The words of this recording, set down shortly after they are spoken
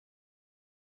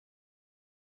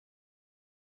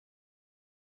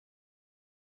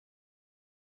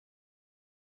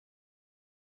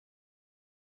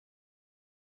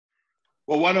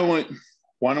Well, why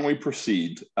don't we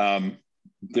proceed? The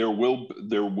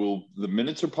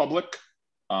minutes are public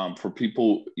for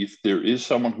people. If there is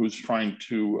someone who's trying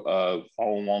to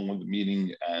follow along with the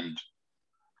meeting and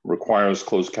requires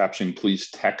closed captioning,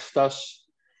 please text us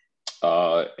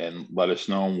and let us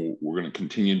know. We're going to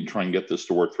continue to try and get this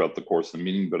to work throughout the course of the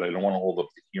meeting, but I don't want to hold up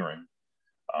the hearing.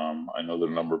 I know that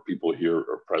a number of people here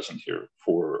are present here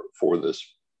for this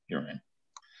hearing.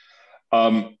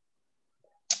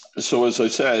 So as I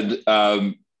said,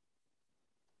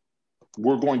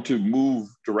 we're going to move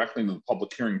directly into the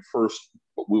public hearing first,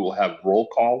 but we will have roll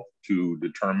call to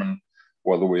determine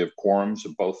whether we have quorums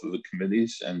of both of the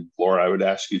committees. And Laura, I would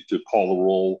ask you to call the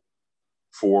roll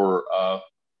for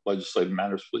legislative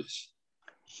matters, please.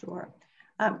 Sure.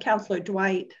 Councillor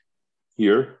Dwight.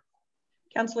 Here.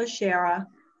 Councillor Shara.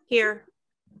 Here.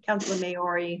 Councillor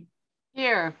Maori.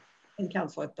 Here. And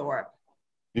Councillor Thorpe.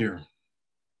 Here.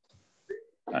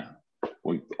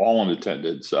 We all in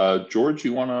attendance. George,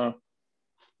 you want to?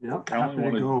 Yep, happy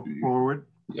to go forward.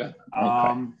 Yeah.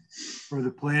 Okay. For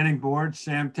the planning board,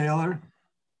 Sam Taylor.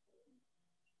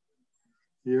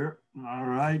 Here. All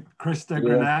right. Krista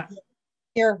Granat.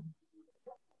 Here.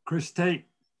 Chris Tate.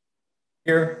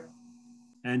 Here.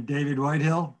 And David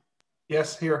Whitehill.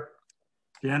 Yes, here.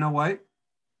 Jana White.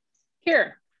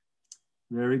 Here.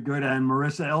 Very good. And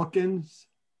Marissa Elkins.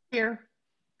 Here.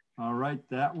 All right.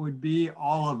 That would be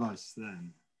all of us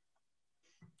then.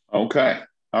 Okay.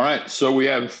 All right. So we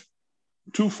have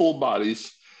two full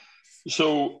bodies.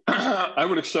 So I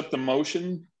would accept the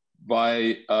motion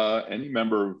by any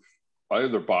member of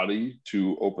either body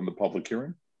to open the public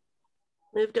hearing.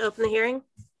 Move to open the hearing.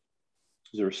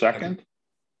 Is there a second?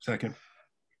 Second.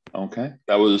 Okay.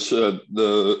 That was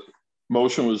the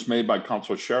motion was made by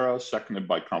Councilor Shara, seconded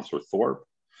by Councilor Thorpe.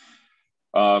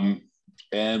 And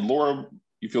Laura,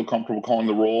 you feel comfortable calling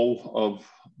the roll of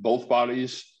both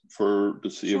bodies to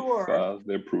see Sure. if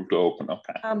they approve to open?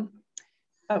 Okay.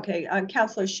 Okay.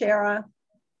 Councilor Shara.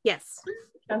 Yes.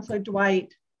 Councilor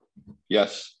Dwight.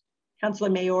 Yes. Councilor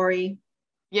Maori.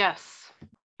 Yes.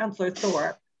 Councilor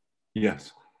Thorpe.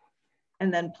 Yes.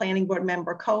 And then planning board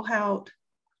member Kohout.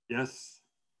 Yes.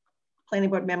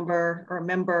 Planning board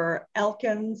member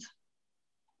Elkins.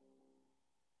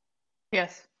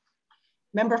 Yes.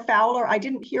 Member Fowler, I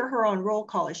didn't hear her on roll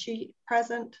call. Is she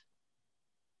present?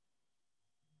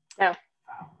 No.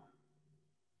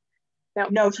 No,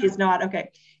 no, she's not. Okay.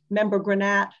 Member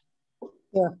Granat.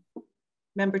 Yeah.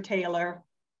 Member Taylor.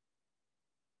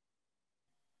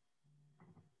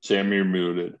 Sam, you're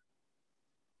muted.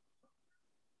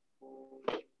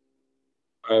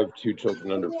 I have two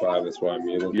children under 5, that's why I'm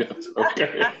muted. Yes,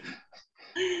 okay.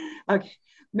 Okay.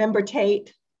 Member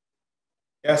Tate.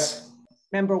 Yes.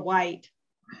 Member White.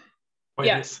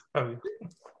 Yes. And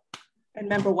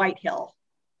member Whitehill.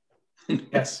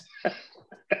 Yes.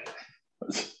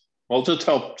 Well, just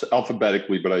help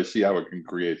alphabetically, but I see how it can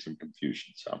create some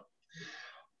confusion. So,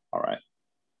 all right.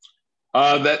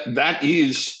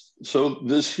 So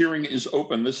this hearing is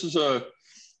open. This is a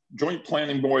joint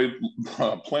planning board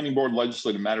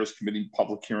legislative matters committee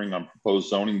public hearing on proposed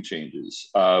zoning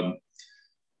changes.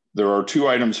 There are two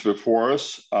items before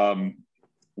us.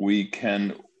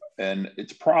 And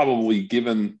it's probably,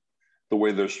 given the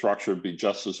way they're structured, be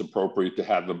just as appropriate to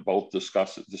have them both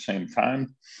discussed at the same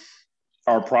time.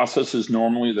 Our process is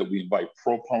normally that we invite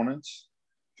proponents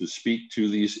to speak to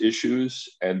these issues,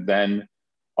 and then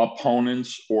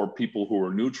opponents or people who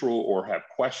are neutral or have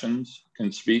questions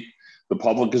can speak. The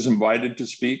public is invited to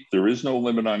speak. There is no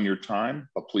limit on your time,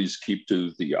 but please keep to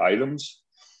the items,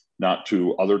 not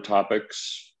to other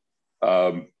topics.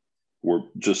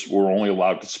 We're only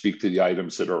allowed to speak to the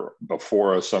items that are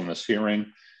before us on this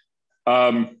hearing.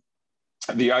 The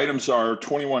items are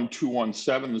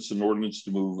 21217. This is an ordinance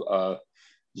to move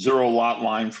zero lot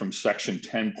line from section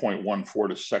 10.14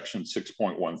 to section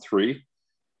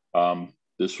 6.13.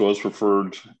 This was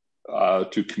referred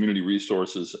to Community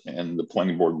Resources and the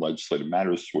Planning Board Legislative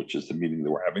Matters, which is the meeting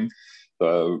that we're having.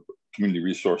 The Community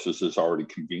Resources has already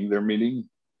convened their meeting.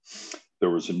 There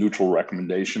was a neutral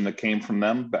recommendation that came from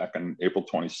them back on April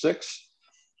 26th.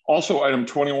 Also, item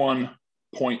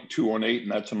 21.218,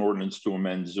 and that's an ordinance to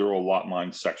amend zero lot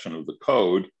line section of the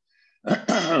code.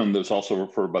 That's also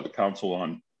referred by the council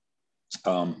on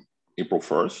April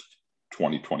 1st,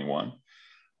 2021.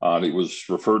 It was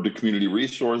referred to Community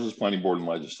Resources, Planning Board and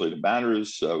Legislative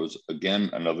Matters. It was, again,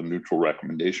 another neutral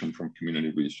recommendation from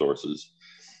Community Resources.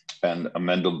 And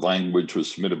amended language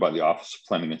was submitted by the Office of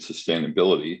Planning and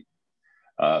Sustainability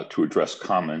to address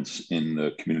comments in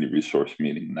the Community Resource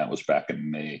meeting. And that was back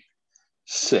in May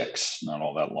 6th, not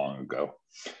all that long ago.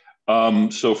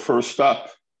 So first up,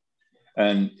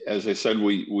 And as I said,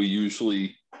 we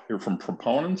usually hear from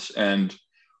proponents, and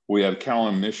we have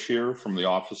Carolyn Mish here from the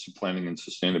Office of Planning and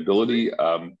Sustainability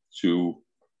to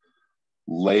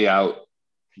lay out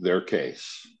their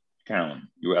case. Carolyn,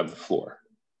 you have the floor.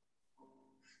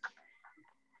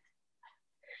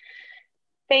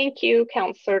 Thank you,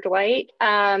 Councillor Dwight.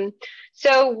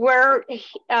 So we're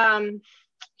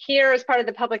here as part of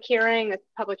the public hearing. The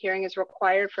public hearing is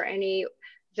required for any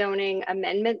zoning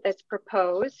amendment that's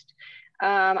proposed.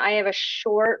 I have a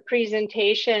short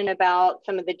presentation about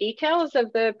some of the details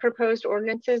of the proposed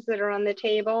ordinances that are on the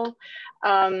table.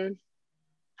 So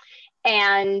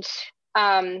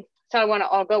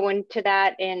I'll go into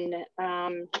that in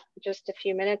just a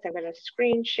few minutes. I'm going to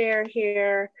screen share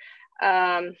here.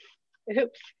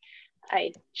 Oops,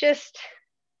 I just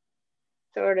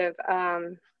sort of,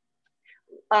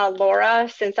 Laura,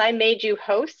 since I made you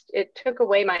host, it took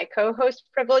away my co-host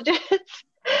privileges,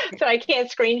 so I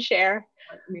can't screen share.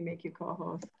 Let me make you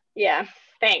co-host. Yeah,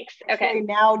 thanks. Okay. So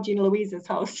now Gina Louise is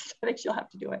host. I think she'll have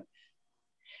to do it.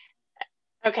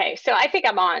 Okay, so I think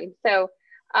I'm on. So,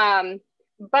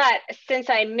 but since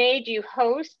I made you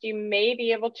host, you may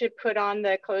be able to put on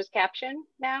the closed caption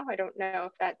now. I don't know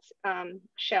if that's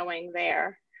showing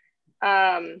there.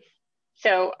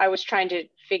 So I was trying to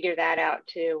figure that out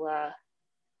to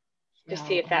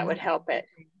see if that would help it.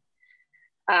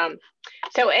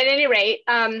 So at any rate,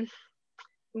 I'm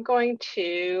going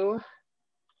to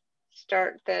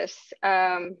start this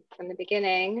from the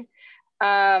beginning.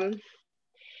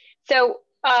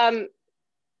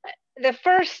 The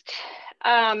first,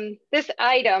 this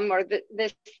item or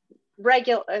this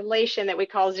regulation that we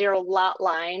call zero lot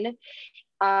line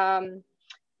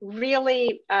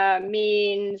really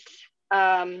means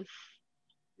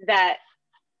that,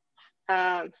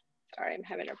 sorry, I'm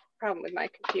having a problem with my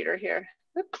computer here.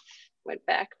 Oops, went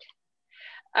back.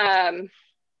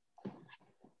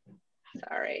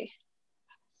 Sorry,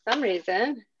 for some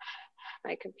reason,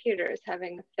 my computer is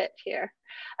having a fit here.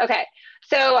 Okay,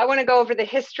 so I want to go over the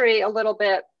history a little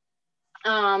bit.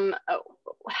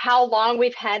 How long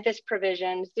we've had this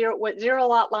provision, what zero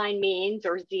lot line means,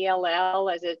 or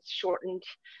ZLL as it's shortened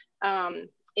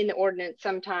in the ordinance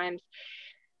sometimes,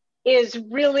 is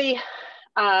really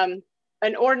an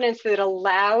ordinance that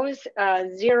allows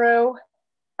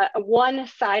one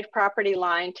side property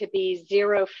line to be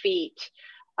 0 feet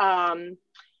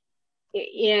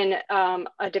in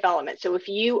a development. So if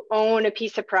you own a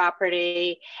piece of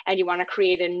property and you want to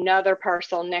create another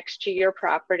parcel next to your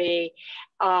property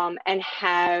and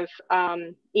have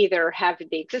either have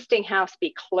the existing house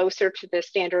be closer to the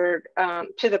standard,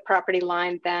 to the property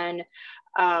line than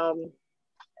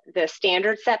the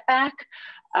standard setback,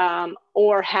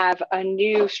 or have a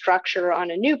new structure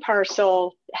on a new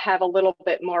parcel, have a little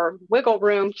bit more wiggle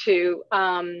room to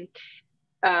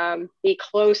be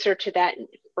closer to that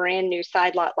brand new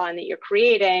side lot line that you're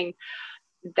creating,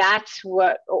 that's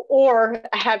what, or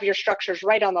have your structures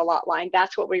right on the lot line,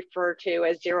 that's what we refer to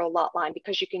as zero lot line,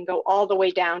 because you can go all the way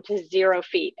down to 0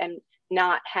 feet and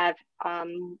not have,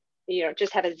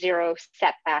 just have a 0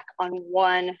 setback on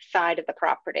one side of the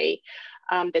property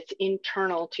that's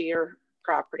internal to your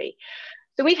property.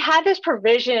 So we've had this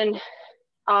provision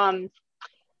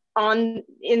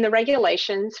in the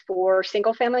regulations for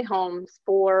single family homes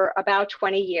for about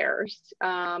 20 years,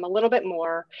 a little bit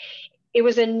more. It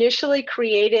was initially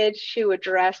created to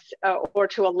address or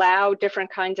to allow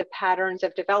different kinds of patterns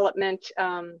of development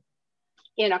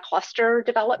in a cluster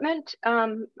development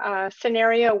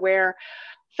scenario where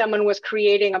someone was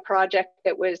creating a project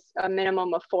that was a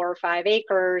minimum of 4 or 5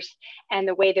 acres, and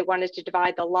the way they wanted to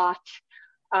divide the lots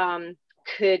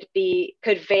could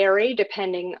vary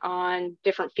depending on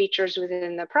different features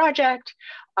within the project,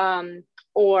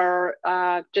 or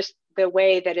just the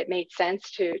way that it made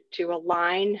sense to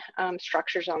align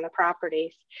structures on the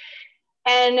properties.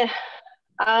 And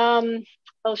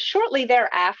well, shortly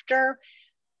thereafter,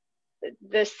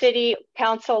 the city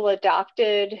council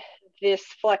adopted this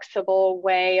flexible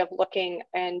way of looking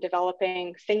and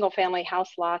developing single family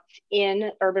house lots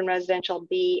in urban residential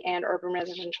B and urban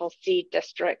residential C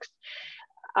districts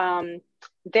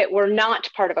that were not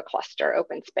part of a cluster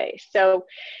open space. So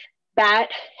that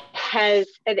has,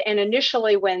 and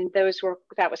initially when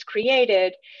that was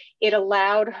created, it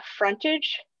allowed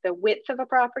frontage, the width of a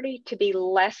property, to be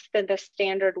less than the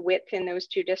standard width in those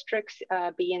 2 districts,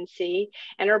 B and C.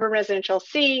 And urban residential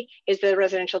C is the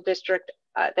residential district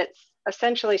that's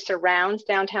essentially surrounds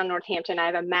downtown Northampton. I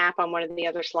have a map on one of the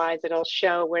other slides that'll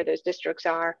show where those districts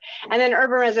are. And then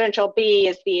urban residential B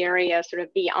is the area sort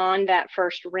of beyond that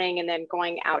first ring and then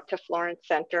going out to Florence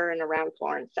Center and around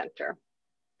Florence Center.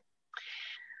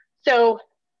 So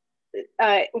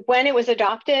when it was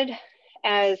adopted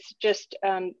as just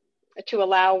to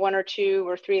allow 1 or 2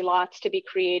 or 3 lots to be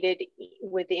created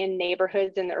within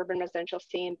neighborhoods in the urban residential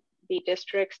C and B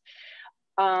districts,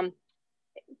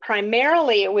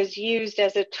 primarily it was used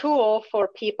as a tool for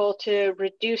people to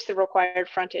reduce the required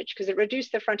frontage, because it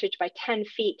reduced the frontage by 10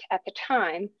 feet at the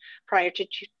time prior to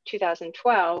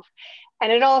 2012.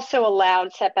 And it also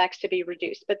allowed setbacks to be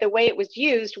reduced. But the way it was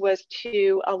used was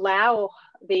to allow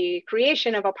the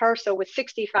creation of a parcel with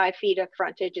 65 feet of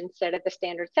frontage instead of the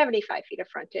standard 75 feet of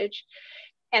frontage.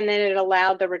 And then it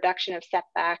allowed the reduction of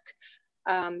setback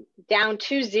down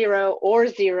to 0 or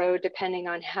 0, depending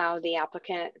on how the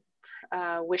applicant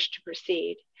wished to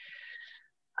proceed.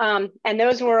 And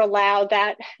those were allowed,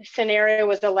 that scenario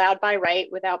was allowed by right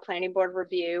without planning board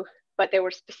review, but there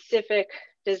were specific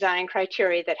design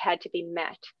criteria that had to be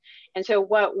met. And so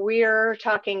what we're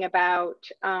talking about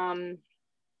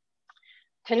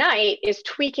tonight is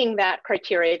tweaking that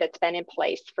criteria that's been in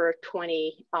place for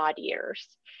 20 odd years.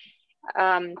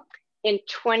 In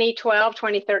 2012,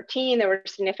 2013, there were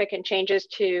significant changes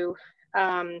to,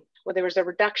 well, there was a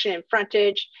reduction in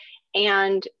frontage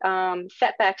and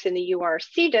setbacks in the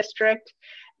URC district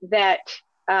that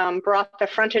brought the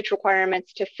frontage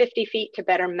requirements to 50 feet to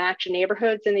better match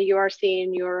neighborhoods in the URC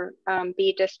and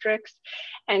URB districts.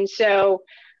 And so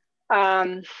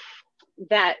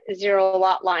that 0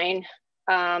 lot line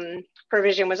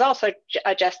provision was also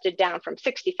adjusted down from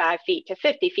 65 feet to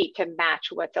 50 feet to match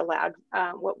what's allowed,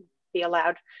 what would be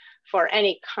allowed for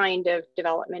any kind of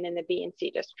development in the B and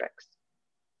C districts.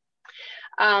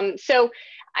 So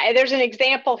there's an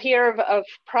example here of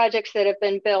projects that have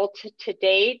been built to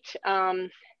date.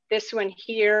 This one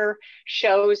here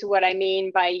shows what I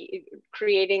mean by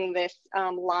creating this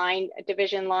line, a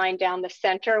division line down the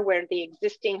center where the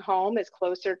existing home is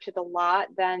closer to the lot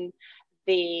than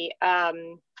the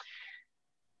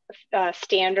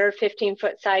standard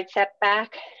 15-foot side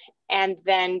setback. And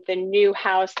then the new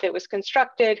house that was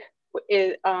constructed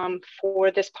is,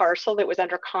 for this parcel that was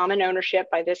under common ownership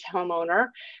by this homeowner,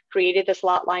 created this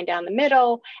lot line down the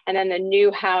middle, and then the new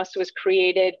house was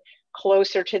created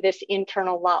closer to this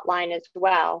internal lot line as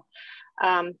well.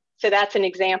 So that's an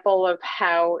example of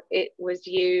how it was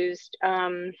used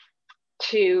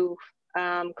to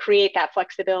create that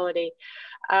flexibility.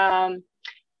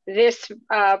 This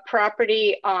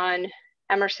property on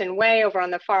Emerson Way over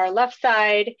on the far left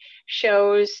side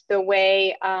shows the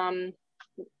way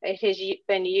it has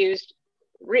been used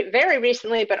very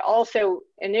recently, but also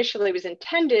initially was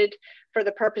intended for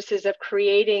the purposes of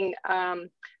creating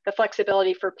the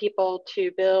flexibility for people to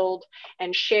build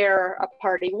and share a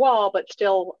party wall, but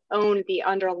still own the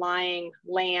underlying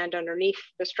land underneath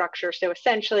the structure. So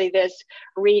essentially this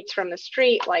reads from the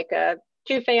street like a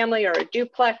 2-family or a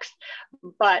duplex,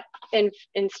 but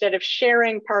instead of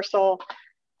sharing parcel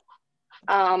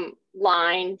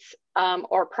lines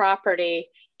or property,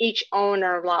 each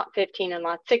owner of lot 15 and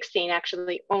lot 16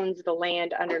 actually owns the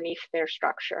land underneath their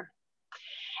structure.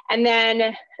 And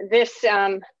then this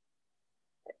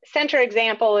center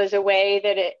example is a way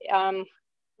that it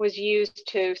was used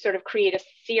to sort of create a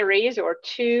series or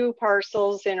 2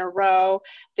 parcels in a row.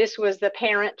 This was the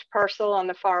parent parcel on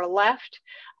the far left,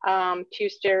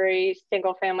 2-story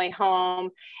single family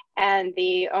home, and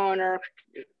the owner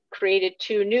created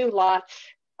 2 new lots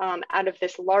out of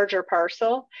this larger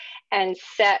parcel and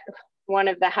set one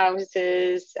of the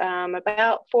houses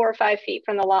about 4 or 5 feet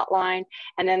from the lot line.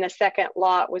 And then the second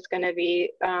lot was going to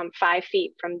be 5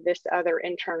 feet from this other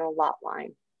internal lot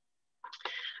line.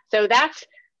 So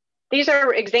these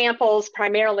are examples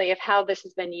primarily of how this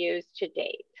has been used to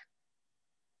date.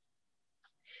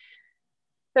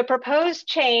 The proposed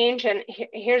change, and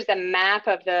here's the map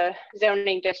of the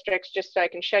zoning districts, just so I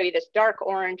can show you. This dark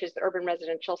orange is the urban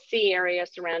residential C area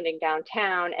surrounding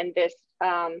downtown, and this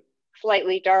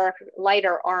slightly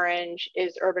lighter orange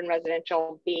is urban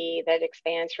residential B that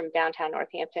expands from downtown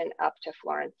Northampton up to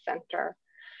Florence Center.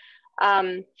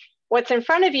 What's in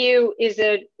front of you is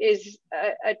a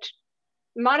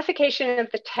modification of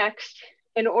the text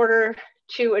in order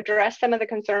to address some of the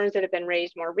concerns that have been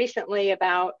raised more recently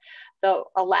about the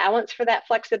allowance for that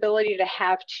flexibility to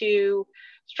have 2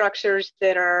 structures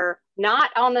that are not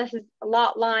on the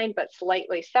lot line, but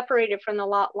slightly separated from the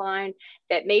lot line,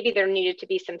 that maybe there needed to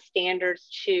be some standards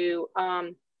to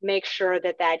make sure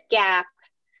that that gap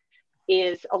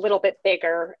is a little bit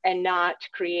bigger and not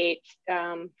create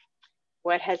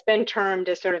what has been termed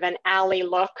as sort of an alley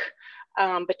look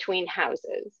between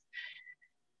houses.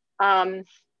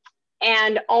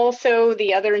 And also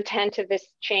the other intent of this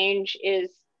change is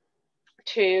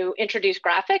to introduce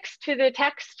graphics to the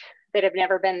text that have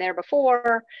never been there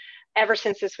before. ever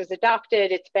since this was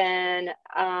adopted, it's been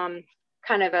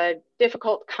kind of a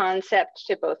difficult concept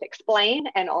to both explain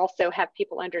and also have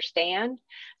people understand.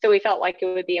 So we felt like it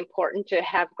would be important to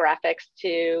have graphics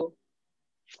to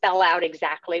spell out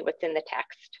exactly what's in the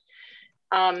text.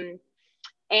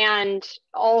 And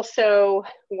also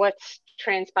what's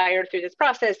transpired through this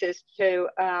process is to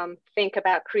think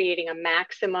about creating a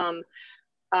maximum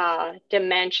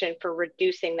dimension for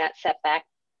reducing that setback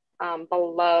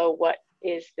below what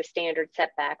is the standard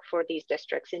setback for these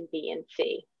districts in B and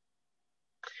C.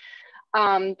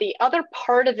 The other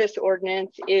part of this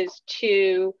ordinance is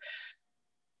to,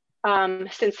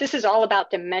 since this is all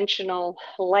about dimensional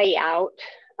layout,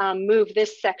 move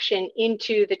this section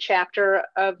into the chapter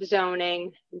of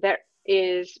zoning that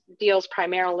deals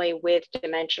primarily with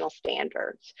dimensional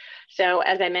standards. So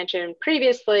as I mentioned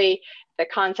previously, the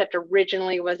concept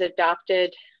originally was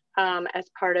adopted as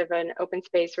part of an open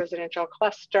space residential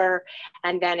cluster,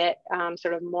 and then it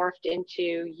sort of morphed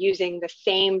into using the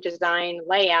same design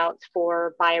layouts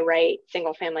for by right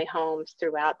single family homes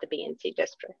throughout the B and C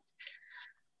district.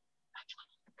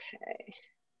 Okay.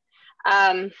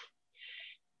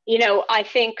 You know, I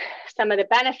think some of the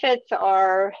benefits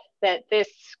are that this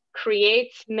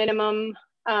creates minimum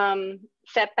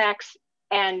setbacks,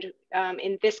 and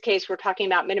in this case, we're talking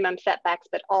about minimum setbacks,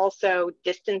 but also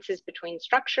distances between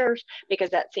structures, because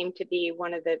that seemed to be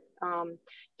one of the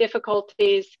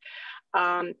difficulties.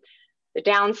 The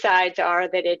downsides are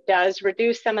that it does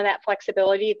reduce some of that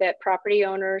flexibility that property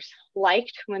owners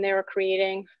liked when they were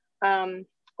creating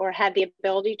or had the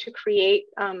ability to create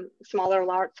smaller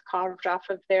lots carved off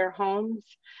of their homes,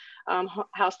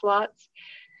 house lots.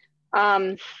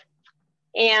 And,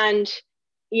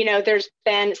 you know, there's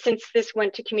been, since this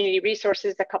went to community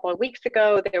resources a couple of weeks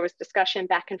ago, there was discussion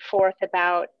back and forth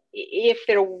about if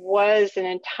there was an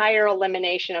entire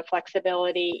elimination of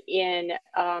flexibility in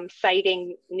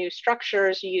siting new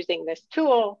structures using this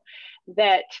tool,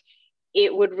 that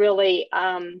it would really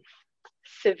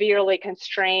severely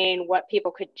constrain what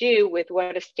people could do with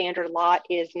what a standard lot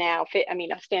is now. I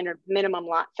mean, a standard minimum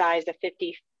lot size of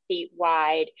 50 feet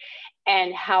wide,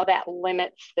 and how that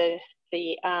limits the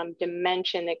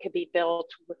dimension that could be built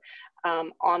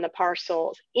on the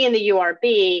parcels in the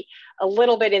URB, a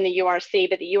little bit in the URC,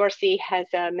 but the URC has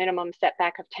a minimum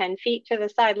setback of 10 feet to the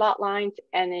side lot lines,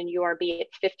 and in URB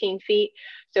it's 15 feet.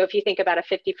 So if you think about a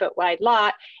 50-foot wide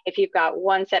lot, if you've got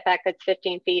one setback that's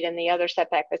 15 feet and the other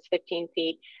setback that's 15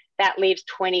 feet, that leaves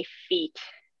 20 feet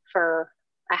for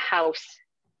a house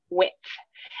width.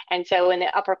 And so in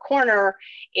the upper corner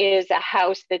is a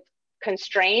house that's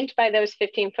constrained by those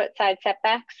 15-foot side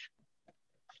setbacks.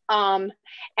 And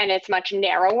it's much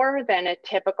narrower than a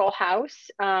typical house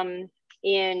in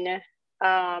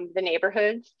the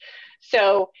neighborhoods.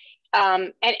 So,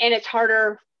 and it's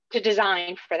harder to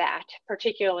design for that,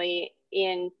 particularly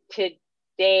in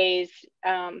today's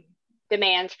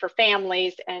demands for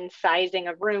families and sizing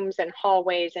of rooms and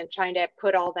hallways and trying to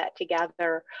put all that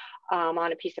together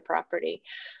on a piece of property.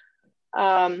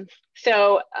 But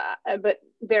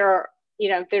there are, you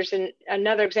know, there's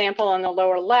another example on the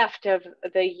lower left of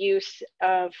the use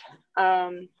of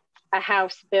a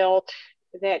house built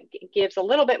that gives a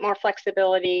little bit more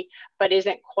flexibility, but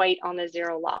isn't quite on the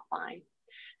zero lot line.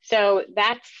 So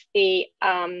that's the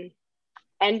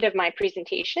end of my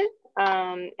presentation.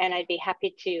 And I'd be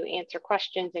happy to answer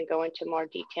questions and go into more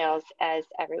details as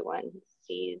everyone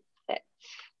sees fit.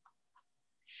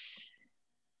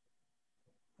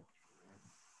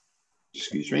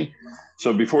 Excuse me.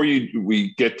 So before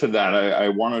we get to that, I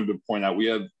wanted to point out we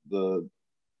have the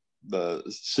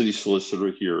city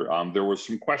solicitor here. There were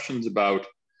some questions about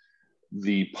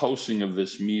the posting of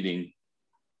this meeting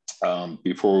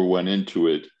before we went into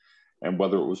it, and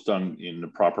whether it was done in the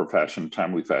proper fashion,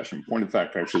 timely fashion. Point of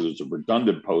fact, actually, there's a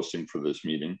redundant posting for this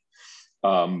meeting,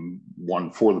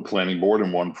 one for the planning board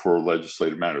and one for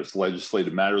legislative matters.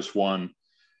 Legislative matters one,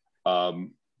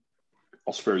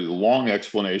 I'll spare you the long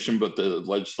explanation, but the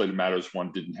legislative matters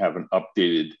one didn't have an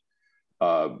updated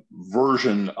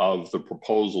version of the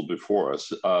proposal before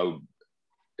us.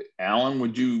 Alan,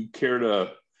 would you care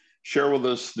to share with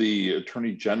us the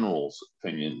Attorney General's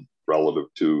opinion relative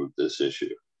to this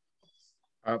issue?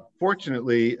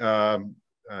 Fortunately,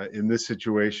 in this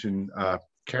situation,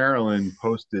 Carolyn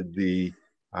posted the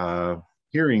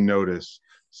hearing notice.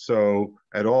 So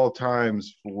at all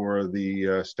times for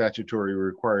the statutory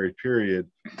required period,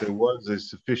 there was a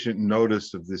sufficient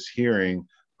notice of this hearing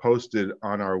posted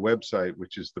on our website,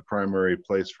 which is the primary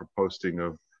place for posting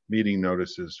of meeting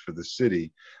notices for the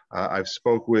city. I've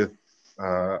spoke with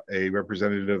a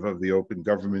representative of the Open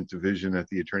Government Division at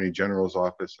the Attorney General's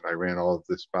office, and I ran all of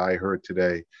this by her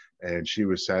today, and she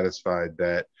was satisfied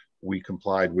that we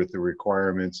complied with the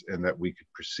requirements and that we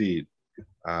could proceed.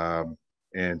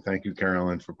 And thank you,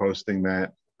 Carolyn, for posting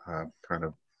that. Kind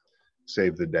of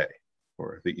saved the day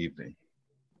or the evening.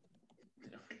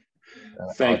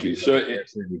 Thank you. So,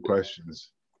 any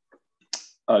questions?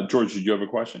 George, did you have a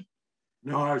question?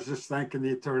 No, I was just thanking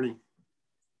the attorney.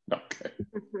 Okay.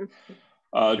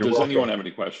 Does anyone have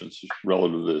any questions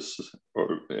relative to this,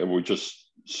 or have we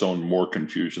just sown more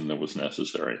confusion than was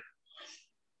necessary?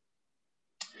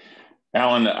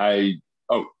 Alan,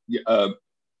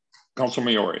 Councilor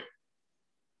Maori,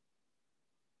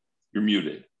 you're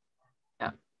muted.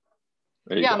 Yeah.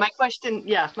 Yeah, my question,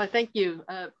 thank you.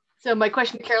 So my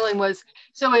question to Carolyn was,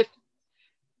 so if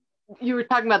you were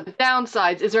talking about the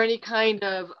downsides, is there any kind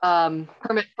of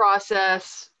permit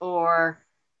process or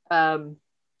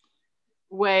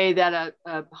way that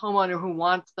a homeowner who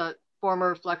wants the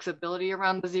former flexibility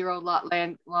around the zero lot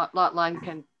line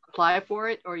can apply for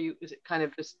it, or is it kind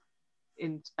of just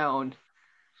in stone?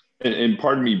 And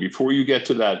pardon me, before you get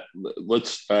to that,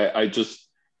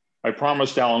 I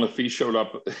promised Alan if he showed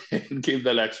up and gave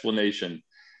that explanation,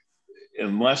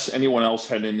 unless anyone else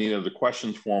had any other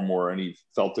questions for him or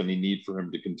felt any need for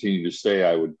him to continue to stay,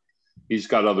 he's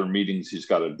got other meetings he's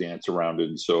got to dance around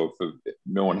in. So if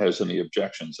no one has any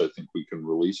objections, I think we can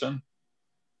release him.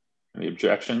 Any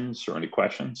objections or any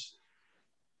questions?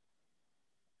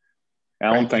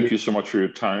 Alan, thank you so much for your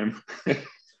time.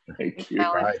 Thank you.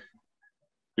 Alan.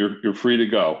 You're free to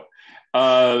go.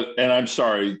 And I'm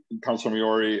sorry, Councilor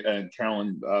Maori and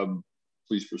Carolyn,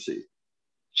 please proceed.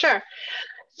 Sure.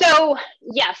 So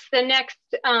yes, the next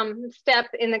step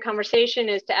in the conversation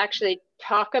is to actually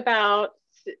talk about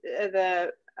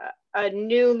a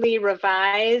newly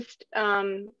revised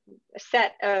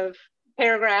set of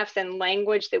paragraphs and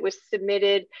language that was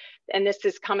submitted. And this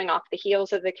is coming off the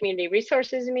heels of the community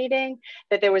resources meeting,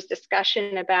 that there was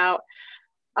discussion about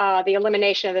the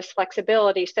elimination of this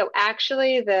flexibility. So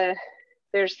actually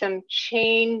there's some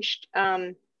changed,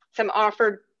 some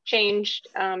offered changed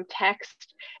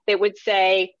text that would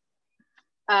say,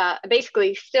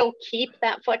 basically still keep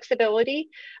that flexibility,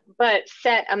 but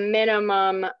set a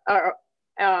minimum or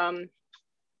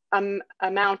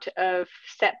amount of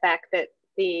setback that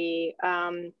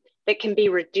that can be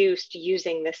reduced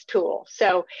using this tool.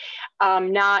 So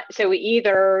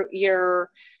either you're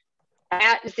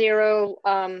at zero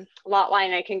lot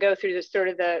line. I can go through the sort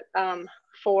of the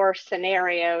 4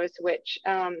 scenarios, which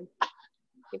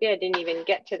maybe I didn't even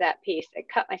get to that piece. I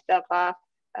cut myself off,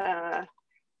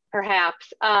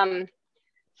 perhaps. Carolyn,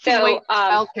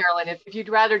 if you'd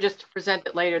rather just present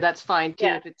it later, that's fine too.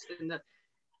 Yeah. If it's in the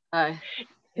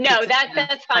no,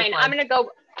 that's fine. I'm gonna go.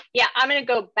 Yeah, I'm gonna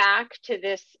go back to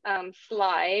this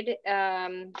slide.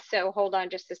 So hold on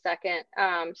just a second,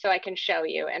 so I can show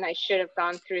you. And I should have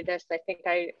gone through this. I think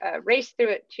I raced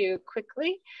through it too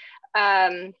quickly.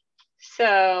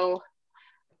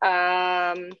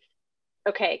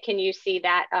 Okay, can you see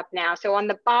that up now? So on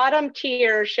the bottom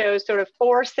tier shows sort of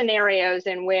 4 scenarios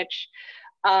in which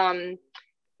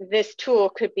this tool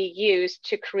could be used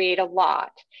to create a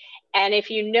lot. And if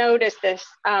you notice this,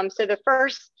 so the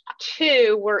first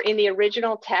 2 were in the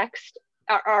original text,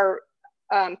 are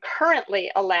currently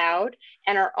allowed,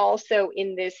 and are also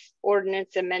in this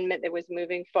ordinance amendment that was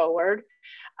moving forward,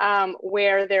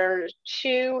 where there are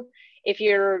 2, if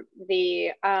you're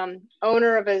the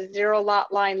owner of a zero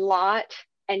lot line lot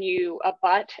and you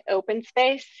abut open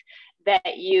space,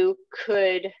 that you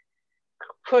could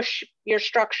push your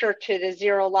structure to the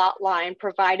zero lot line,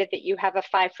 provided that you have a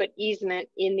 5-foot easement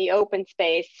in the open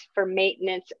space for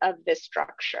maintenance of this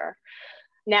structure.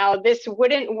 Now, this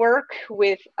wouldn't work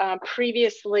with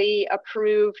previously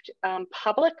approved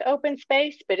public open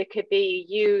space, but it could be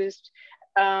used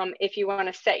if you want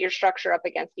to set your structure up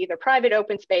against either private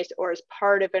open space or as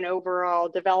part of an overall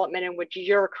development in which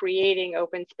you're creating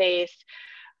open space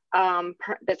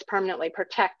that's permanently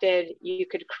protected. You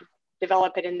could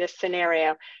develop it in this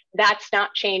scenario. That's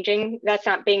not changing. That's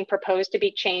not being proposed to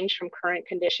be changed from current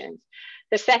conditions.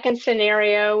 The second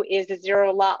scenario is a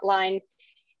zero lot line.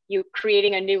 You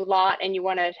creating a new lot and you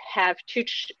want to have 2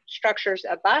 structures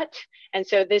abut. And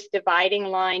so this dividing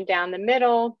line down the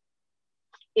middle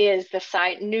is the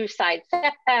new side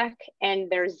setback, and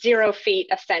there's 0 feet,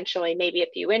 essentially, maybe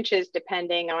a few inches,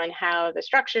 depending on how the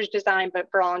structure is designed. But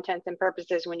for all intents and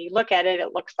purposes, when you look at it,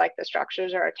 it looks like the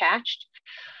structures are attached.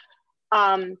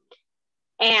 And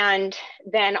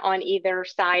then on either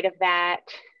side of that,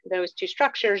 those 2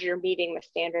 structures, you're meeting the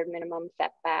standard minimum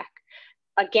setback.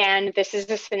 Again, this is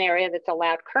a scenario that's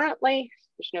allowed currently.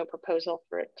 There's no proposal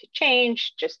for it to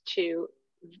change, just to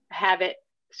have it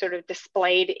sort of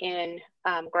displayed in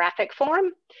graphic form.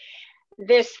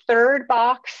 This third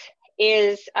box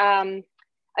is a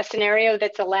scenario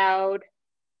that's allowed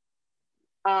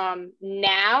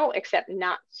now, except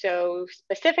not so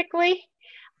specifically.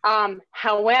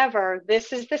 However,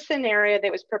 this is the scenario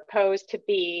that was proposed to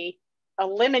be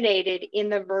eliminated in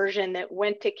the version that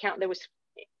went to that was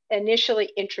initially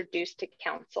introduced to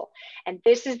council. And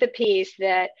this is the piece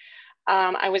that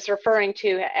I was referring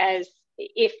to as,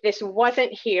 if this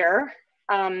wasn't here,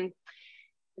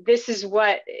 this is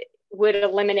what would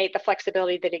eliminate the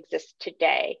flexibility that exists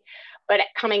today. But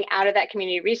coming out of that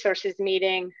community resources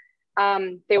meeting,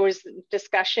 there was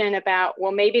discussion about,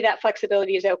 well, maybe that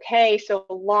flexibility is okay so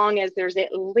long as there's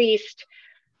at least,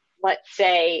 let's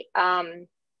say,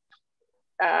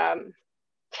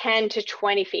 10 to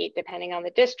 20 feet, depending on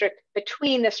the district,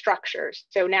 between the structures.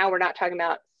 So now we're not talking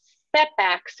about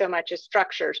setbacks so much as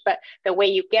structures, but the way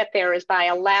you get there is by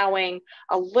allowing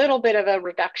a little bit of a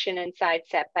reduction in side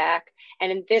setback.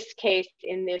 And in this case,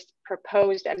 in this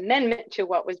proposed amendment to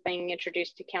what was being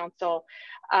introduced to council,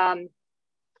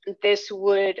 this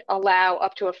would allow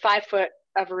up to a 5 foot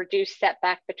of a reduced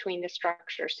setback between the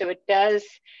structures. So it does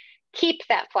keep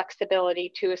that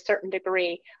flexibility to a certain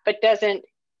degree, but doesn't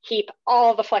keep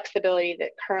all the flexibility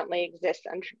that currently exists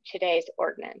under today's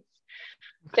ordinance.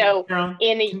 Okay. So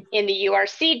in the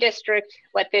URC district,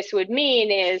 what this would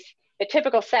mean is the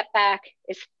typical setback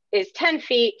is 10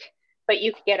 feet, but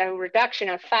you could get a reduction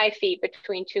of 5 feet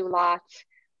between two lots.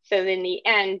 So in the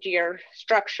end, your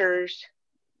structures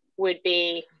would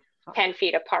be 10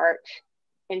 feet apart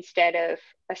instead of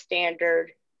a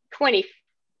standard 20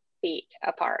 feet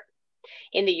apart.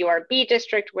 In the URB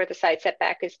district, where the side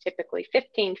setback is typically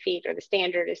 15 feet, or the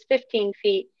standard is 15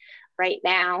 feet right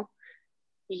now,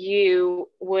 you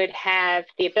would have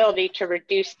the ability to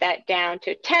reduce that down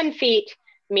to 10 feet,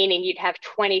 meaning you'd have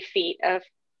 20 feet of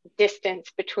distance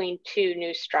between two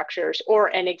new structures, or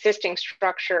an existing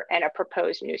structure and a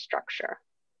proposed new structure.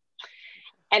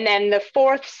 And then the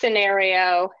fourth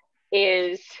scenario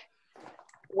is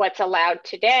what's allowed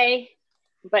today,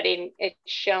 but it's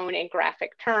shown in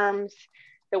graphic terms.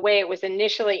 The way it was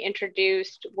initially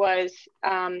introduced was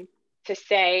to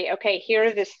say, okay, here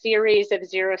are the series of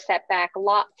zero setback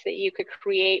lots that you could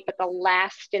create, but the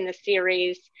last in the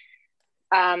series,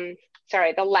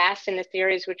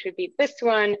 which would be this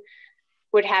one,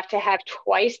 would have to have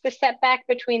twice the setback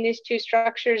between these two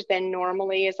structures than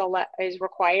normally is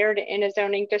required in a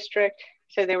zoning district.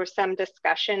 So there was some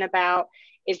discussion about,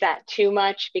 is that too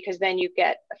much? Because then you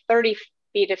get 30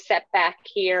 feet of setback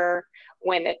here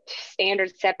when the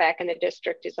standard setback in the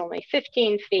district is only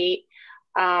 15 feet.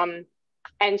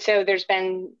 And so there's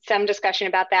been some discussion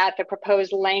about that. The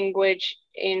proposed language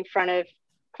in front of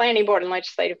Planning Board and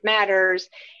Legislative Matters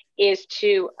is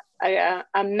to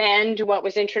amend what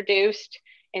was introduced,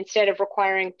 instead of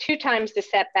requiring 2 times the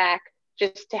setback,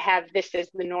 just to have this as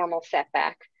the normal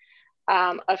setback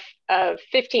of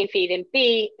 15 feet in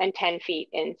B and 10 feet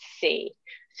in C.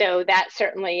 So that's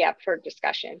certainly up for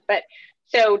discussion. But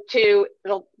so to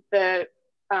the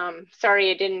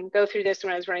sorry, I didn't go through this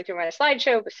when I was running through my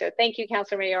slideshow, but so thank you,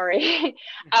 Councilor Maori.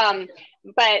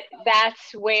 But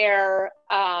that's where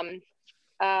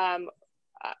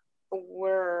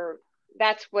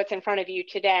that's what's in front of you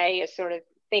today, is sort of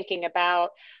thinking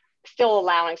about still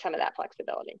allowing some of that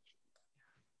flexibility.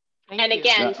 And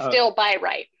again, still by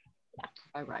right. Yeah.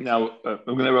 By right. Now, I'm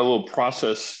going to have a little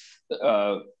process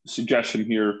suggestion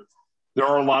here. There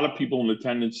are a lot of people in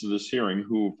attendance to this hearing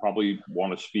who probably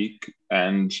want to speak,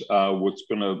 and what's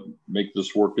going to make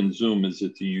this work in Zoom is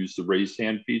to use the raised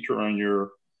hand feature on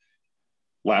your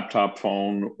laptop,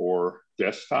 phone, or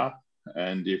desktop.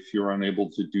 And if you're unable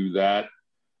to do that,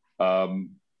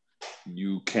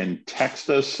 you can text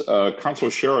us.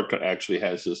 Councilor Sherrick actually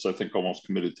has this, I think, almost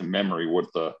committed to memory, what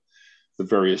the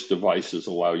various devices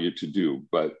allow you to do.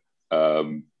 But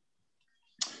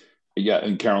yeah,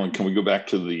 and Carolyn, can we go back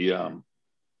to the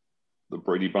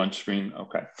Brady Bunch screen?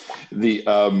 Okay.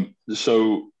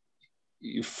 So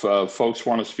if folks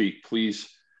want to speak, please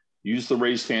use the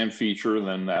raised hand feature, and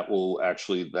then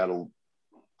that'll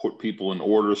put people in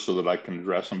order so that I can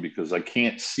address them, because I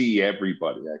can't see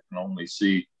everybody. I can only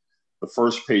see the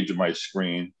first page of my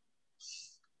screen.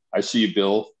 I see you,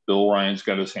 Bill. Bill Ryan's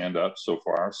got his hand up so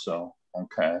far, so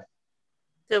okay.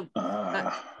 So,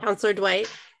 Councilor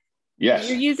Dwight? Yes.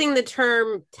 You're using the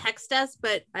term text us,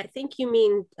 but I think you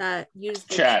mean use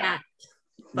the chat.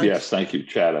 Yes, thank you.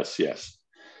 Chat us, yes.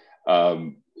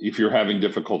 If you're having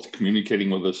difficulty communicating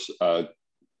with us,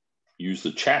 use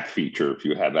the chat feature if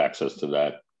you have access to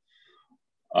that.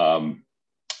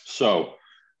 So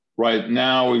Right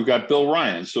now we've got Bill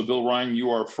Ryan. So Bill Ryan,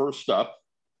 you are first up.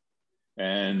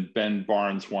 And Ben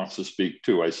Barnes wants to speak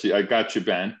too. I see, I got you,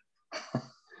 Ben.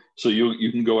 So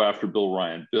you can go after Bill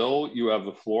Ryan. Bill, you have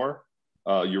the floor.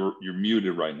 You're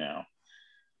muted right now.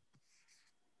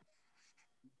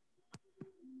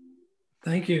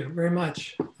 Thank you very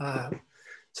much.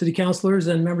 City councilors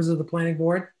and members of the planning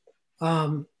board.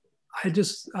 I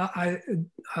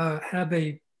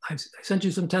sent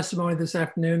you some testimony this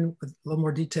afternoon with a little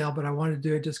more detail, but I wanted to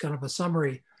do just kind of a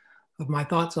summary of my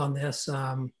thoughts on this.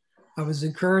 I was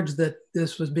encouraged that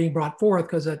this was being brought forth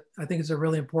because I think it's a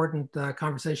really important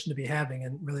conversation to be having,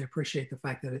 and really appreciate the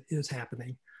fact that it is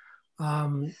happening.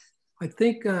 I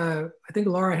think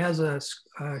Laura has a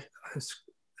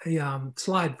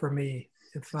slide for me.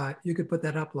 If you could put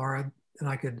that up, Laura, and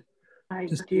I could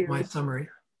just do my summary.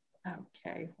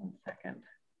 Okay, 1 second.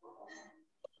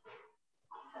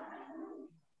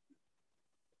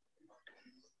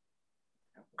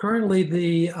 Currently,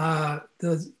 the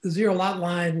zero lot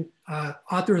line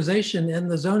authorization in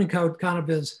the zoning code kind of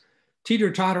is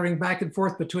teeter-tottering back and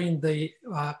forth between the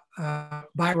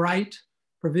by right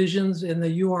provisions in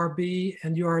the URB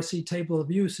and URC table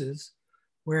of uses,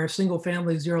 where single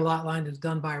family zero lot line is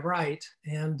done by right,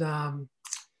 and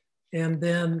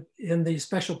then in the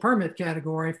special permit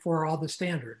category for all the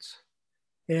standards.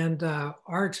 And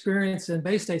our experience in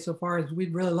Bay State so far is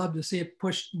we'd really love to see it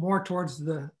pushed more towards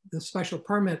the special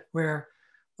permit, where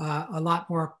a lot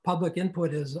more public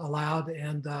input is allowed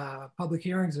and public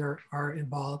hearings are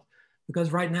involved,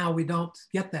 because right now we don't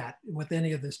get that with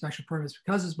any of the special permits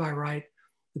because it's by right.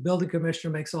 The building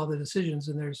commissioner makes all the decisions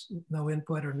and there's no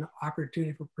input or no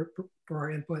opportunity for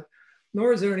our input,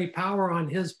 nor is there any power on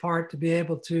his part to be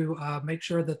able to make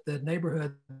sure that the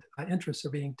neighborhood interests are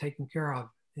being taken care of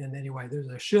in any way. There's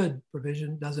a should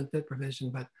provision, doesn't fit provision,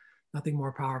 but nothing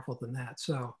more powerful than that.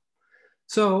 So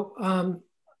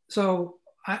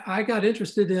I got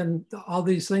interested in all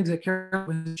these things that Carol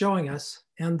was showing us,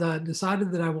 and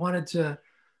decided that I wanted to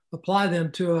apply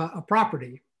them to a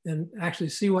property and actually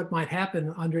see what might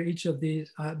happen under each of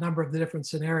these number of the different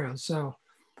scenarios. So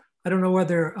I don't know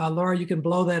whether, Laura, you can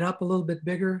blow that up a little bit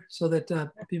bigger so that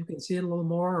people can see it a little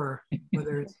more, or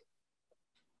whether it's,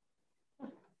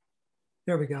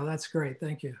 there we go, that's great,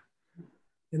 thank you.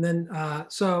 And then,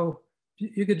 so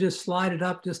you could just slide it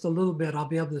up just a little bit, I'll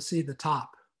be able to see the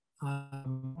top. Okay.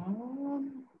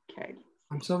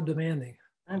 I'm so demanding.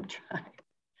 I'm trying.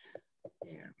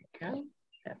 There we go,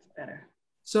 that's better.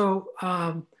 So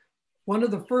one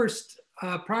of the first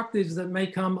properties that may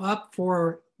come up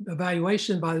for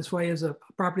evaluation by this way is a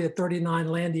property at 39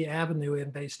 Landy Avenue in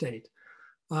Bay State.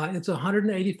 It's a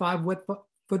 185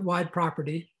 foot wide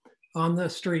property on the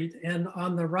street. And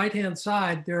on the right-hand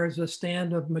side, there is a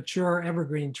stand of mature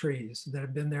evergreen trees that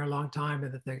have been there a long time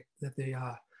and that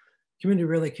the community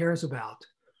really cares about.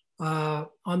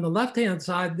 On the left-hand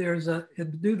side, there's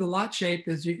due to lot shape,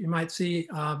 as you might see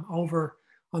over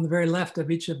on the very left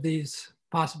of each of these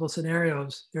possible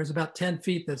scenarios, there's about 10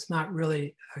 feet that's not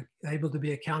really able to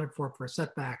be accounted for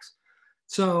setbacks.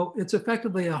 So it's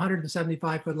effectively a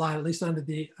 175 foot lot, at least under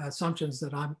the assumptions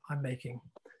that I'm making.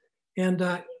 And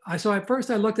so at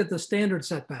first I looked at the standard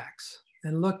setbacks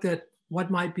and looked at what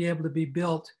might be able to be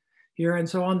built here. And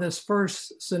so on this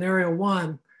first scenario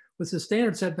 1, with the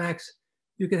standard setbacks,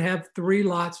 you could have 3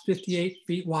 lots 58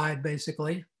 feet wide,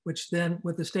 basically, which then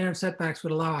with the standard setbacks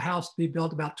would allow a house to be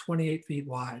built about 28 feet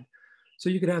wide. So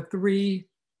you could have 3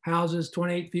 houses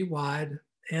 28 feet wide,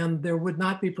 and there would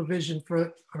not be provision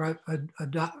for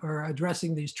or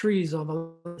addressing these trees on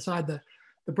the side. The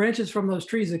branches from those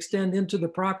trees extend into the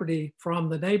property from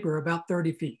the neighbor about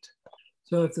 30 feet.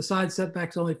 So if the side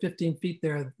setback's only 15 feet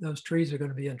there, those trees are going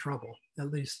to be in trouble,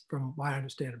 at least from what I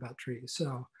understand about trees.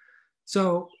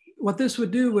 So what this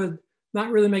would do would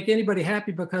not really make anybody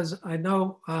happy, because I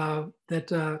know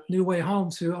that New Way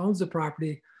Homes, who owns the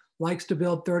property, likes to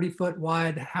build 30 foot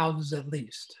wide houses at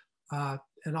least,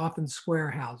 and often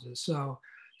square houses. So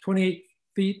 28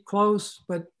 feet close,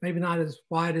 but maybe not as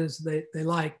wide as they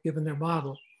like given their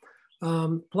model.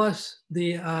 Plus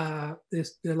the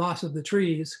loss of the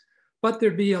trees, but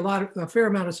there'd be a fair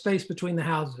amount of space between the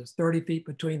houses, 30 feet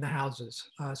between the houses.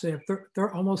 So you have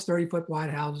almost 30 foot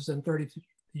wide houses and 30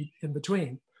 feet in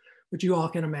between, which you all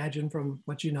can imagine from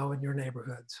what you know in your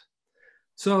neighborhoods.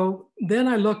 So then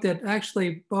I looked at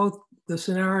actually both the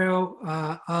scenario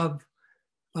of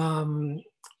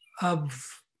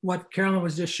what Carolyn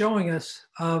was just showing us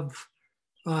of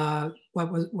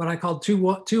what I called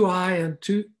 2I and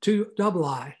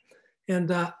 2II.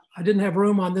 And I didn't have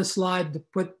room on this slide to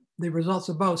put the results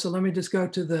of both. So let me just go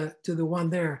to the one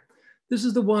there. This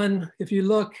is the one, if you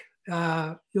look,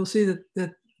 you'll see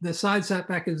that the side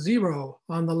setback is 0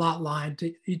 on the lot line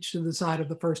to each of the side of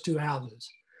the first 2 houses.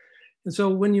 And so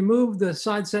when you move the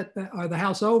side setback or the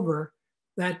house over,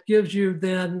 that gives you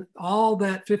then all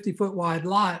that 50-foot wide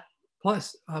lot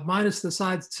plus minus the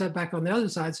side setback on the other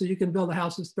side. So you can build a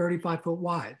house that's 35-foot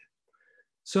wide.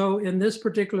 So in this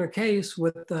particular case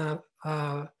with that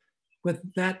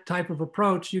type of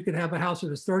approach, you could have a house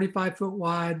that is 35-foot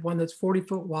wide, one that's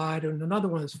 40-foot wide, and another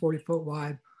one that's 40-foot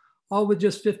wide, all with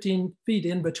just 15 feet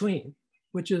in between,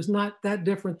 which is not that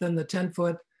different than the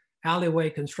 10-foot alleyway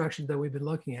construction that we've been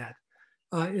looking at.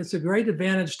 It's a great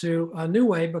advantage to New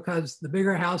Way because the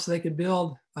bigger house they can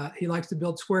build, he likes to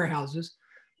build square houses,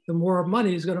 the more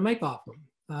money he's going to make off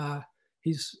them.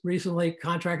 He's recently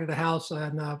contracted a house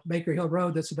on Baker Hill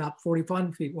Road that's about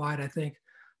 41 feet wide, I think,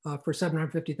 for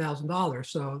 $750,000.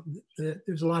 So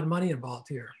there's a lot of money involved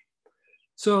here.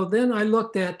 So then I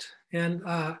looked at, and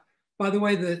by the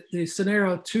way, the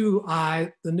scenario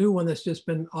 2I, the new one that's just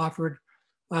been offered,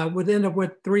 would end up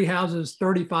with 3 houses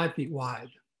 35 feet wide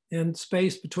and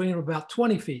space between them about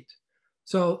 20 feet.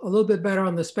 So a little bit better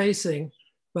on the spacing,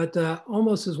 but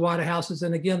almost as wide a houses.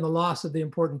 And again, the loss of the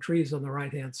important trees on the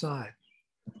right-hand side.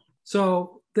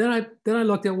 So then I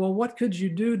looked at, well, what could you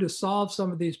do to solve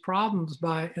some of these problems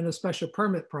in a special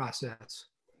permit process?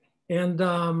 And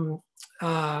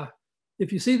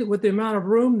if you see that with the amount of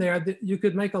room there, that you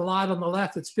could make a lot on the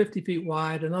left that's 50 feet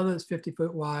wide, another that's 50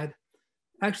 foot wide,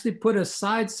 actually put a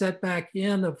side setback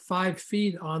in of 5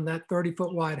 feet on that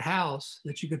 30-foot wide house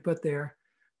that you could put there,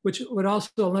 which would also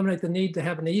eliminate the need to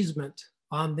have an easement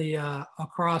on the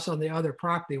across on the other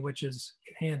property, which is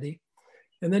handy.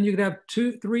 And then you could have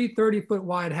 3 30-foot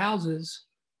wide houses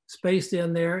spaced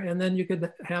in there, and then you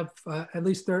could have at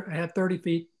least have 30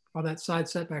 feet on that side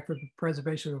setback for the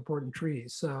preservation of important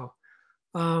trees. So,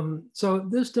 so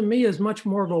this to me is much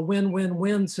more of a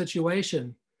win-win-win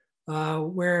situation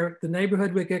where the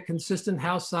neighborhood would get consistent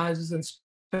house sizes and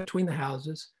between the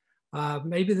houses.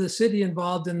 Maybe the city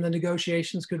involved in the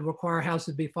negotiations could require houses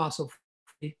to be fossil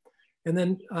free. And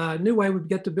then New Way would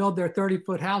get to build their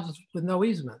 30-foot houses with no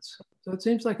easements. So it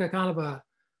seems like a kind of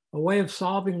a way of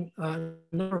solving a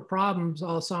number of problems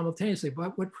all simultaneously,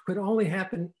 but what could only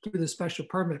happen through the special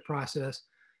permit process,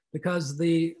 because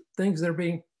the things that are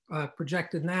being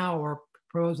projected now or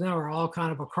proposed now are all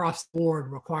kind of across the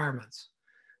board requirements.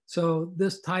 So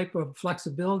this type of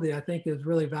flexibility, I think, is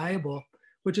really valuable,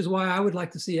 which is why I would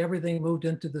like to see everything moved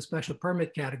into the special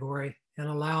permit category and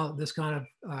allow this kind of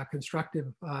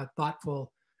constructive,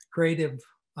 thoughtful, creative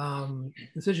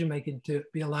decision-making to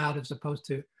be allowed as opposed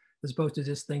to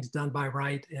just things done by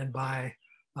right and by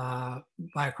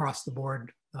across the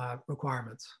board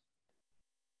requirements.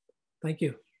 Thank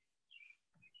you.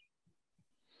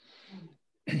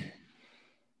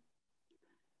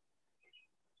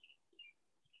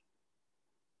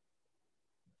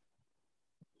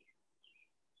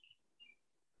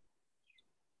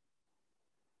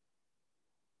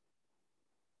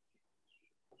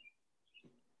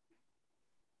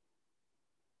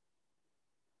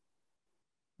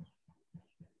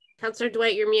 Councilor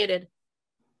Dwight, you're muted.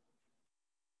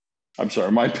 I'm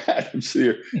sorry, my bad. I'm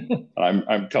here.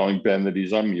 I'm telling Ben that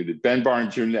he's unmuted. Ben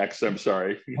Barnes, you're next. I'm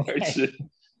sorry. Okay.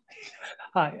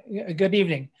 Hi, good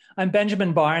evening. I'm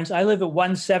Benjamin Barnes. I live at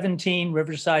 117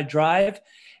 Riverside Drive,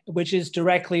 which is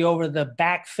directly over the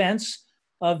back fence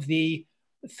of the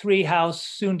 3-house,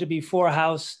 soon to be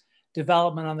 4-house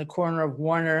development on the corner of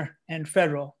Warner and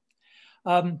Federal.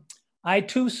 I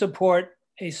too support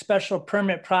a special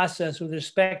permit process with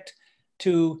respect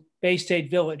to Bay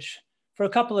State Village for a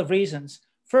couple of reasons.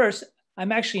 First,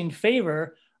 I'm actually in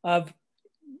favor of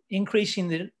increasing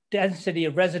the density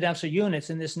of residential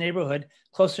units in this neighborhood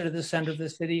closer to the center of the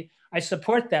city. I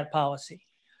support that policy.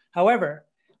 However,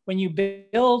 when you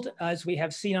build, as we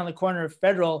have seen on the corner of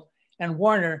Federal and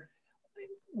Warner,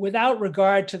 without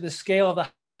regard to the scale of the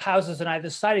houses on either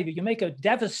side of you, you make a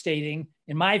devastating,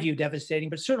 in my view, devastating,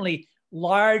 but certainly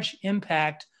large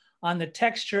impact on the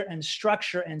texture and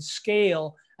structure and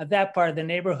scale of that part of the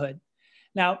neighborhood.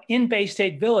 Now, in Bay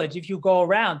State Village, if you go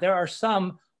around, there are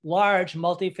some large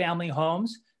multifamily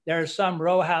homes, there are some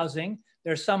row housing,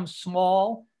 there's some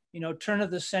small, turn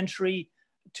of the century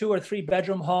 2 or 3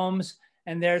 bedroom homes,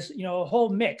 and there's, a whole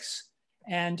mix.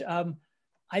 And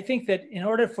I think that in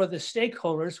order for the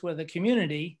stakeholders, for the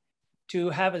community to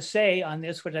have a say on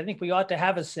this, which I think we ought to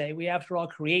have a say, we after all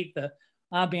create the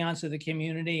ambiance of the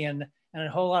community and a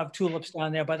whole lot of tulips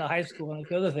down there by the high school and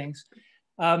other things.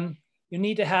 You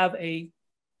need to have a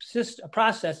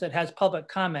process that has public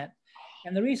comment.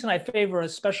 And the reason I favor a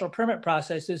special permit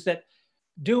process is that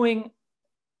doing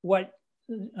what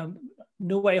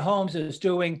New Way Homes is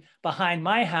doing behind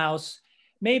my house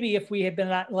maybe if we had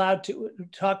been allowed to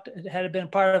talk, had it been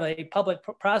part of a public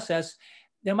process,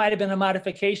 there might have been a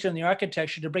modification in the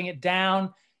architecture to bring it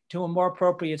down to a more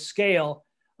appropriate scale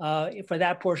for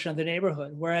that portion of the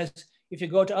neighborhood. Whereas if you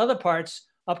go to other parts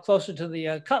up closer to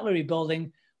the Cutlery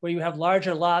building, where you have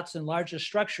larger lots and larger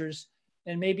structures,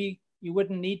 and maybe you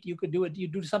wouldn't need, you could do it, you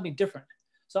do something different.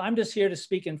 So I'm just here to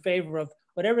speak in favor of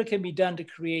whatever can be done to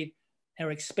create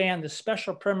or expand the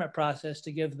special permit process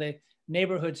to give the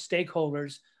neighborhood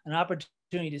stakeholders an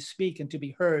opportunity to speak and to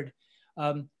be heard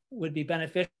would be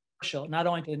beneficial, not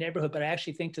only to the neighborhood, but I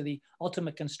actually think to the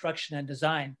ultimate construction and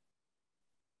design.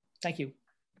 Thank you.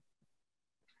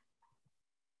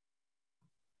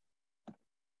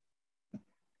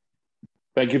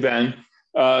 Thank you, Ben.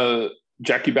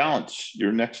 Jackie Balance,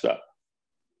 you're next up.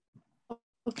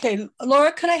 Okay,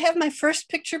 Laura, could I have my first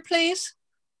picture, please?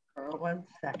 1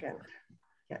 second.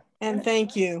 Yeah. And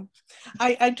thank you.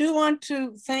 I do want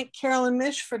to thank Carolyn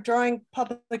Mish for drawing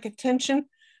public attention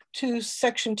to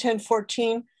section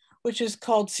 1014, which is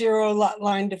called zero lot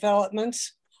line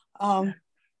developments. I'm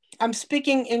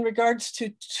speaking in regards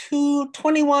to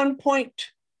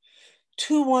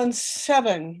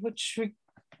 21.217, which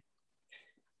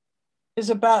is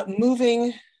about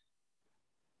moving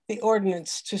the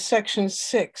ordinance to section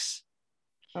 6.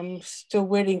 I'm still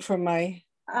waiting for my...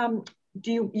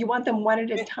 do you want them one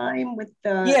at a time with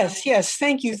the... Yes,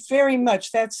 thank you very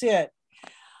much. That's it.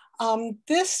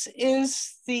 This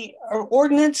is the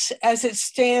ordinance as it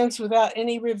stands without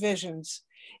any revisions.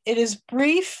 It is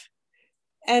brief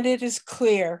and it is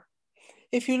clear.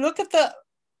 If you look at the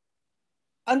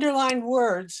underlined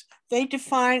words, they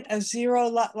define a zero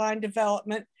lot line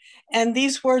development, and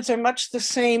these words are much the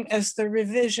same as the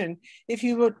revision. If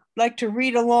you would like to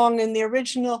read along in the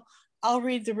original, I'll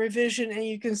read the revision and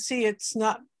you can see it's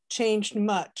not changed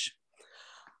much.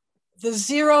 The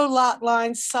zero lot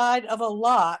line side of a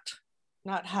lot,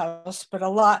 not house, but a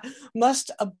lot,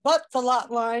 must abut the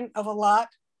lot line of a lot,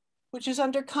 which is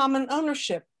under common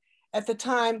ownership at the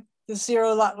time the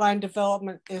zero lot line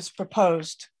development is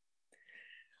proposed.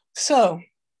 So,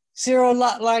 zero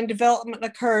lot line development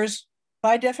occurs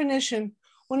by definition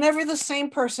whenever the same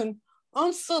person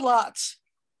owns the lots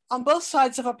on both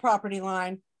sides of a property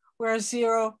line where a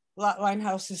zero lot line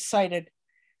house is sited.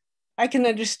 I can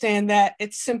understand that.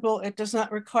 It's simple. It does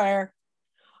not require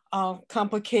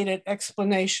complicated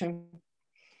explanation.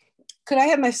 Could I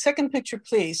have my second picture,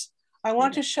 please? I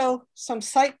want to show some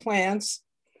site plans.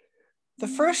 The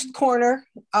first corner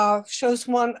shows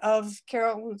one of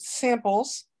Carolyn's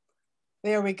samples.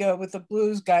 There we go with the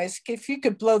blues, guys. If you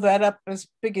could blow that up as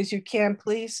big as you can,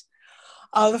 please.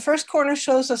 The first corner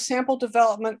shows a sample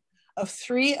development of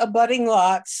 3 abutting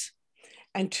lots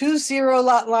and 2 zero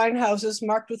lot line houses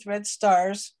marked with red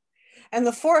stars. And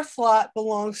the 4th lot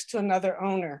belongs to another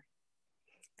owner.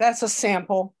 That's a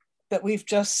sample that we've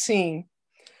just seen.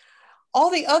 All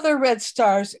the other red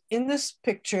stars in this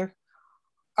picture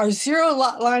are zero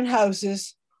lot line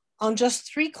houses on just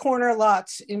 3 corner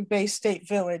lots in Bay State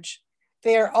Village.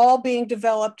 They are all being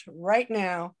developed right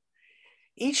now,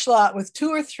 each lot with 2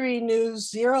 or 3 new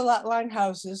zero lot line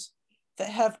houses that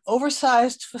have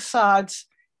oversized facades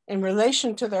in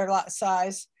relation to their lot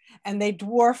size, and they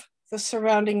dwarf the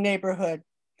surrounding neighborhood.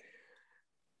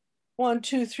 1,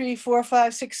 2, 3, 4,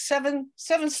 5, 6,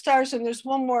 7 stars, and there's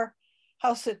one more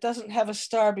house that doesn't have a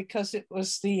star because it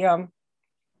was the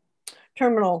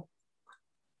terminal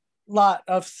lot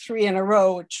of 3 in a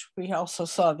row, which we also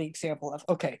saw the example of.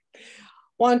 Okay,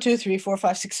 1, 2, 3, 4,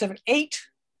 5, 6, 7, 8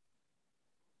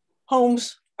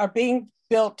 homes are being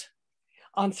built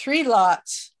on 3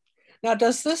 lots. Now,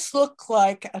 does this look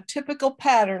like a typical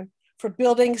pattern for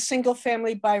building single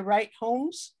family by right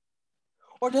homes?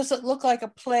 Or does it look like a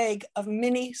plague of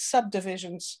mini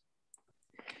subdivisions?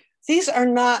 These are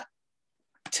not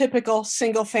typical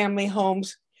single family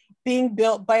homes being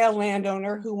built by a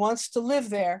landowner who wants to live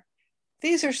there.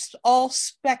 These are all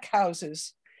spec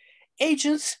houses.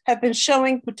 Agents have been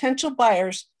showing potential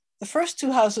buyers the first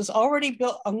 2 houses already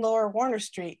built on Lower Warner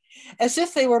Street as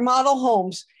if they were model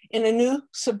homes in a new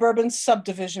suburban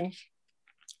subdivision.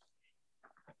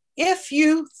 If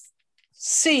you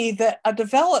see that a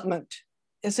development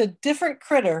is a different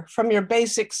critter from your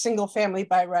basic single family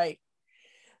by right,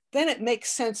 then it makes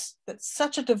sense that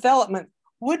such a development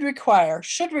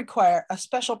should require a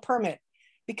special permit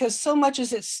because so much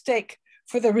is at stake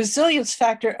for the resilience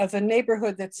factor of the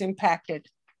neighborhood that's impacted.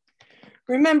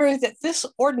 Remember that this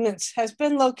ordinance has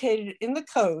been located in the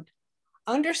code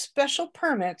under special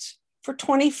permits for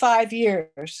 25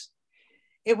 years.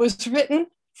 It was written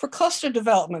for cluster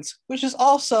developments, which is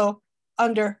also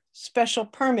under special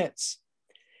permits.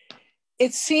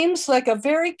 It seems like a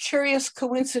very curious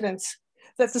coincidence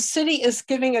that the city is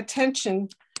giving attention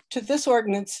to this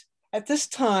ordinance at this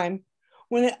time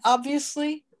when it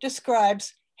obviously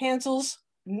describes Hansel's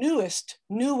newest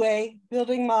New Way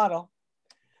building model.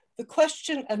 The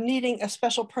question of needing a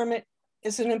special permit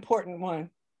is an important one.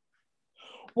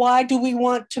 Why do we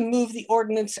want to move the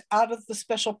ordinance out of the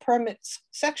special permits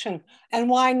section, and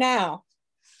why now?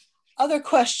 Other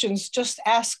questions just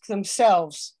ask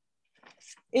themselves.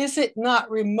 Is it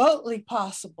not remotely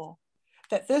possible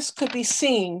that this could be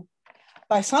seen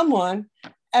by someone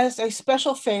as a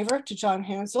special favor to John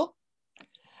Hansel?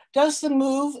 Does the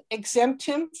move exempt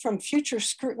him from future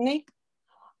scrutiny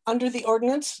under the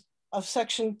ordinance of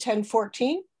section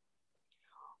 1014?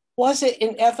 Was it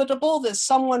inevitable that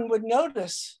someone would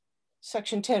notice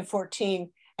section 1014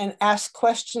 and ask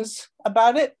questions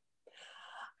about it?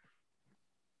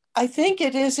 I think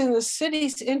it is in the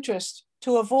city's interest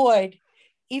to avoid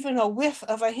even a whiff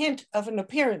of a hint of an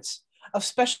appearance of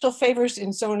special favors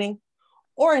in zoning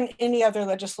or in any other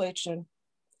legislation.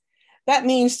 That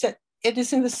means that it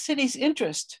is in the city's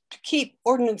interest to keep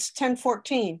Ordinance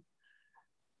 1014,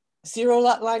 zero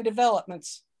lot line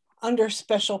developments, under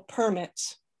special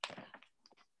permits.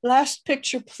 Last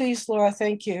picture, please, Laura,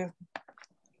 thank you.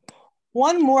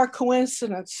 One more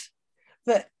coincidence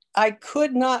that I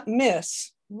could not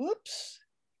miss, whoops,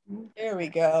 there we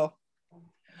go,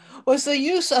 was the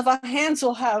use of a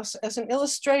Hansel house as an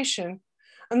illustration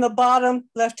on the bottom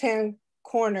left-hand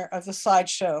corner of the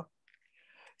slideshow.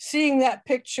 Seeing that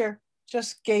picture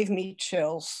just gave me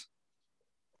chills.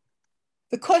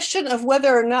 The question of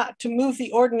whether or not to move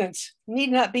the ordinance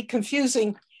need not be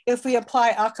confusing if we apply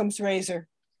Occam's razor.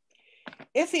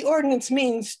 If the ordinance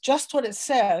means just what it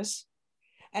says,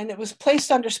 and it was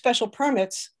placed under special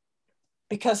permits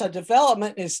because a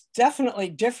development is definitely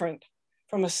different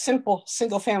from a simple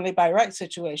single family by right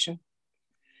situation,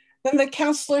 then the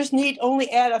councilors need only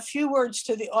add a few words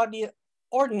to the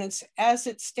ordinance as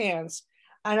it stands.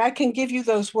 And I can give you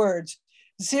those words.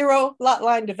 Zero lot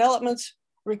line developments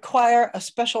require a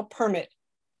special permit,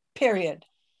 period.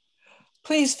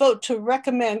 Please vote to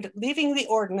recommend leaving the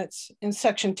ordinance in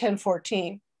section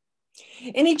 1014.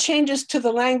 Any changes to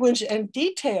the language and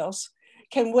details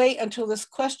can wait until this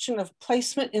question of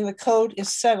placement in the code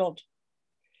is settled.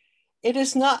 It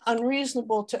is not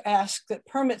unreasonable to ask that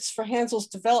permits for Hansel's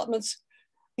developments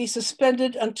be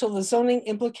suspended until the zoning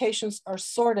implications are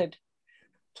sorted.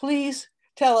 Please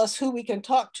tell us who we can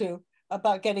talk to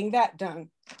about getting that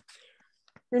done.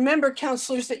 Remember,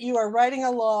 councilors, that you are writing a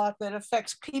law that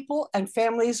affects people and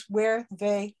families where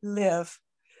they live.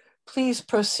 Please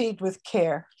proceed with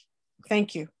care.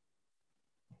 Thank you.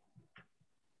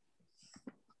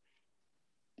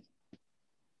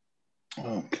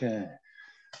 Okay.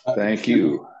 Thank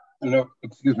you. No,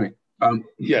 excuse me.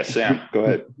 Yes, Sam, go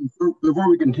ahead. Before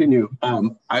we continue,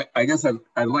 I guess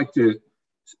I'd like to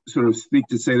sort of speak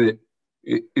to say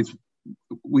that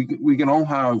we can all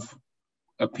have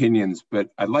opinions, but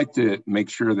I'd like to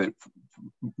make sure that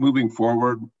moving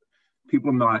forward,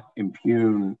 people not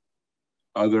impugn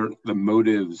the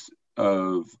motives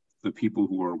of the people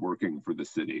who are working for the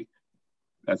city.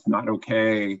 That's not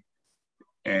okay,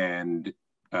 and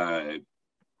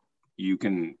you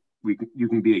can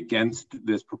be against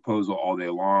this proposal all day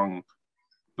long,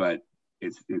 but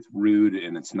it's rude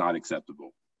and it's not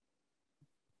acceptable.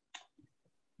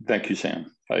 Thank you,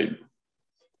 Sam.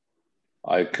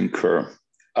 I concur.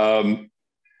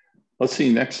 Let's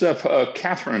see, next up,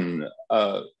 Catherine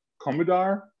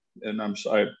Komodar, and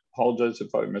I apologize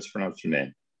if I mispronounced your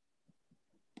name.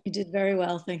 You did very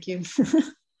well, thank you.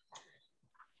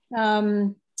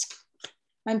 I'm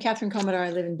Catherine Komodar,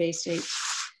 I live in Bay State.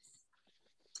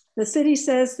 The city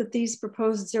says that these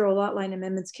proposed zero lot line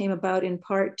amendments came about in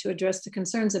part to address the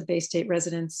concerns of Bay State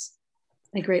residents.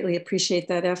 I greatly appreciate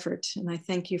that effort, and I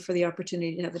thank you for the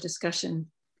opportunity to have a discussion.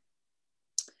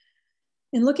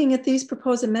 In looking at these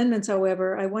proposed amendments,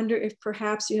 however, I wonder if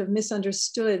perhaps you have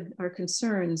misunderstood our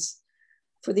concerns,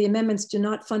 for the amendments do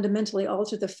not fundamentally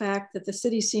alter the fact that the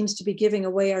city seems to be giving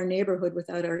away our neighborhood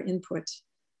without our input,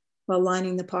 while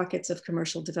lining the pockets of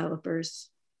commercial developers.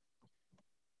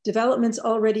 Developments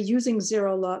already using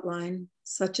zero lot line,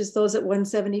 such as those at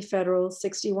 170 Federal,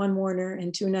 61 Warner,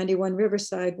 and 291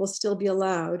 Riverside, will still be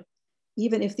allowed,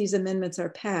 even if these amendments are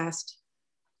passed.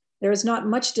 There is not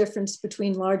much difference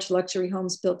between large luxury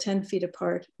homes built 10 feet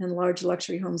apart and large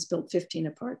luxury homes built 15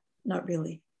 apart, not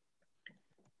really.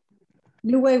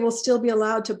 New Way will still be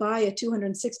allowed to buy a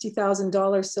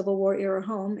 $260,000 Civil War era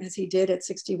home, as he did at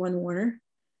 61 Warner,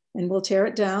 and will tear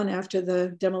it down after the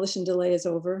demolition delay is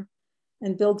over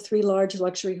and build 3 large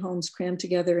luxury homes crammed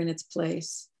together in its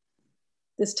place.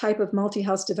 this type of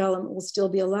multi-house development will still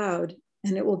be allowed,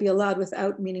 and it will be allowed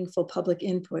without meaningful public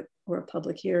input or a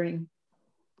public hearing.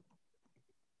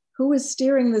 Who is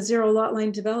steering the zero lot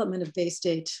line development of Bay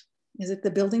State? Is it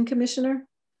the building commissioner?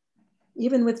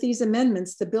 Even with these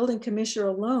amendments, the building commissioner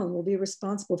alone will be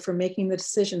responsible for making the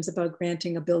decisions about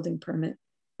granting a building permit,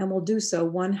 and will do so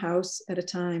one house at a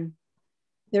time.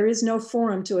 There is no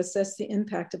forum to assess the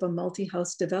impact of a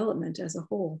multi-house development as a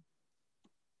whole.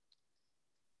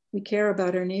 We care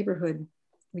about our neighborhood.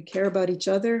 We care about each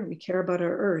other. We care about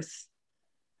our earth.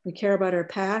 We care about our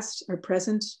past, our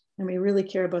present, and we really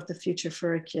care about the future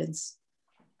for our kids.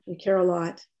 We care a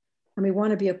lot, and we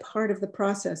want to be a part of the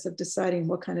process of deciding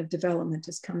what kind of development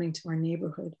is coming to our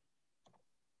neighborhood.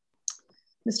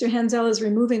 Mr. Henzel is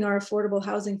removing our affordable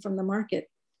housing from the market,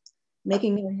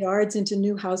 making our yards into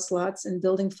new house lots and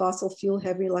building fossil fuel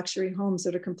heavy luxury homes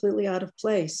that are completely out of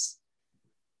place,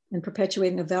 and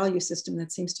perpetuating a value system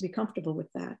that seems to be comfortable with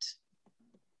that.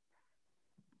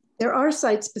 There are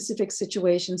site-specific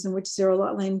situations in which zero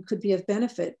lot line could be of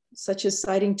benefit, such as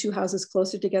siting two houses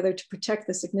closer together to protect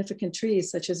the significant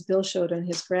trees, such as Bill showed on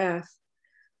his graph,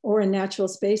 or in natural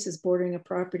spaces bordering a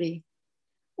property,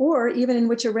 or even in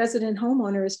which a resident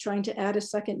homeowner is trying to add a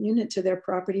second unit to their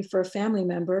property for a family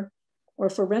member or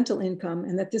for rental income,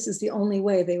 and that this is the only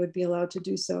way they would be allowed to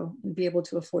do so and be able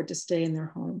to afford to stay in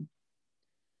their home.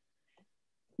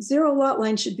 Zero lot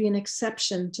line should be an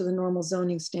exception to the normal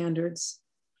zoning standards,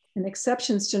 and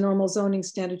exceptions to normal zoning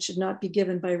standards should not be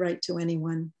given by right to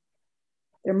anyone.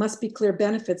 There must be clear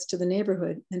benefits to the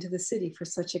neighborhood and to the city for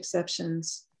such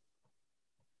exceptions.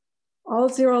 All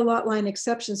zero lot line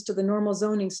exceptions to the normal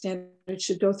zoning standards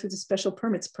should go through the special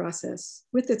permits process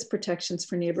with its protections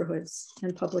for neighborhoods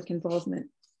and public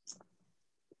involvement.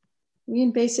 We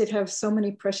in Bay State have so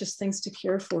many precious things to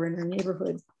care for in our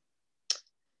neighborhood.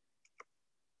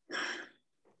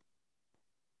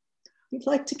 We'd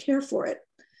like to care for it.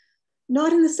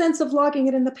 Not in the sense of locking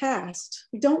it in the past.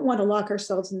 We don't want to lock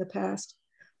ourselves in the past,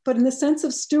 but in the sense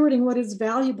of stewarding what is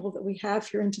valuable that we have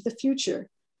here into the future.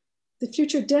 The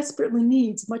future desperately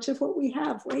needs much of what we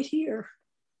have right here.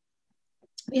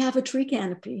 We have a tree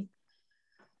canopy.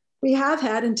 We have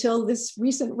had, until this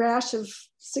recent rash of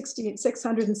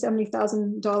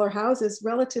 $670,000 houses,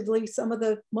 relatively some of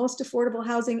the most affordable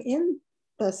housing in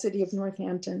the city of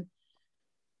Northampton.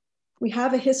 We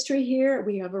have a history here.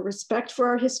 We have a respect for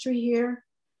our history here.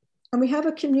 And we have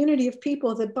a community of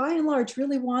people that by and large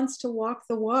really wants to walk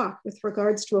the walk with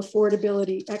regards to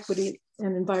affordability, equity,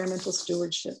 and environmental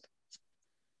stewardship.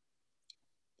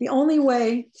 Only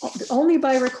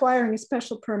by requiring a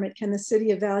special permit can the city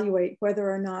evaluate whether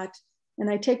or not, and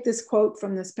I take this quote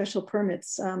from the special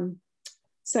permits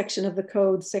section of the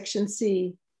code, section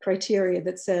C, criteria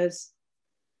that says,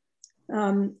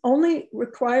 only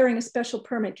requiring a special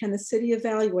permit can the city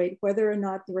evaluate whether or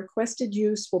not the requested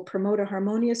use will promote a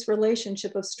harmonious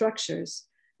relationship of structures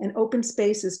and open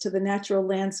spaces to the natural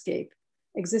landscape,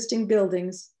 existing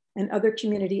buildings, and other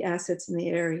community assets in the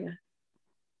area.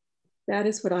 That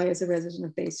is what I, as a resident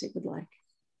of Bay State, would like.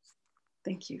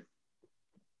 Thank you.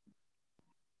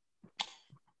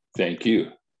 Thank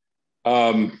you.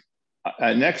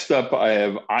 Next up, I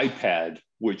have iPad,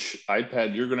 which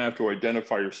iPad, you're gonna have to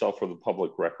identify yourself for the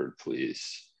public record,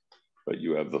 please. But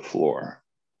you have the floor.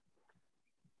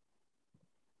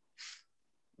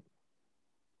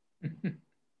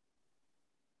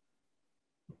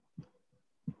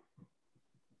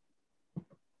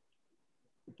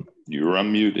 You're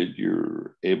unmuted,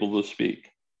 you're able to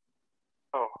speak.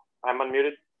 Oh, I'm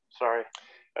unmuted? Sorry,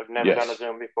 I've never Yes. done a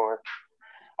Zoom before.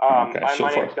 Okay,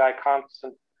 My name's Guy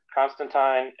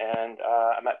Constantine, and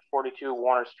I'm at 42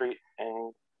 Warner Street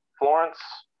in Florence.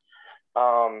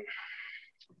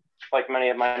 Like many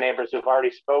of my neighbors who've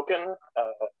already spoken,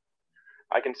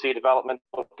 I can see development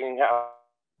looking out.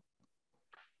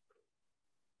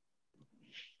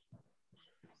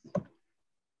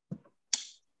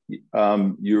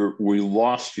 We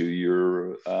lost you.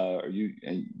 You're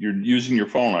using your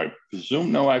phone, I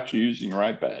presume. No, actually using your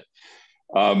iPad.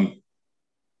 Can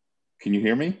you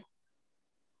hear me?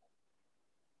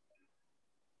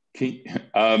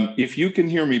 If you can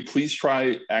hear me, please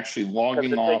try actually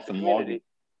logging off and logging.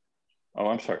 Oh,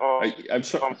 I'm sorry. I'm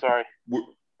sorry. I'm sorry.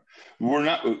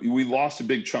 We lost a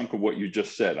big chunk of what you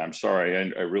just said. I'm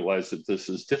sorry. I realize that this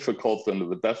is difficult under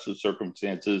the best of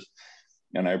circumstances,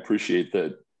 and I appreciate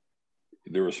that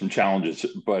there were some challenges,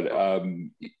 but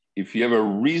if you have a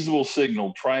reasonable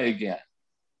signal, try again.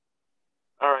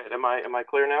 All right, am I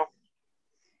clear now?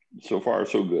 So far,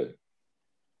 so good.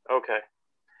 Okay.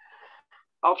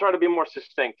 I'll try to be more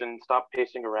succinct and stop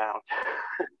pacing around.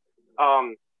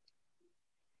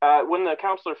 when the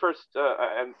counselor first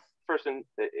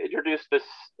introduced this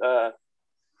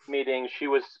meeting, she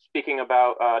was speaking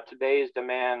about today's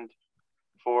demand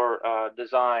for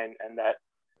design, and that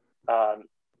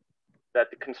that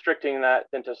constricting that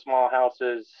into small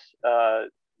houses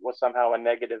was somehow a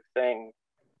negative thing.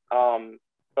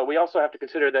 But we also have to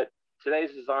consider that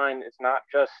today's design is not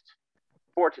just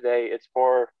for today, it's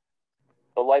for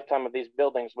the lifetime of these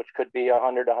buildings, which could be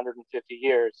 100, 150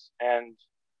 years. And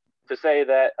to say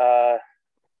that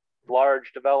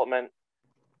large development,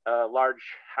 large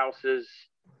houses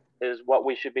is what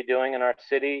we should be doing in our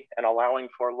city, and allowing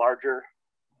for larger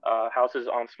houses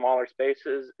on smaller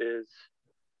spaces is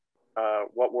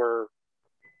what we're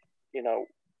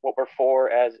for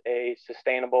as a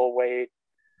sustainable way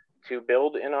to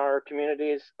build in our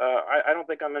communities. I don't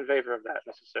think I'm in favor of that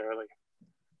necessarily.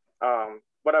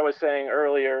 What I was saying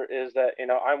earlier is that,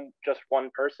 I'm just one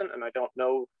person and I don't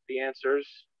know the answers.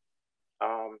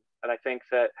 And I think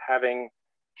that having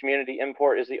community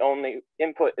input is the only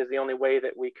way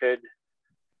that we could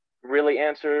really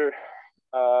answer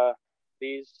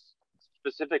these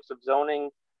specifics of zoning,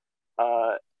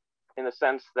 in the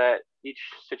sense that each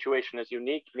situation is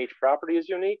unique and each property is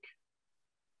unique.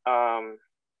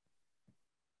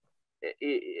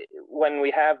 When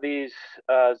we have these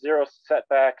zero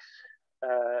setbacks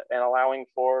and allowing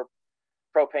for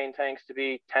propane tanks to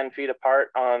be 10 feet apart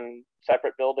on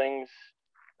separate buildings,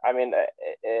 I mean,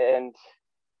 and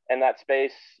that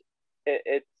space,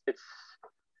 it's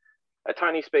a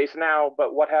tiny space now,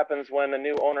 but what happens when a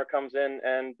new owner comes in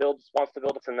and wants to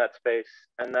build it in that space,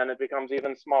 and then it becomes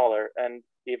even smaller and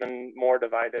even more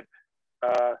divided?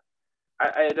 I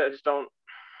just don't.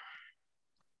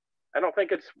 I don't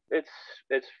think it's.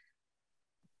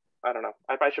 I don't know.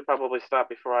 I should probably stop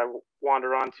before I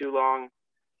wander on too long,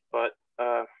 but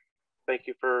thank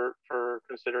you for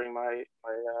considering my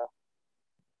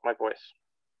voice.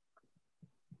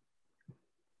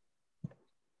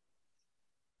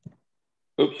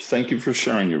 Oops, thank you for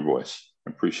sharing your voice.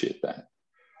 I appreciate that.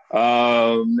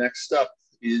 Next up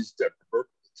is Deborah.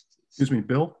 Excuse me,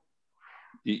 Bill?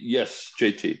 Yes,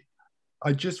 JT.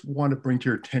 I just want to bring to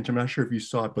your attention, I'm not sure if you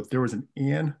saw it, but there was an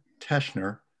Ann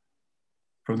Teschner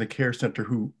from the Care Center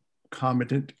who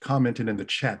commented in the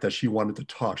chat that she wanted to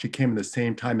talk. She came in the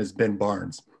same time as Ben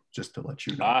Barnes, just to let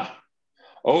you know.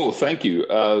 Oh, thank you.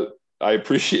 I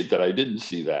appreciate that. I didn't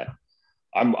see that.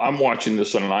 I'm watching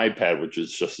this on an iPad, which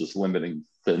is just as limiting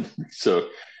thing. So,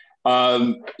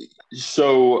 Deborah,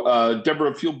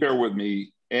 if you'll bear with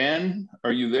me, Anne,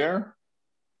 are you there?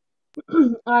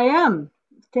 I am.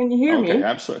 Can you hear me? Okay,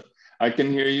 absolutely. I can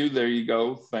hear you. There you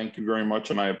go. Thank you very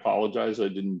much, and I apologize. I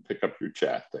didn't pick up your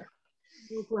chat there.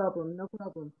 No problem. No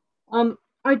problem.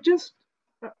 I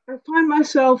find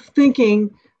myself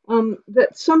thinking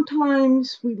that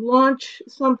sometimes we launch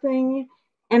something,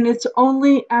 and it's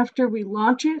only after we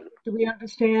launch it do we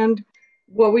understand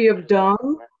what we have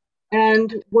done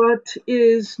and what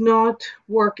is not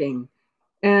working.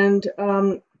 And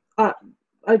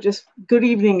good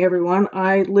evening, everyone.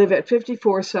 I live at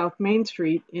 54 South Main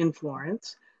Street in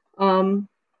Florence. And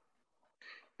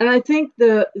I think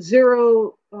the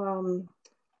zero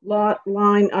lot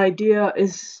line idea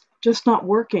is just not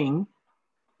working.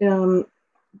 I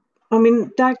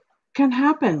mean, that can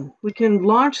happen. We can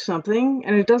launch something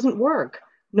and it doesn't work.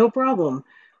 No problem.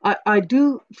 I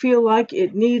do feel like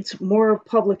it needs more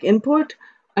public input.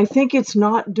 I think it's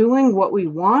not doing what we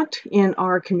want in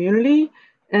our community.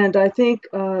 And I think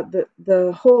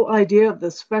the whole idea of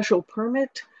the special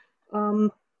permit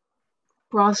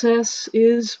process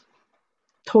is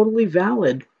totally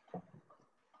valid.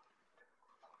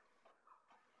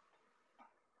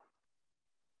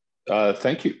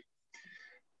 Thank you.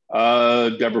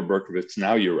 Deborah Berkovitz,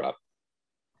 now you're up.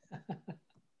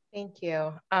 Thank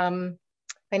you.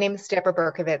 My name is Deborah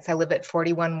Berkovitz. I live at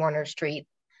 41 Warner Street.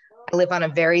 I live on a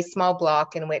very small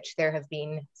block in which there have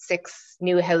been 6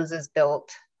 new houses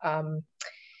built,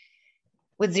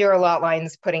 with zero lot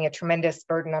lines putting a tremendous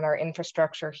burden on our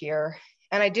infrastructure here.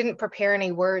 And I didn't prepare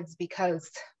any words because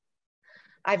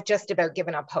I've just about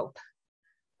given up hope.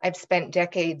 I've spent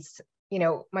decades,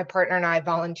 my partner and I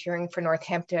volunteering for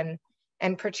Northampton,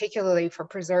 and particularly for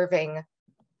preserving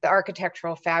the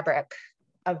architectural fabric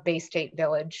of Bay State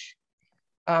Village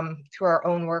through our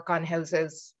own work on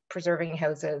houses, preserving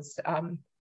houses, and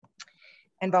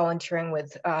volunteering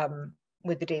with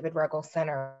the David Ruggles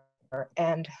Center.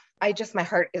 And my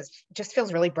heart just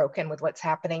feels really broken with what's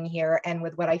happening here, and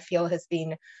with what I feel has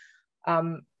been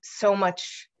so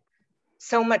much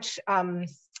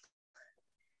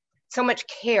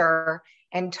care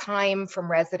and time from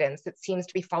residents that seems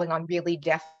to be falling on really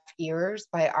deaf ears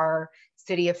by our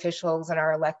city officials and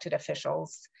our elected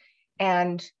officials.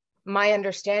 And my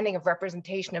understanding of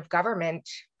representation of government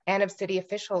and of city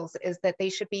officials is that they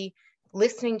should be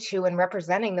listening to and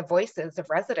representing the voices of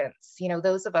residents, you know,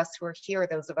 those of us who are here,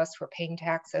 those of us who are paying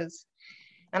taxes.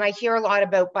 And I hear a lot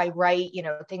about by right, you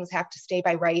know, things have to stay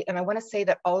by right. And I want to say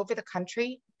that all over the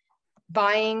country,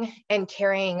 buying and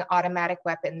carrying automatic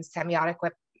weapons,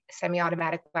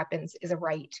 semi-automatic weapons is a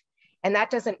right. And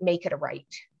that doesn't make it a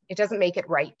right. It doesn't make it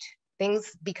right.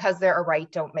 Things, because they're a right,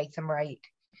 don't make them right.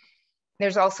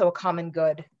 There's also a common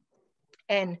good.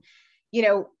 And, you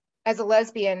know, as a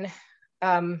lesbian,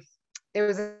 there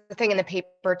was a thing in the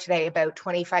paper today about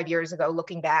 25 years ago,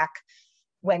 looking back,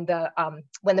 when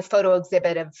the photo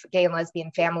exhibit of gay and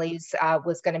lesbian families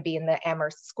was going to be in the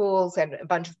Amherst schools, and a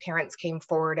bunch of parents came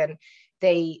forward and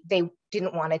they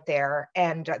didn't want it there,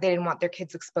 and they didn't want their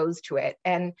kids exposed to it.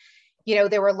 And, you know,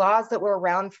 there were laws that were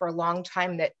around for a long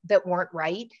time that weren't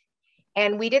right.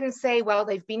 And we didn't say, well,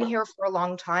 they've been here for a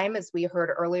long time, as we heard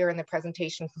earlier in the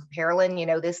presentation from Carolyn, you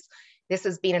know, this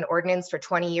has been an ordinance for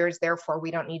 20 years, therefore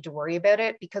we don't need to worry about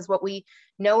it. Because what we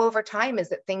know over time is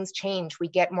that things change. We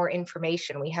get more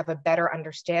information. We have a better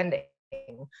understanding,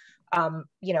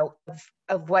 you know,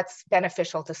 of what's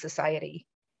beneficial to society.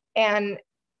 And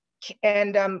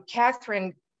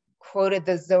Catherine quoted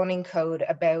the zoning code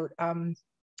about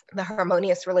the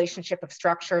harmonious relationship of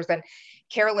structures. And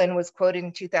Carolyn was quoted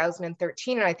in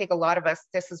 2013. And I think a lot of us,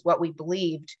 this is what we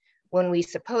believed when we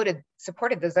supported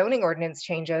the zoning ordinance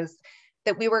changes,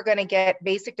 that we were going to get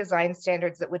basic design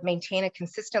standards that would maintain a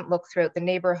consistent look throughout the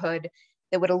neighborhood,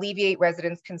 that would alleviate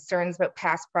residents' concerns about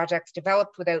past projects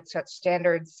developed without such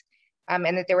standards, and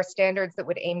that there were standards that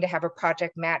would aim to have a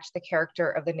project match the character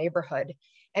of the neighborhood.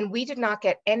 And we did not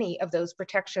get any of those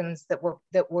protections that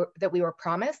we were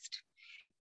promised.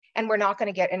 And we're not going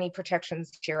to get any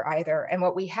protections here either. And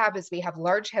what we have is we have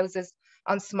large houses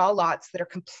on small lots that are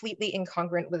completely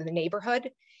incongruent with the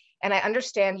neighborhood. And I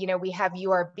understand, you know, we have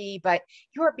URB, but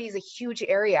URB is a huge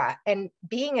area. And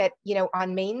being at, you know,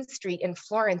 on Main Street in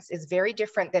Florence is very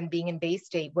different than being in Bay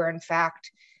State, where in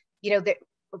fact, you know,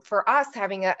 for us,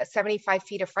 having a 75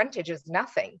 feet of frontage is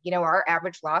nothing. You know, our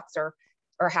average lots are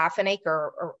half an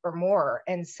acre or more.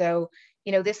 And so,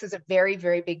 you know, this is a very,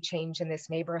 very big change in this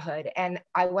neighborhood. And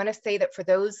I want to say that for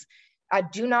those,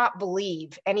 do not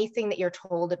believe anything that you're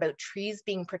told about trees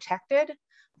being protected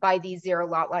by these zero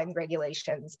lot line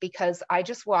regulations, because I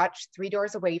just watched 3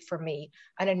 doors away from me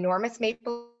an enormous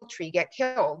maple tree get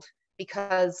killed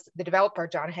because the developer,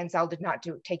 John Hensel, did not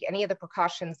take any of the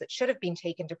precautions that should have been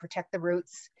taken to protect the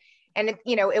roots. And,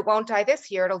 you know, it won't die this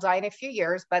year, it'll die in a few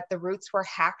years, but the roots were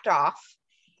hacked off.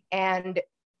 And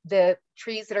the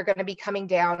trees that are going to be coming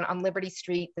down on Liberty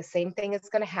Street, the same thing is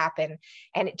going to happen.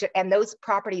 And those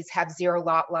properties have zero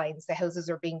lot lines. The houses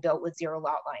are being built with zero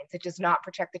lot lines. It does not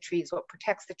protect the trees. What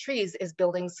protects the trees is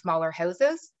building smaller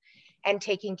houses and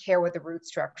taking care with the root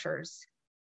structures.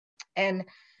 And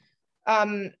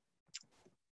I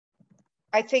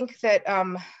think that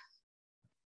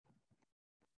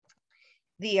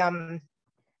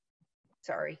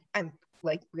sorry, I'm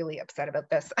like really upset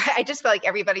about this. I just feel like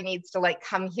everybody needs to like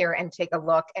come here and take a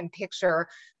look and picture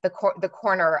the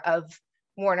corner of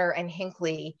Warner and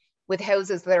Hinckley with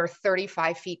houses that are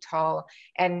 35 feet tall.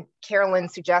 And Carolyn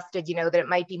suggested, you know, that it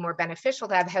might be more beneficial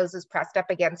to have houses pressed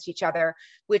up against each other,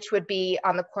 which would be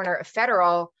on the corner of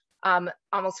Federal,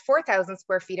 almost 4,000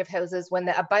 square feet of houses, when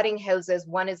the abutting houses,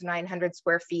 one is 900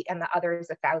 square feet and the other is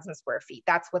 1,000 square feet.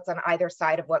 That's what's on either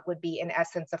side of what would be in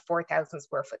essence a 4,000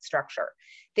 square foot structure.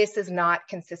 This is not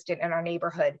consistent in our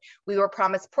neighborhood. We were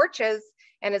promised porches,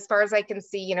 and as far as I can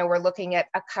see, you know, we're looking at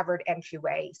a covered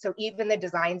entryway. So even the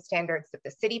design standards that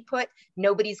the city put,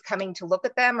 nobody's coming to look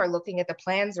at them or looking at the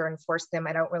plans or enforce them.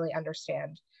 I don't really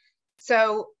understand.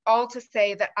 So all to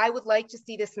say that I would like to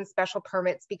see this in special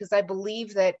permits, because I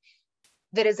believe that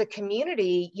as a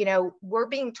community, you know, we're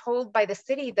being told by the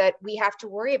city that we have to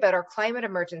worry about our climate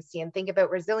emergency and think about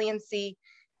resiliency.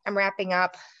 I'm wrapping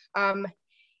up.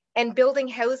 And building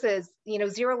houses, you know,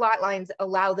 zero lot lines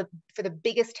allow for the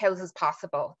biggest houses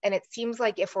possible. And it seems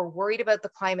like if we're worried about the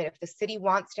climate, if the city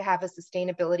wants to have a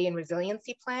sustainability and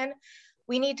resiliency plan,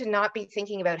 we need to not be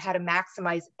thinking about how to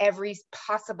maximize every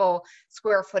possible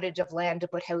square footage of land to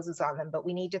put houses on them, but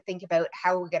we need to think about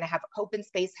how we're going to have open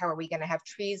space, how are we going to have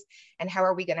trees, and how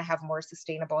are we going to have more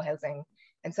sustainable housing.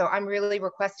 And so I'm really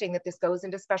requesting that this goes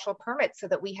into special permits so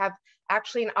that we have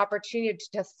actually an opportunity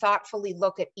to thoughtfully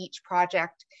look at each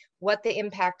project, what the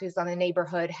impact is on the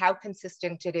neighborhood, how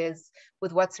consistent it is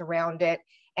with what's around it,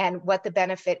 and what the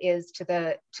benefit is to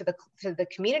the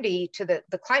community, to the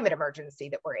climate emergency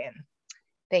that we're in.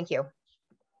 Thank you.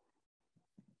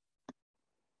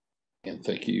 And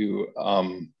thank you.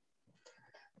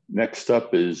 Next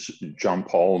up is John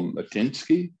Paul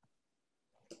Matinsky.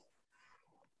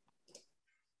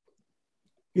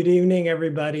 Good evening,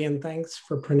 everybody, and thanks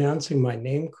for pronouncing my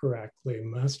name correctly.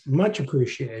 Much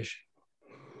appreciation.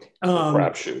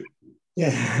 Crapshoot.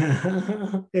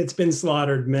 Yeah, it's been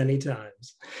slaughtered many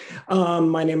times.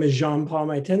 My name is Jean Paul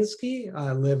Matinsky.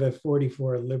 I live at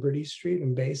 44 Liberty Street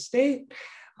in Bay State.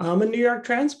 I'm a New York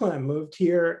transplant, moved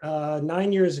here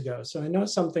 9 years ago, so I know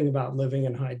something about living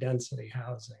in high density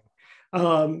housing.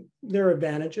 There are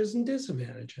advantages and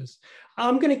disadvantages.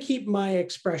 I'm going to keep my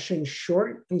expression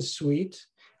short and sweet.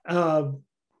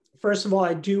 First of all,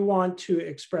 I do want to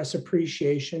express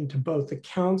appreciation to both the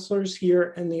counselors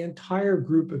here and the entire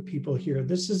group of people here.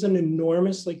 This is an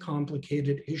enormously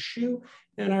complicated issue,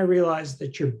 and I realize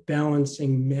that you're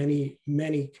balancing many,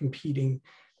 many competing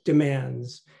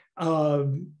demands.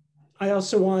 I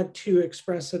also want to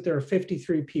express that there are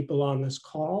 53 people on this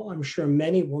call. I'm sure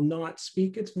many will not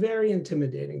speak. It's very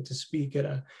intimidating to speak at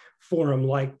a forum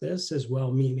like this, as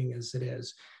well-meaning as it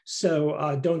is.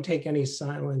 So don't take any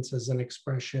silence as an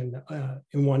expression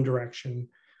in one direction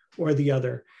or the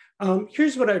other.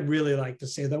 Here's what I'd really like to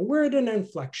say, though. We're at an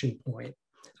inflection point.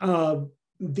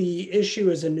 The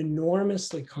issue is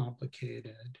enormously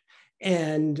complicated,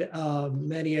 and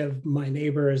many of my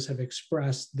neighbors have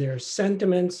expressed their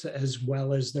sentiments as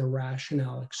well as their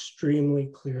rationale extremely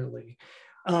clearly.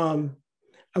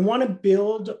 I want to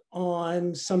build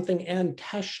on something Ann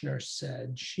Teschner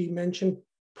said. She mentioned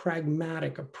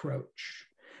pragmatic approach.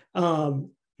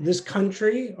 This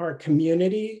country, our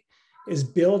community, is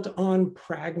built on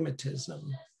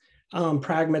pragmatism.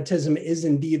 Pragmatism is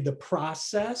indeed the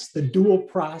process, the dual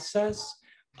process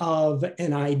of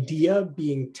an idea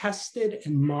being tested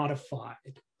and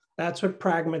modified. That's what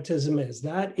pragmatism is.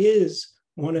 That is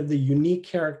one of the unique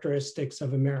characteristics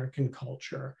of American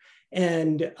culture.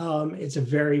 And it's a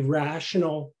very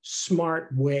rational,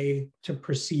 smart way to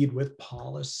proceed with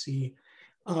policy.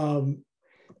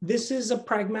 This is a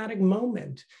pragmatic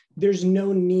moment. There's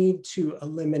no need to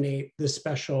eliminate the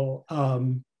special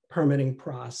permitting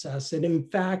process. It in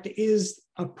fact is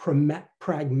a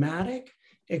pragmatic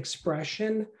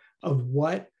expression of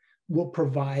what will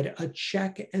provide a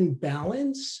check and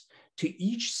balance to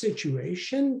each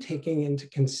situation, taking into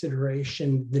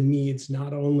consideration the needs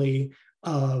not only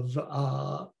of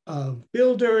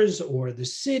builders or the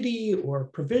city or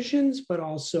provisions, but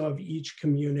also of each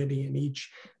community and each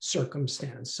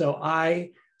circumstance. So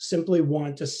I simply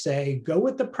want to say, go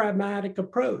with the pragmatic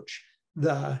approach.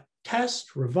 The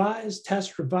test, revise,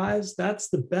 that's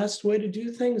the best way to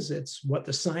do things. It's what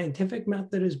the scientific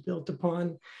method is built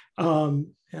upon.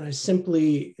 And I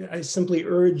simply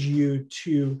urge you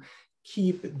to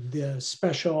keep the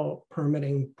special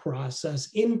permitting process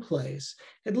in place,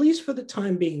 at least for the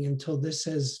time being, until this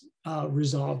has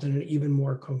resolved in an even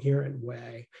more coherent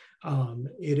way.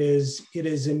 It is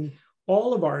in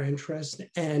all of our interest,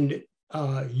 and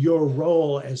your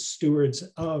role as stewards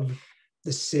of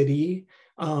the city,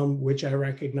 which I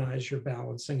recognize you're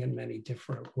balancing in many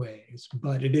different ways,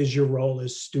 but it is your role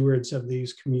as stewards of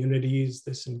these communities,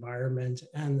 this environment,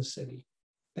 and the city.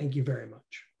 Thank you very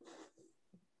much.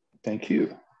 Thank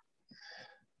you.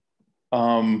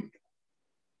 And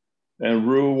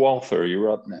Rue Walther,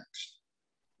 you're up next.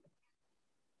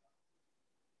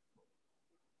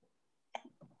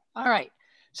 All right.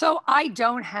 So I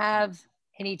don't have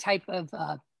any type of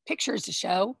pictures to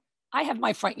show. I have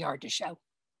my front yard to show.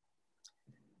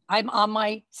 I'm on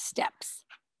my steps.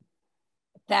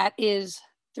 That is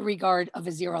the regard of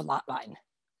a zero lot line.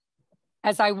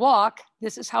 As I walk,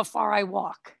 this is how far I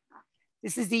walk.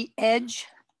 This is the edge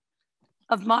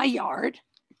of my yard.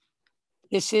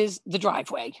 This is the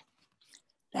driveway.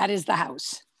 That is the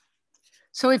house.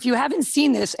 So if you haven't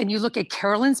seen this and you look at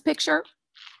Carolyn's picture,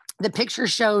 the picture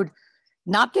showed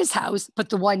not this house, but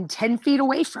the one 10 feet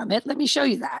away from it. Let me show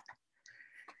you that.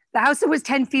 The house that was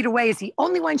 10 feet away is the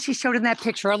only one she showed in that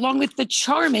picture, along with the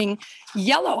charming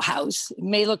yellow house. It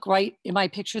may look right in my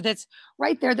picture that's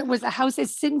right there. That was a house that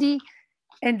Cindy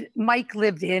and Mike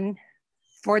lived in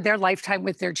for their lifetime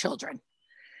with their children.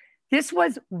 This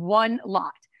was one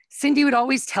lot. Cindy would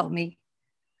always tell me,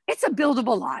 it's a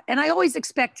buildable lot. And I always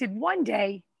expected one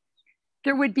day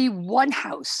there would be one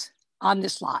house on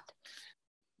this lot.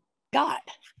 God,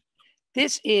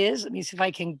 this is, let me see if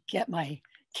I can get my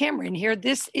camera in here.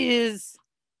 This is,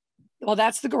 well,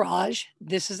 that's the garage.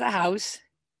 This is a house.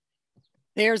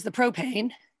 There's the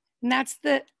propane. And that's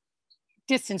the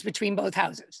distance between both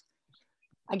houses.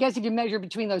 I guess if you measure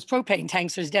between those propane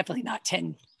tanks, there's definitely not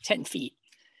 10 feet.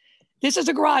 This is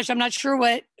a garage. I'm not sure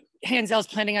what Hansel's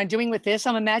planning on doing with this.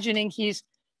 I'm imagining he's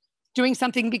doing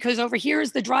something because over here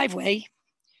is the driveway,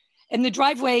 and the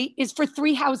driveway is for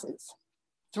three houses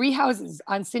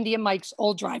on Cindy and Mike's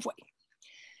old driveway.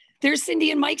 There's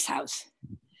Cindy and Mike's house.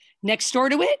 Next door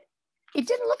to it, it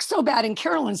didn't look so bad in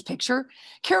Carolyn's picture.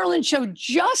 Carolyn showed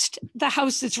just the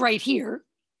house that's right here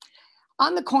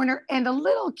on the corner and a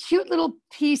little cute little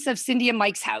piece of Cindy and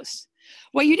Mike's house.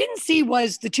 What you didn't see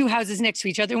was the two houses next to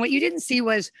each other. And what you didn't see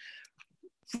was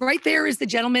right there is the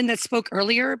gentleman that spoke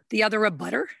earlier, the other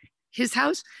abutter, his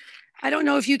house. I don't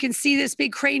know if you can see this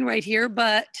big crane right here,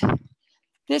 but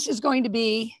this is going to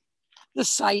be the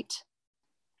site.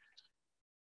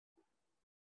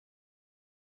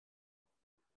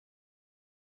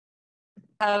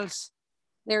 House.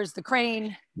 There's the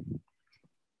crane.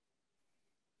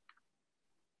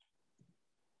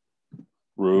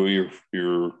 Rue,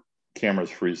 your camera's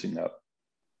freezing up.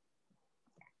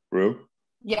 Rue?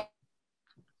 Yeah.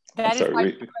 That is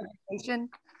my presentation.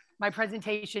 My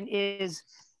presentation is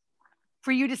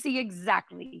for you to see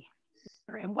exactly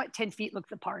and what 10 feet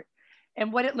looks apart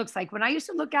and what it looks like. When I used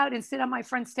to look out and sit on my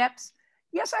front steps,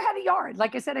 yes, I had a yard.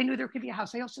 Like I said, I knew there could be a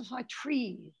house. I also saw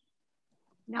trees.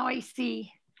 Now I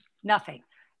see nothing.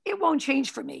 It won't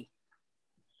change for me.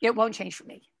 It won't change for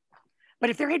me. But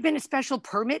if there had been a special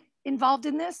permit involved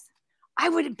in this, I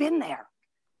would have been there.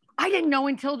 I didn't know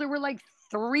until there were like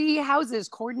 3 houses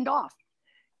cordoned off.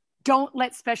 Don't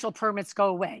let special permits go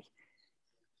away.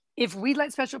 If we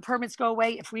let special permits go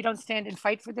away, if we don't stand and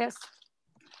fight for this,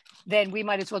 then we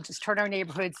might as well just turn our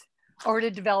neighborhoods over to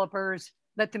developers,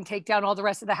 let them take down all the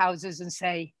rest of the houses and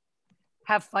say,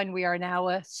 have fun, we are now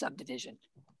a subdivision.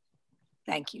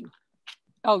 Thank you.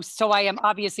 Oh, so I am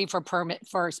obviously for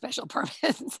special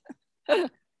permits.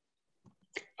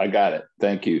 I got it.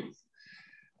 Thank you.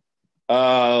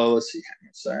 Let's see. Hang on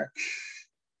a sec.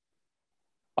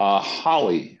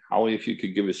 Holly, if you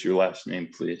could give us your last name,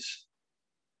 please.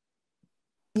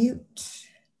 Mute.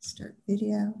 Start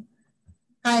video.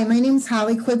 Hi, my name is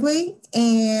Holly Quigley,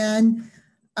 and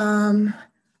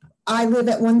I live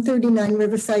at 139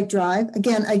 Riverside Drive.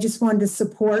 Again, I just wanted to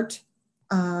support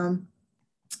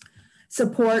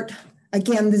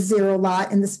again the 0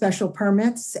 lot and the special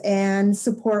permits, and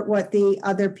support what the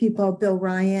other people, Bill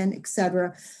Ryan,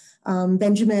 etc.,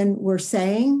 Benjamin, were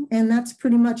saying. And that's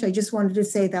pretty much, I just wanted to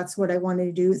say that's what I wanted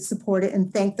to do, support it,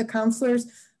 and thank the counselors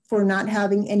for not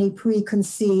having any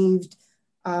preconceived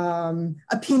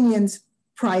opinions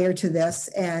prior to this,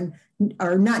 and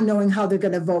or not knowing how they're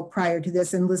going to vote prior to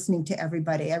this, and listening to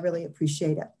everybody. I really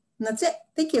appreciate it. And that's it.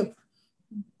 Thank you.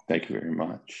 Thank you very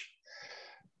much.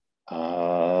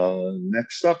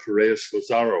 Next up, Reyes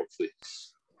Lazaro,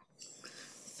 please.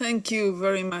 Thank you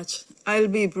very much. I'll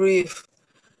be brief.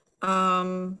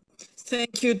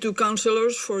 Thank you to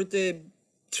councillors for the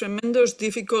tremendous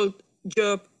difficult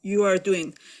job you are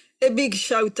doing. A big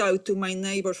shout out to my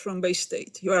neighbors from Bay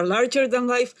State. You are larger than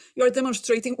life. You are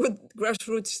demonstrating what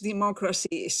grassroots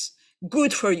democracy is.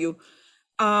 Good for you.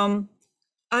 All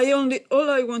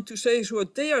I want to say is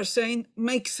what they are saying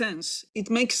makes sense.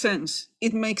 It makes sense.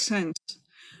 It makes sense.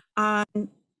 And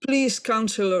please,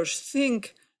 councillors,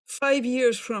 think 5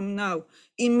 years from now.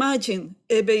 Imagine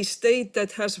a Bay State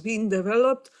that has been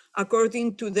developed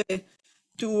according to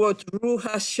what Rue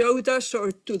has showed us,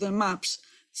 or to the maps.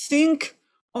 Think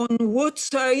on what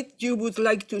side you would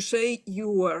like to say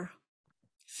you were.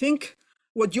 Think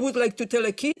what you would like to tell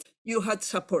a kid you had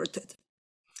supported.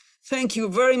 Thank you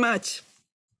very much.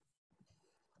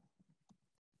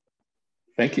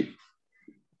 Thank you.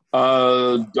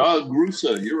 Doug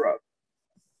Rusa, you're up.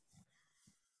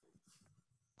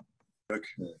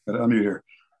 Okay, I'm here.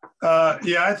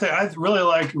 Yeah, I really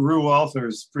like Rue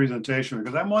Walther's presentation,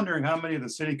 because I'm wondering how many of the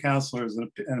city councilors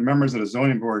and members of the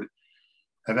zoning board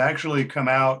have actually come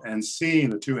out and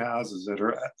seen the 2 houses that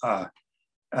are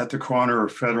at the corner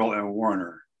of Federal and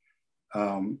Warner.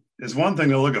 It's one thing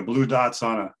to look at blue dots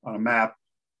on a map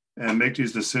and make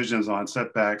these decisions on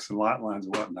setbacks and lot lines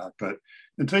and whatnot, but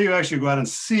until you actually go out and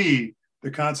see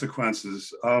the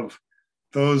consequences of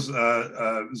those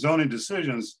zoning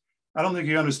decisions, I don't think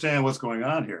you understand what's going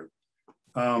on here.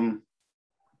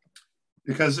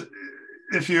 Because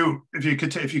if you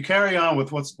carry on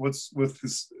with what's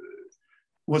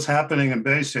happening in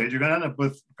Bay State, you're going to end up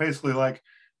with basically like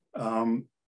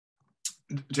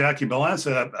Jackie Belen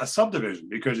said, a subdivision,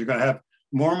 because you're going to have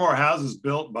more and more houses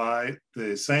built by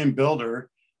the same builder,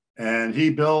 and he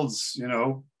builds,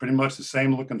 pretty much the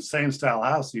same looking, same style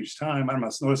house each time. I'm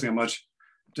not noticing a much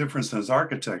difference in his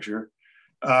architecture.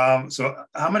 So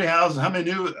how many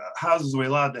new houses are we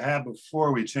allowed to have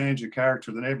before we change the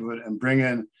character of the neighborhood and bring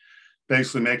in,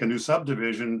 basically make a new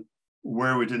subdivision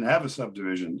where we didn't have a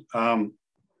subdivision?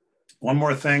 One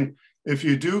more thing, if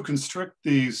you do constrict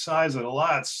the size of the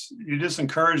lots, you're just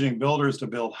encouraging builders to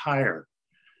build higher.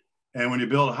 And when you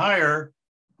build higher,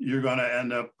 you're going to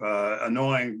end up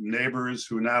annoying neighbors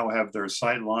who now have their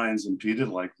sight lines impeded,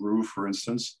 like roof, for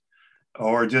instance,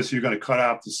 or just you're going to cut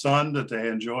out the sun that they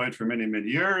enjoyed for many, many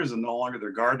years, and no longer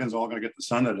their garden's all going to get the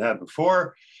sun that it had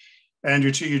before. And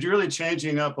you're really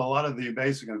changing up a lot of the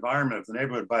basic environment of the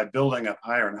neighborhood by building up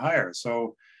higher and higher.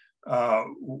 So I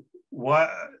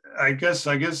guess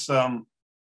that's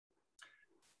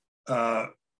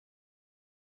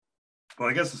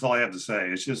all I have to say.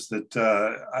 It's just that,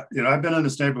 I've been in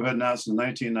this neighborhood now since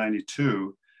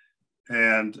 1992.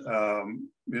 And,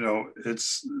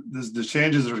 the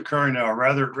changes that are occurring now are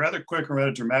rather quick and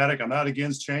rather dramatic. I'm not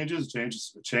against changes.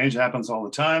 Change happens all the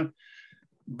time.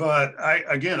 But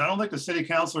I don't think the city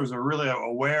councilors are really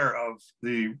aware of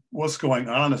what's going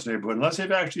on in this neighborhood unless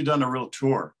they've actually done a real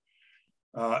tour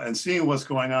and seeing what's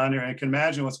going on here. And can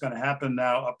imagine what's going to happen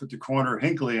now up at the corner of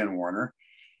Hinckley and Warner,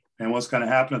 and what's going to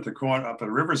happen at the corner up at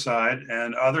Riverside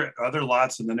and other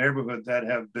lots in the neighborhood that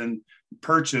have been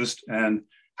purchased and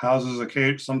houses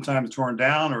are sometimes torn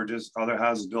down or just other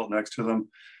houses built next to them.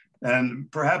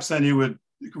 And perhaps then you would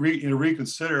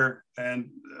reconsider and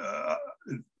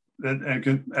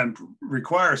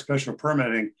require special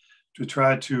permitting to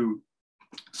try to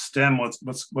stem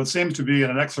what seems to be an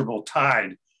inexorable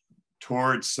tide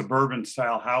towards suburban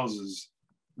style houses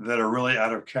that are really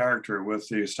out of character with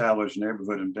the established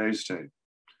neighborhood in Bay State.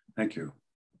 Thank you.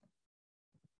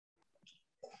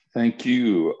 Thank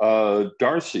you.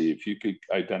 Darcy, if you could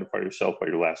identify yourself by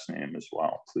your last name as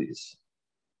well, please.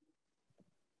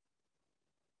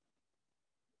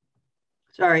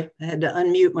 Sorry, I had to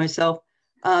unmute myself.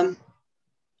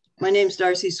 My name's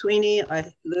Darcy Sweeney.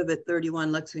 I live at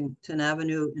 31 Lexington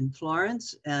Avenue in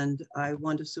Florence, and I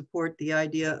want to support the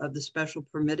idea of the special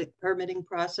permitting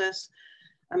process.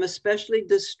 I'm especially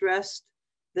distressed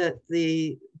that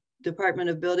the Department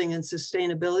of Building and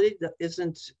Sustainability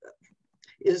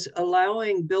is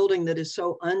allowing building that is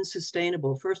so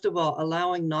unsustainable. First of all,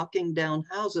 allowing knocking down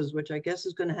houses, which I guess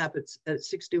is going to happen at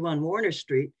 61 Warner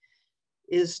Street,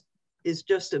 is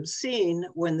just obscene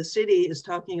when the city is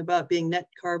talking about being net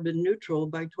carbon neutral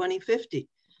by 2050.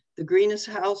 The greenest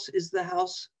house is the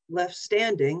house left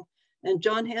standing, and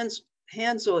John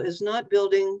Hansel is not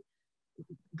building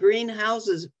green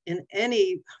houses in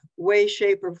any way,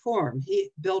 shape, or form.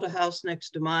 He built a house next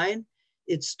to mine.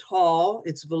 It's tall,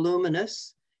 it's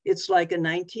voluminous. It's like a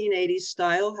 1980s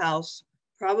style house,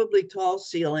 probably tall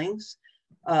ceilings.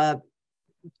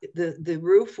 The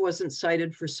roof wasn't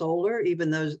sited for solar,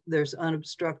 even though there's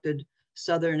unobstructed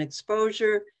southern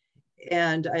exposure.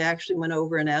 And I actually went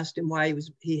over and asked him why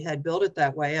he had built it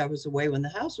that way. I was away when the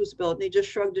house was built, and he just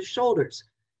shrugged his shoulders.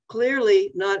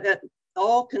 Clearly not at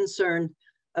all concerned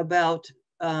about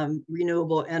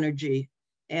renewable energy.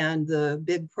 And the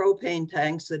big propane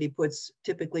tanks that he puts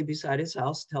typically beside his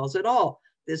house tells it all.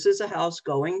 This is a house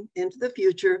going into the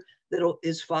future that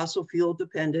is fossil fuel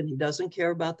dependent. He doesn't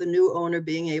care about the new owner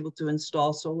being able to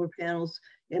install solar panels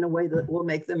in a way that will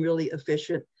make them really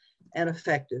efficient and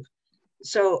effective.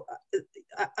 So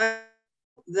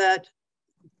the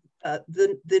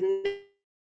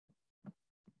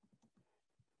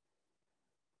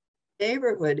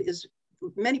neighborhood is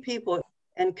many people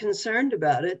and concerned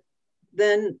about it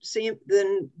than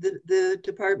the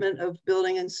Department of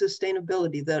Building and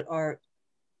Sustainability that are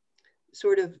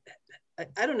sort of,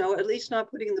 I don't know, at least not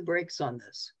putting the brakes on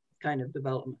this kind of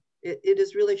development. It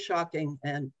is really shocking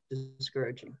and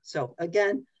discouraging. So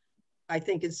again, I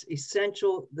think it's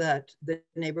essential that the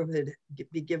neighborhood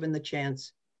be given the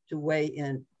chance to weigh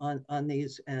in on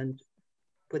these and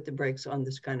put the brakes on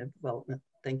this kind of development.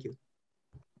 Thank you.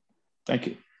 Thank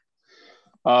you.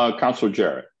 Councilor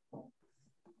Jarrett.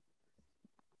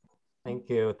 Thank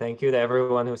you. Thank you to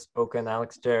everyone who's spoken.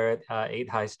 Alex Jarrett, 8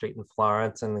 High Street in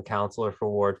Florence, and the councilor for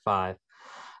Ward 5.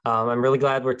 I'm really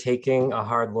glad we're taking a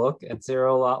hard look at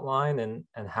zero lot line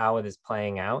and how it is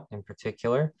playing out in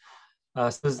particular.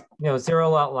 Zero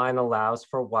lot line allows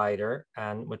for wider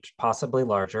and which possibly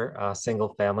larger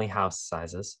single family house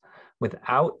sizes.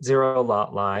 Without zero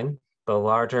lot line, the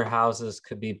larger houses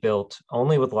could be built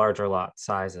only with larger lot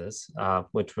sizes,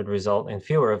 which would result in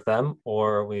fewer of them,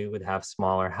 or we would have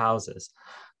smaller houses.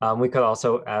 We could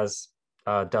also, as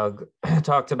Doug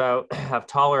talked about, have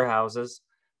taller houses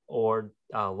or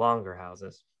longer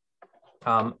houses.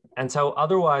 And so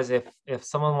otherwise, if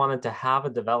someone wanted to have a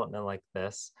development like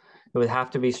this, it would have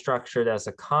to be structured as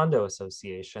a condo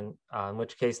association, in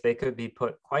which case they could be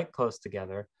put quite close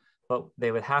together, but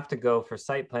they would have to go for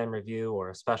site plan review or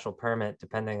a special permit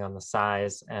depending on the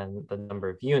size and the number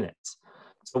of units.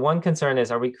 So one concern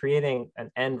is, are we creating an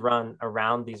end run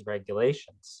around these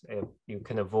regulations? If you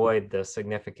can avoid the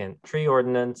significant tree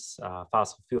ordinance,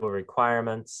 fossil fuel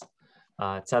requirements,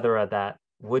 et cetera, that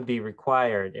would be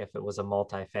required if it was a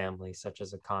multifamily, such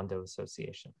as a condo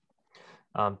association.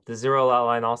 The zero lot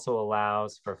line also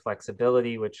allows for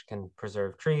flexibility, which can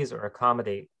preserve trees or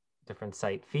accommodate different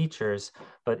site features,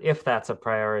 but if that's a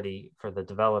priority for the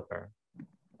developer.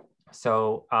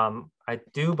 So I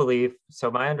do believe,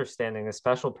 so my understanding is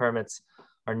special permits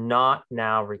are not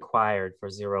now required for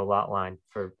zero lot line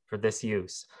for this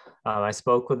use. I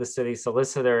spoke with the city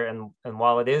solicitor, and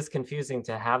while it is confusing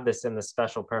to have this in the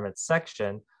special permit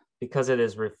section, because it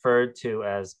is referred to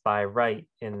as by right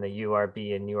in the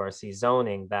URB and URC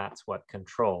zoning, that's what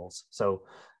controls. So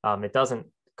it doesn't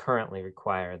currently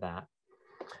require that.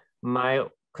 My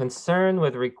concern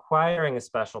with requiring a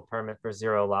special permit for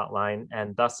zero lot line,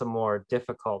 and thus a more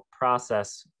difficult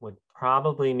process, would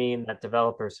probably mean that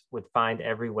developers would find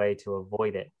every way to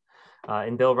avoid it.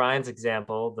 In Bill Ryan's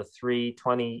example, the 3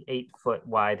 28-foot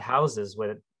wide houses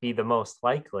would be the most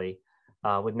likely,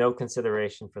 with no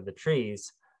consideration for the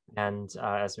trees. And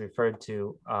as referred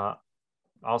to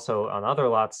also on other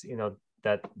lots, you know,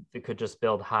 that they could just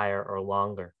build higher or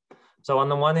longer. So on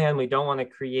the one hand, we don't want to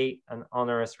create an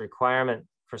onerous requirement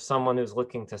for someone who's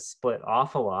looking to split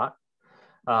off a lot.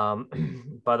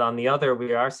 But on the other,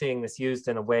 we are seeing this used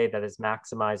in a way that is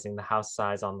maximizing the house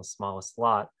size on the smallest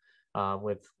lot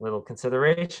with little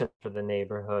consideration for the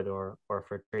neighborhood or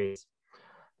for trees.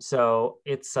 So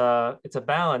it's a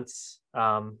balance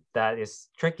that is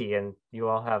tricky, and you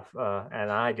all have,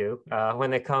 and I do,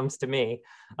 when it comes to me,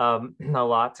 a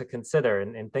lot to consider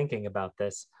in thinking about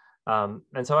this.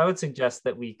 And so I would suggest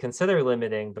that we consider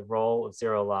limiting the role of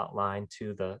zero lot line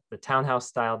to the townhouse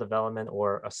style development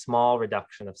or a small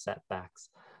reduction of setbacks,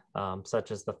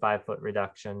 such as the 5-foot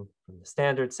reduction from the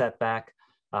standard setback.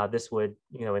 This would,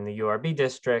 you know, in the URB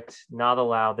district, not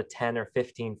allow the 10 or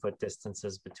 15-foot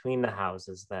distances between the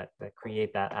houses that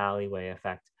create that alleyway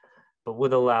effect, but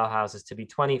would allow houses to be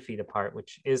 20 feet apart,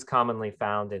 which is commonly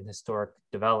found in historic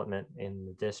development in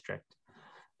the district.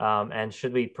 And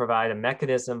should we provide a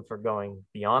mechanism for going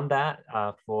beyond that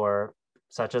for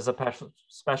such as a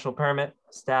special permit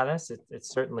status, it's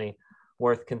certainly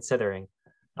worth considering.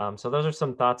 So those are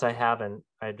some thoughts I have, and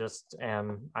I just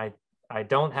am, I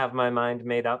don't have my mind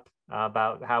made up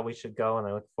about how we should go, and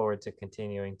I look forward to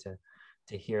continuing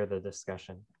to hear the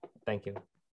discussion. Thank you.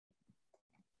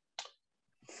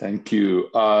 Thank you.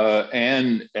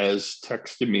 Anne has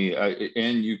texted me,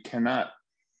 Anne, you cannot,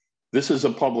 this is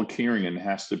a public hearing and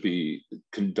has to be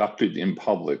conducted in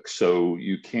public. So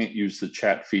you can't use the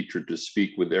chat feature to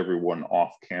speak with everyone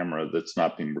off camera that's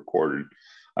not being recorded.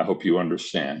 I hope you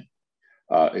understand.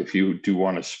 If you do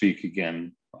want to speak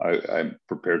again, I'm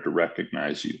prepared to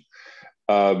recognize you.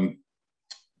 And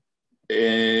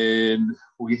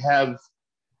we have,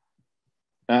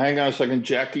 now hang on a second,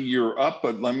 Jackie, you're up,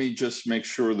 but let me just make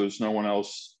sure there's no one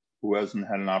else who hasn't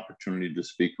had an opportunity to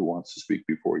speak who wants to speak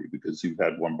before you, because you've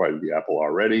had one bite of the apple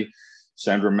already.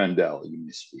 Sandra Mendel, you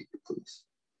may speak, please.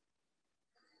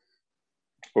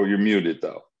 Oh, you're muted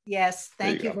though. Yes,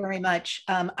 thank you very much.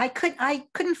 I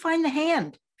couldn't find the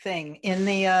hand thing in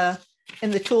the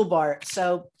toolbar,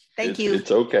 so thank you. It's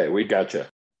okay, we got you.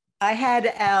 I had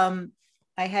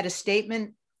a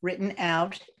statement written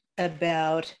out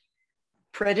about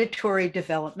predatory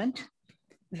development.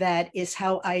 That is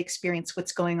how I experience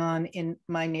what's going on in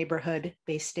my neighborhood,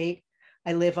 Bay State.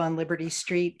 I live on Liberty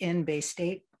Street in Bay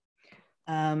State.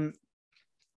 And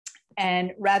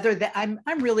rather than,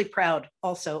 I'm really proud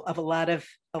also of a lot of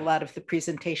the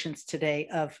presentations today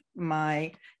of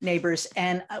my neighbors.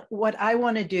 And what I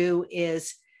want to do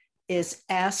is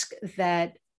ask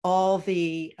that all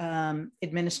the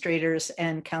administrators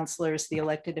and counselors, the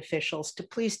elected officials, to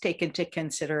please take into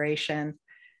consideration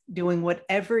doing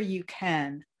whatever you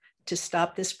can to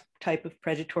stop this type of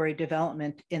predatory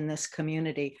development in this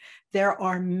community. There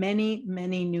are many,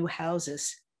 many new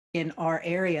houses in our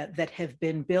area that have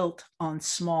been built on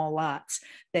small lots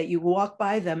that you walk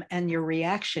by them and your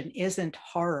reaction isn't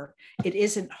horror. It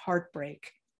isn't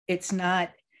heartbreak. It's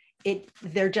not,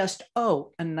 they're just,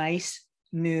 oh, a nice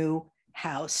new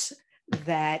house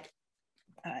that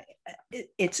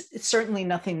it's certainly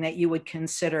nothing that you would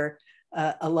consider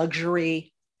a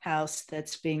luxury house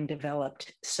that's being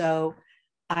developed. So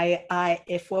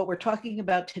if what we're talking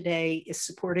about today is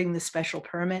supporting the special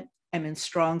permit, I'm in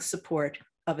strong support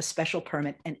of a special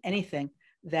permit and anything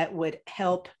that would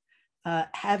help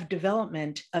have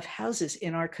development of houses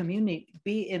in our community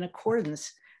be in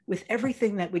accordance with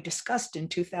everything that we discussed in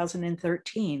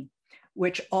 2013,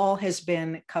 which all has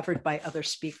been covered by other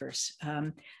speakers.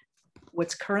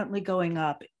 what's currently going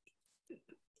up,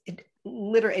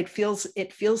 it feels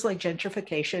like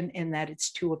gentrification in that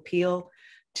it's to appeal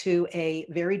to a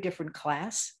very different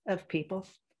class of people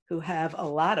who have a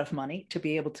lot of money to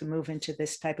be able to move into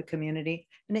this type of community.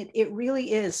 And it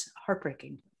really is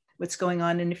heartbreaking what's going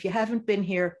on. And if you haven't been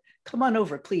here, come on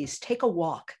over, please. Take a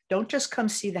walk. Don't just come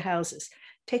see the houses.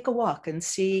 Take a walk and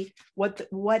see what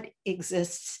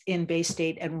exists in Bay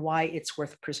State and why it's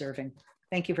worth preserving.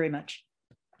 Thank you very much.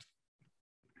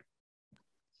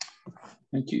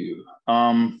 Thank you.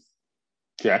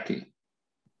 Jackie.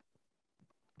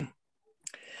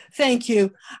 Thank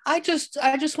you. I just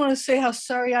want to say how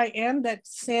sorry I am that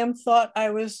Sam thought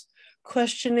I was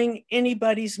questioning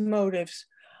anybody's motives.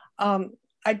 I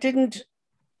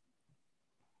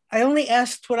only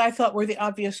asked what I thought were the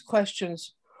obvious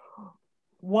questions.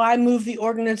 Why move the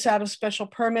ordinance out of special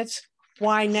permits?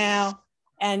 Why now?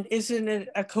 And isn't it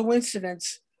a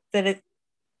coincidence that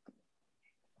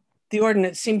the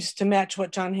ordinance seems to match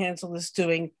what John Hansel is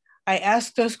doing? I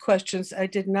asked those questions. I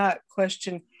did not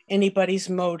question anybody's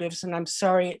motives, and I'm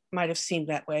sorry it might have seemed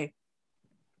that way.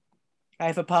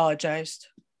 I've apologized.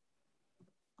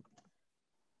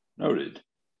 Noted.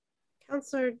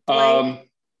 Councillor Dwight.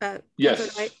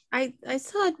 Yes. Dwight, I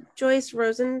saw Joyce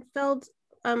Rosenfeld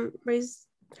raise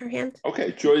her hand.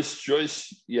 Okay, Joyce,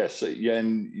 yes, yeah,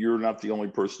 and you're not the only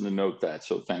person to note that,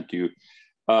 so thank you.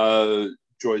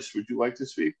 Joyce, would you like to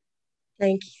speak?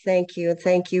 Thank you.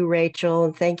 Thank you, Rachel,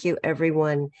 and thank you,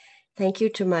 everyone. Thank you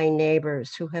to my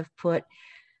neighbors who have put,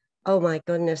 oh my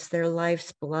goodness, their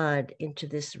life's blood into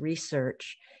this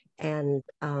research and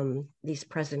these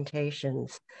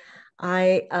presentations.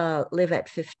 I live at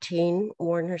 15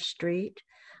 Warner Street.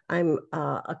 I'm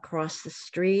across the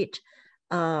street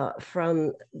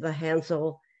from the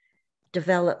Hansel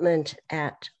development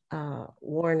at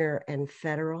Warner and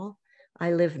Federal.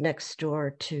 I live next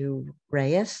door to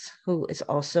Reyes, who is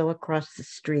also across the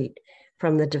street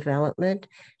from the development.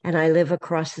 And I live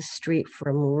across the street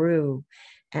from Rue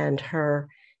and her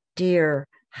dear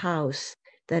house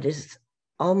that is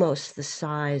almost the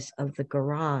size of the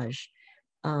garage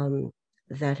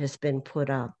that has been put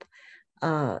up.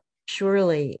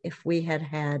 Surely, if we had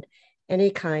had any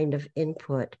kind of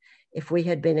input, if we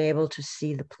had been able to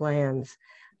see the plans,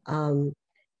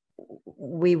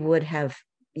 we would have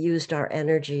used our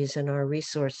energies and our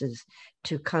resources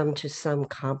to come to some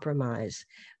compromise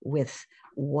with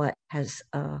what has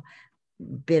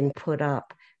been put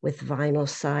up with vinyl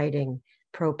siding,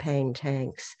 propane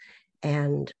tanks,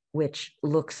 and which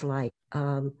looks like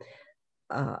a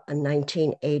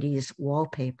 1980s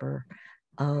wallpaper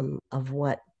of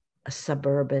what a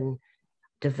suburban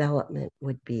development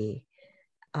would be.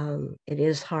 It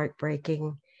is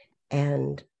heartbreaking,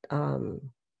 and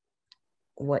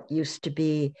what used to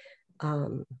be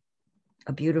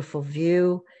a beautiful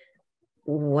view,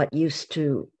 what used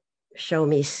to show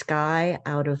me sky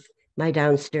out of my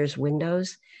downstairs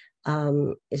windows,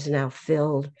 is now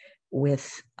filled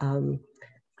with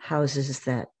houses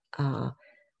that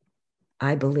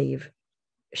I believe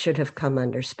should have come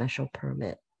under special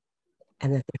permit,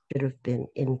 and that there should have been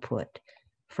input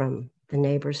from the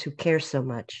neighbors who care so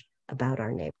much about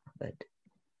our neighborhood.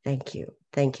 Thank you.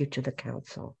 Thank you to the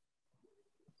council.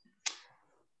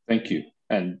 Thank you.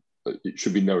 And it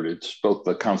should be noted, it's both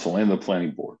the council and the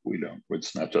planning board.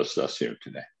 It's not just us here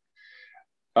today.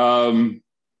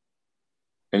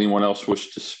 Anyone else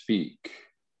wish to speak?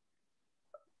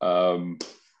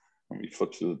 Let me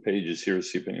flip through the pages here to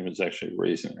see if anyone's actually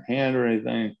raising their hand or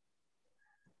anything.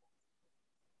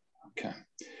 Okay.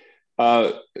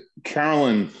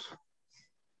 Carolyn,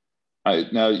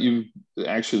 now you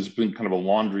actually, it's been kind of a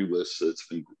laundry list that's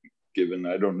been given.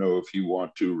 I don't know if you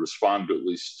want to respond to at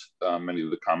least many of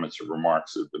the comments or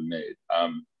remarks that have been made.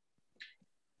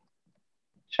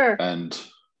 Sure. And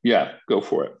yeah, go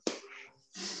for it.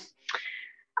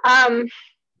 I'm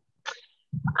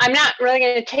not really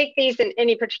going to take these in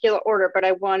any particular order, but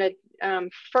I want to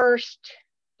first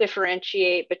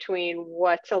differentiate between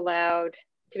what's allowed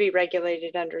to be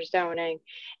regulated under zoning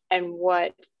and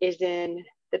what is in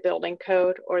the building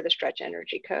code or the stretch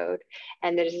energy code,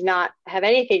 and that does not have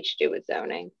anything to do with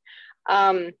zoning.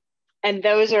 And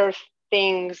those are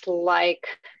things like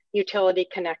utility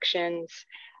connections,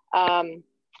 propane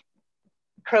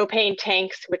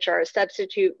tanks, which are a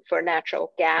substitute for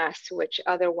natural gas, which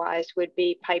otherwise would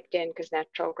be piped in because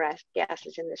natural gas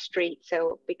is in the street.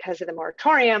 So because of the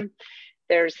moratorium,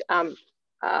 there's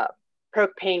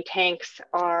propane tanks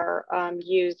are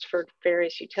used for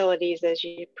various utilities, as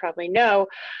you probably know,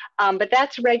 but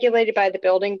that's regulated by the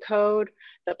building code,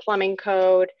 the plumbing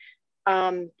code.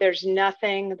 There's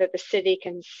nothing that the city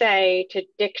can say to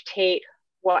dictate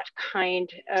what kind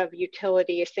of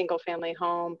utility a single family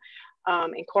home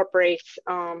incorporates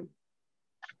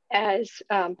as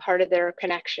part of their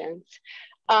connections.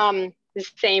 The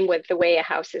same with the way a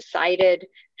house is sided.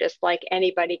 Just like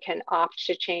anybody can opt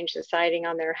to change the siding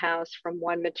on their house from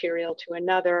one material to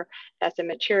another. That's a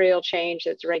material change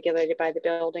that's regulated by the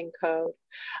building code.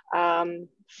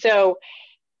 So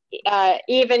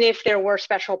even if there were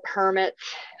special permits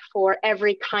for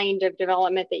every kind of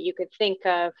development that you could think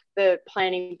of, the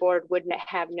planning board wouldn't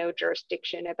have no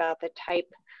jurisdiction about the type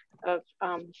of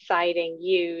siding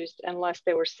used unless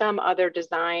there were some other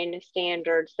design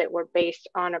standards that were based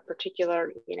on a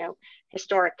particular,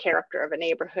 historic character of a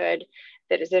neighborhood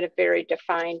that is in a very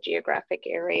defined geographic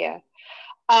area.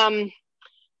 The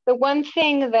one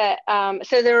thing that,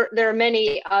 so there are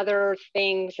many other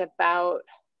things about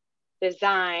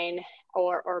design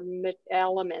or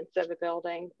elements of a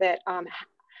building that,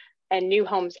 and new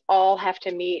homes all have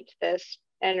to meet this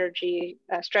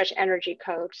stretch energy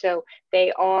code. So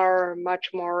they are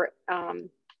much more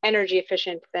energy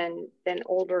efficient than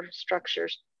older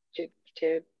structures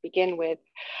to begin with.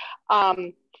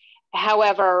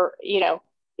 However,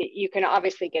 you can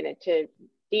obviously get into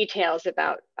details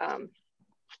about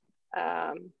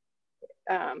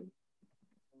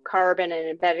carbon and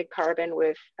embedded carbon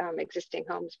with existing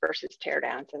homes versus tear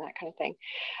downs and that kind of thing.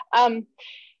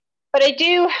 But I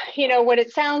do, what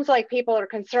it sounds like people are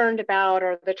concerned about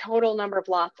are the total number of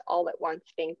lots all at once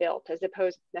being built, as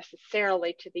opposed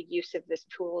necessarily to the use of this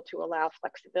tool to allow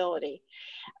flexibility.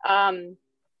 Under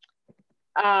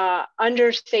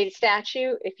state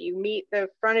statute, if you meet the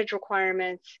frontage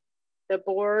requirements, the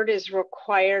board is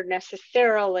required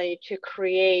necessarily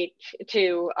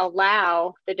to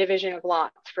allow the division of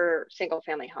lots for single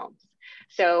family homes.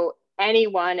 So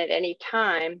anyone at any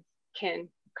time can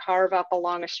carve up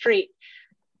along a street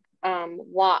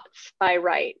lots by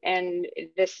right. And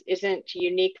this isn't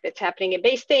unique that's happening in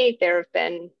Bay State. There have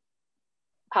been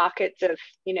pockets of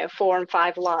 4 and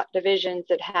 5 lot divisions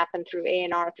that happen through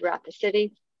A&R throughout the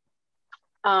city.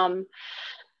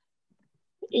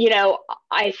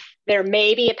 There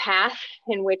may be a path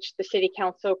in which the city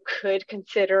council could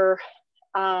consider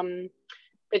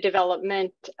the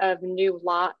development of new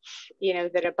lots,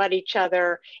 that abut each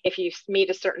other. If you meet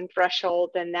a certain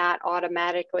threshold, then that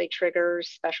automatically triggers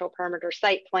special permit or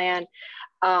site plan.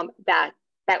 That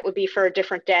would be for a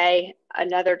different day,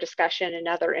 another discussion,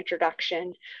 another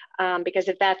introduction, because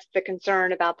if that's the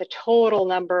concern about the total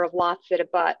number of lots that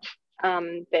abut,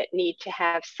 that need to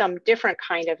have some different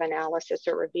kind of analysis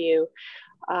or review,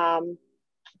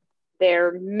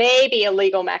 there may be a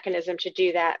legal mechanism to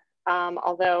do that.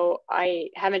 Although I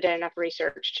haven't done enough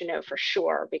research to know for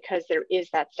sure, because there is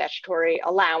that statutory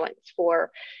allowance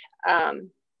for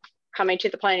coming to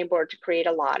the planning board to create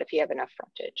a lot if you have enough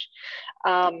frontage.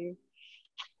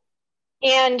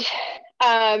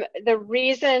 The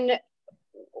reason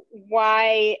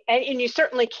why, and you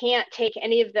certainly can't take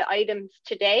any of the items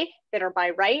today that are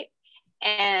by right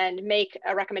and make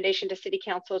a recommendation to city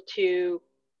council to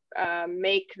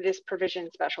make this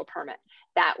provision special permit.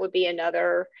 That would be a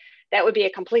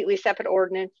completely separate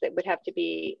ordinance that would have to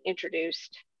be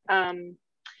introduced. And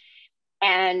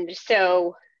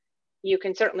so you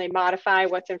can certainly modify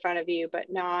what's in front of you, but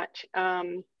not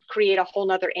create a whole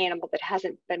nother animal that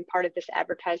hasn't been part of this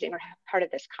advertising or part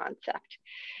of this concept.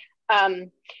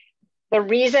 The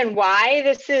reason why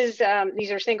this is,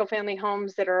 these are single family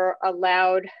homes that are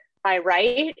allowed by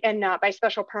right and not by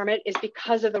special permit is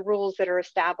because of the rules that are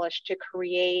established to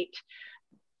create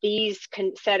these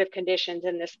set of conditions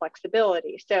and this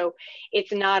flexibility. So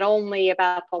it's not only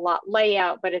about the lot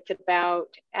layout, but it's about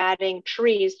adding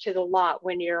trees to the lot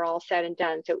when you're all said and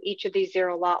done. So each of these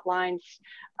 0 lot lines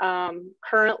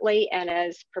currently and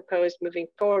as proposed moving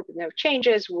forward with no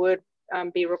changes would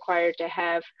be required to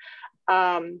have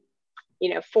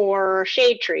 4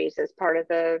 shade trees as part of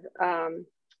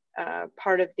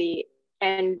the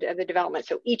end of the development.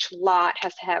 So each lot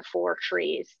has to have 4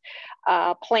 trees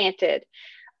planted.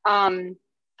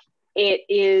 It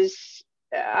is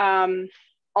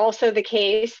also the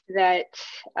case that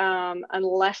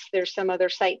unless there's some other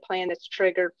site plan that's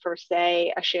triggered for,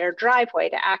 say, a shared driveway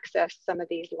to access some of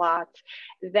these lots,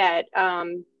 that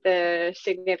the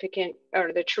significant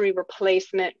or the tree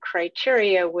replacement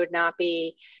criteria would not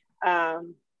be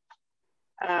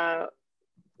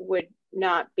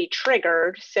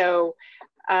triggered. So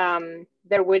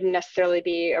there wouldn't necessarily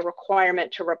be a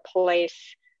requirement to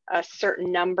replace a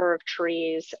certain number of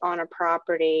trees on a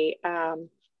property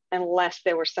unless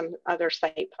there was some other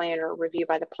site plan or review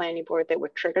by the planning board that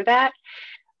would trigger that.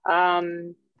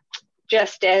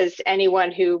 just as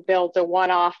anyone who builds a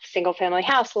one-off single-family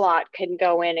house lot can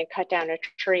go in and cut down a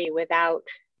tree without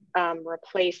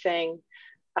replacing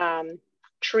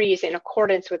trees in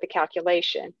accordance with the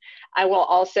calculation. I will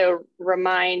also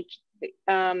remind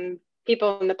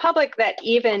people in the public that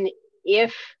even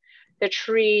if the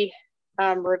tree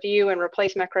review and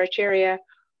replacement criteria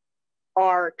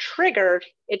are triggered,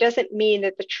 it doesn't mean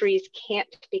that the trees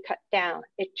can't be cut down.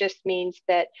 It just means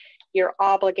that you're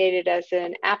obligated as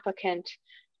an applicant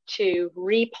to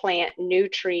replant new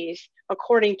trees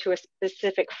according to a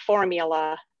specific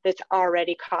formula that's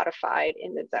already codified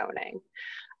in the zoning.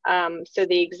 So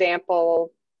the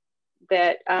example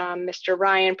that Mr.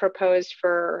 Ryan proposed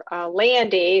for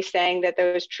Landy, saying that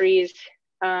those trees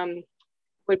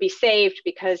would be saved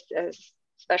because a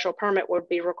special permit would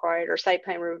be required or site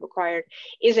plan would be required,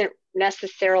 isn't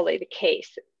necessarily the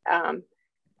case.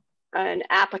 An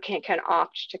applicant can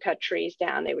opt to cut trees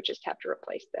down. They would just have to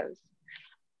replace those.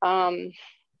 The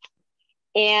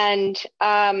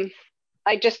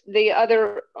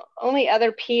only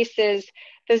other piece is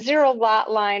the zero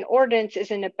lot line ordinance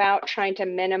isn't about trying to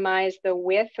minimize the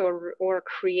width or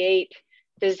create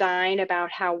design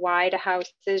about how wide a house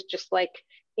is, just like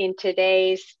in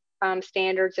today's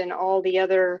standards and all the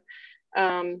other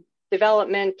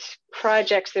development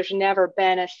projects. There's never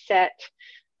been a set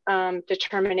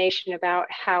determination about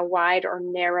how wide or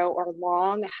narrow or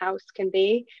long a house can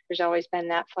be. There's always been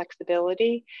that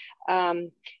flexibility.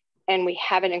 And we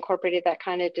haven't incorporated that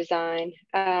kind of design.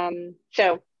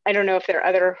 So I don't know if there are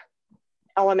other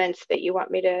elements that you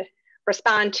want me to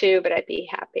respond to, but I'd be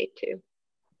happy to.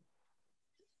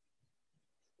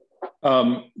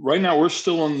 Right now, we're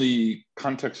still in the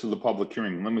context of the public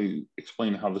hearing. Let me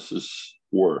explain how this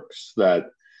works.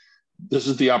 That this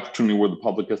is the opportunity where the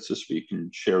public gets to speak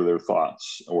and share their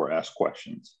thoughts or ask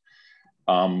questions.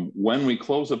 When we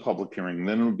close the public hearing,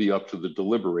 then it'll be up to the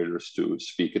deliberators to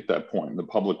speak at that point. The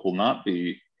public will not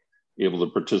be able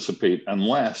to participate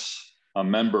unless a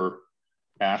member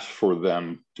asks for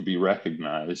them to be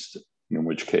recognized, in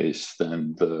which case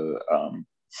then the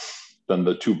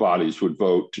two bodies would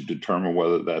vote to determine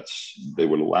whether they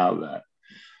would allow that.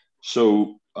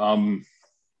 So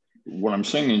what I'm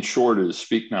saying in short is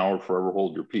speak now or forever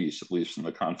hold your peace, at least in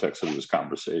the context of this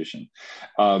conversation.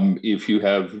 If you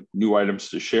have new items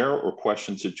to share or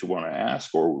questions that you want to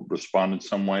ask or respond in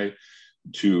some way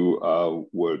to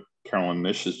what Carolyn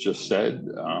Mish has just said,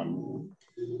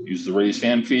 use the raise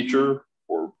hand feature,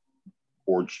 or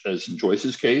as in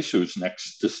Joyce's case, who's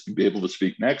next to be able to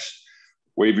speak next,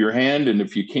 wave your hand. And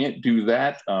if you can't do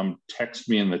that, text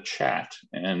me in the chat,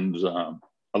 and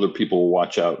other people will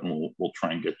watch out and we'll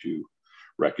try and get you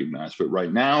recognized. But right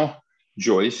now,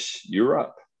 Joyce, you're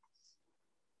up.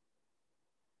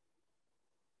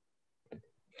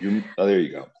 There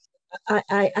you go.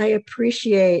 I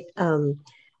appreciate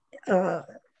that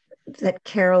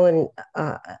Carolyn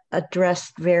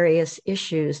addressed various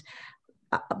issues,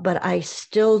 but I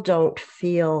still don't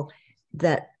feel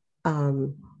that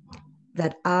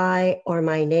that I or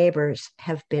my neighbors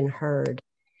have been heard.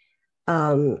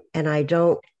 And I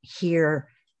don't hear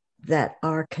that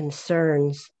our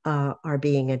concerns are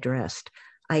being addressed.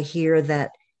 I hear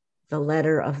that the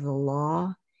letter of the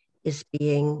law is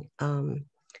being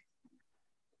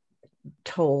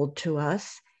told to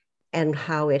us, and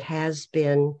how it has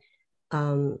been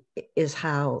is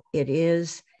how it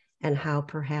is, and how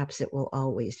perhaps it will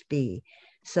always be.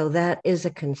 So that is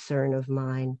a concern of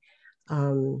mine.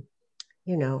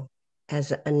 You know,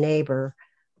 as a neighbor,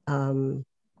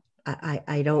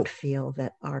 I don't feel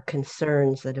that our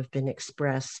concerns that have been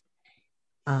expressed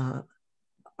are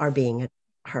being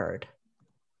heard.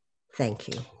 Thank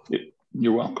you.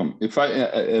 You're welcome. If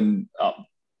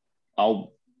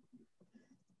I'll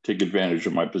take advantage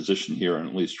of my position here and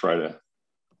at least try to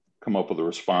come up with a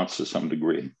response to some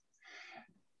degree.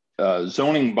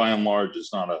 Zoning, by and large,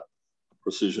 is not a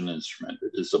precision instrument.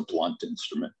 It is a blunt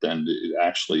instrument, and it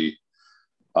actually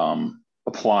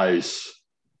applies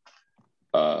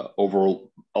over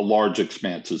a large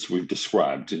expanse, as we've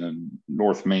described.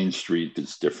 North Main Street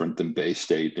is different than Bay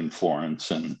State and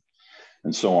Florence and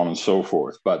so on and so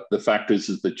forth. But the fact is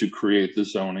that you create the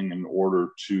zoning in order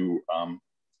to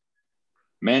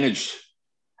manage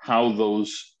how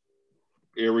those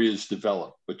areas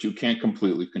develop, but you can't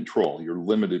completely control. You're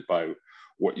limited by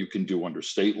what you can do under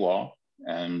state law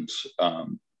and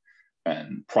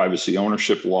privacy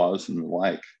ownership laws and the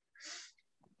like.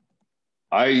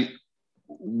 I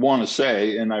want to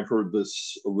say, and I've heard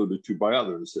this alluded to by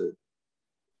others, that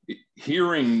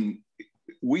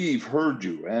we've heard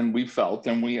you and we felt,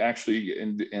 and we actually,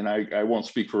 and I won't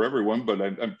speak for everyone, but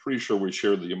I'm pretty sure we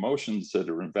share the emotions that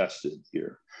are invested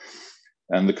here.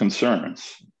 and the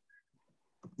concerns.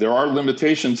 There are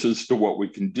limitations as to what we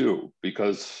can do,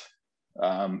 because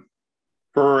for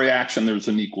a reaction, there's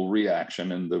an equal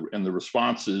reaction, and the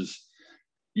responses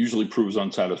usually proves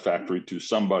unsatisfactory to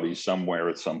somebody somewhere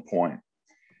at some point.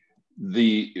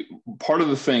 The part of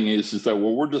the thing is that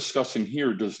what we're discussing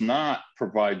here does not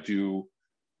provide you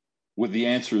with the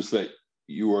answers that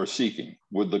you are seeking,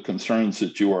 with the concerns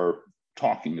that you are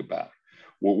talking about.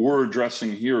 What we're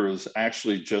addressing here is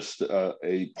actually just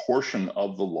a portion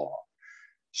of the law.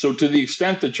 So to the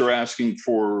extent that you're asking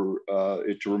for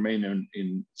it to remain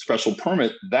in special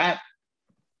permit, that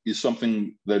is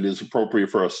something that is appropriate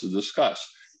for us to discuss.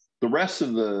 The rest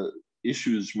of the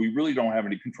issues, we really don't have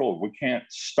any control. We can't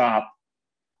stop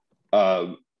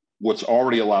what's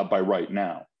already allowed by right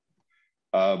now.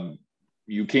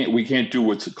 We can't do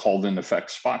what's called in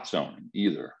effect spot zoning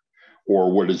either,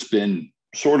 or what has been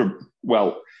sort of,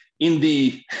 well,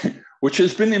 which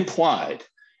has been implied,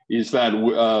 is that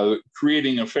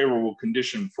creating a favorable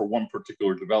condition for one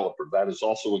particular developer, that is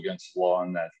also against the law,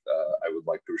 and that I would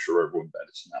like to assure everyone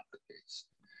that is not the case.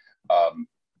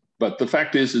 But the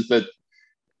fact is that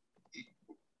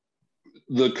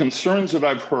the concerns that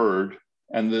I've heard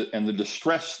and the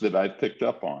distress that I've picked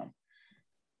up on,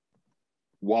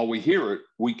 while we hear it,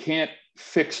 we can't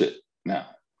fix it now.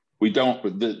 We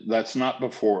don't, that's not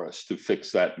before us to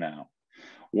fix that now.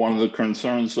 One of the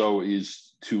concerns, though,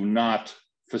 is to not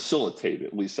facilitate,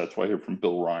 at least that's what I hear from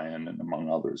Bill Ryan and among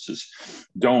others, is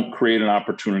don't create an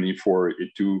opportunity for it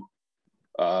to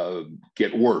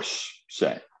get worse,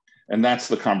 say. And that's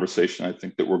the conversation I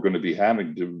think that we're going to be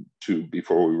having to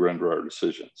before we render our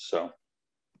decisions. So,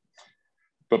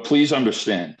 but please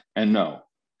understand and know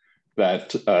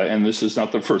that, and this is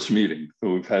not the first meeting,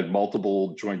 we've had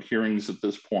multiple joint hearings at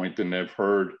this point, and I've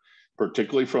heard,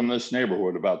 particularly from this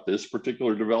neighborhood, about this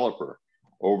particular developer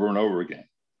over and over again.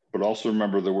 But also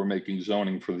remember that we're making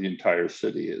zoning for the entire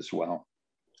city as well.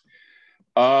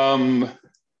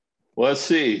 Let's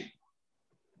see.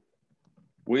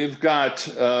 We've got,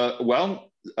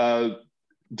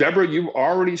 Deborah, you've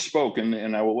already spoken,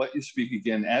 and I will let you speak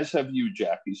again, as have you,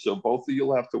 Jackie. So both of you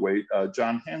will have to wait.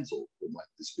 John Hansel would like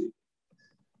to speak.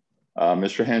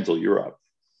 Mr. Hansel, you're up.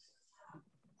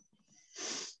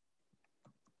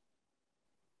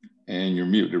 And you're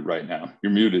muted right now.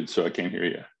 You're muted, so I can't hear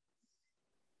you.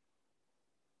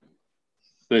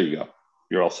 There you go.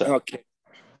 You're all set. Okay.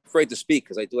 Afraid to speak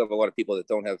because I do have a lot of people that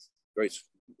don't have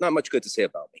not much good to say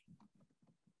about me.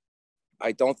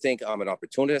 I don't think I'm an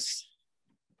opportunist.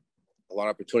 A lot of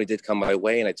opportunity did come my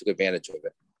way and I took advantage of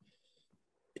it.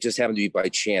 It just happened to be by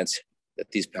chance that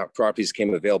these properties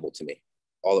came available to me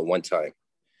all at one time.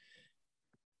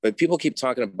 But people keep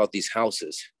talking about these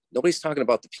houses. Nobody's talking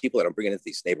about the people that I'm bringing into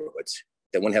these neighborhoods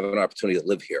that wouldn't have an opportunity to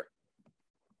live here.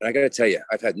 And I got to tell you,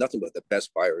 I've had nothing but the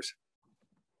best buyers.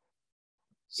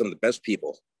 Some of the best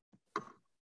people.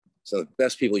 Some of the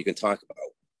best people you can talk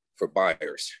about for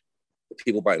buyers. The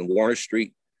people buying Warner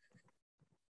Street.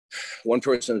 One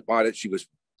person bought it. She was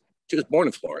born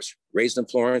in Florence, raised in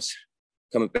Florence,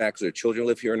 coming back because her children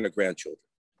live here and their grandchildren.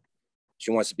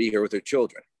 She wants to be here with her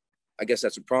children. I guess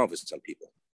that's a problem with some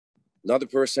people. Another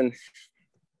person,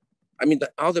 I mean,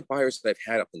 all the buyers that I've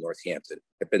had up in Northampton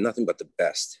have been nothing but the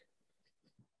best.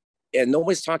 And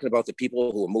nobody's talking about the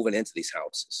people who are moving into these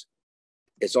houses.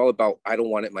 It's all about, I don't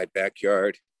want it in my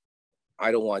backyard.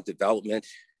 I don't want development.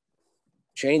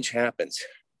 Change happens.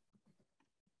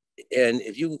 And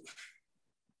if you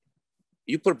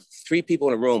put 3 people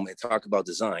in a room and talk about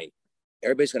design,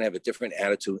 everybody's going to have a different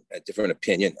attitude, a different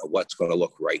opinion of what's going to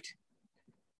look right.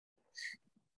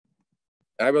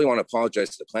 And I really want to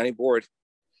apologize to the planning board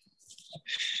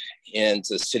and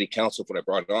to the city council for what I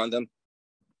brought on them.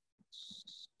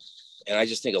 And I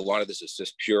just think a lot of this is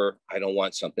just pure, I don't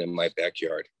want something in my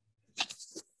backyard.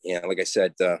 And like I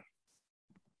said,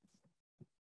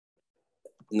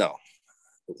 no,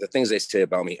 the things they say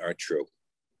about me aren't true.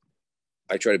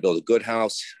 I try to build a good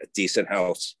house, a decent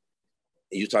house.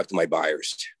 And you talk to my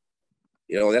buyers.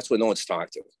 You know, that's what no one's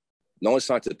talked to. No one's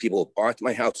talked to the people who bought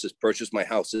my houses, purchased my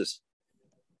houses.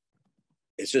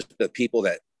 It's just the people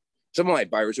that, some of my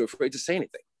buyers are afraid to say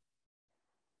anything.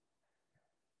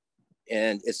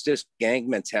 And it's just gang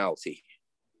mentality.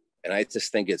 And I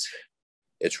just think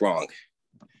it's wrong.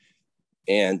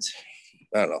 And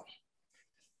I don't know.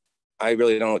 I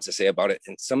really don't know what to say about it.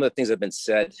 And some of the things that have been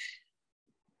said,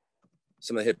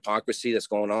 some of the hypocrisy that's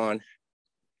going on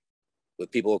with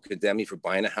people who condemn me for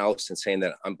buying a house and saying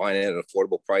that I'm buying it at an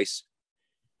affordable price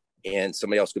and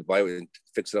somebody else could buy it and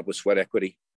fix it up with sweat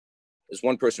equity. There's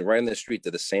one person right in the street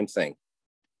did the same thing.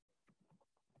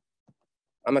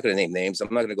 I'm not going to name names.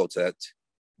 I'm not going to go to that.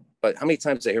 But how many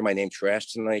times I hear my name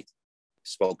trashed tonight,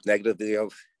 spoke negatively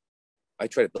of? I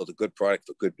try to build a good product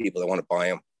for good people that want to buy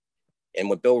them. And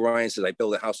when Bill Ryan said I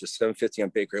built a house for $750 on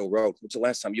Baker Hill Road, when's the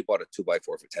last time you bought a 2x4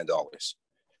 for $10?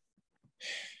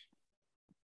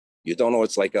 You don't know what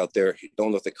it's like out there. You don't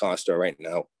know what the costs are right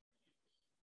now.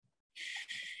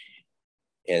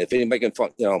 And if anybody can,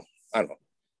 you know, I don't know.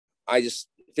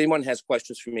 If anyone has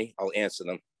questions for me, I'll answer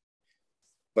them.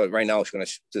 But right now, I'm going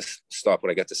to just stop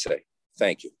what I got to say.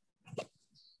 Thank you.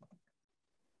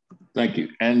 Thank you.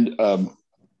 And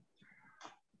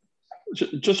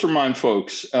just remind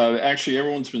folks, actually,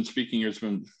 everyone's been speaking here has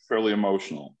been fairly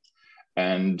emotional.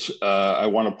 And I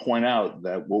want to point out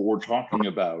that what we're talking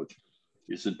about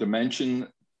is a dimension,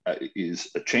 is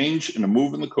a change and a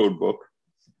move in the code book,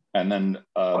 and then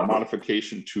a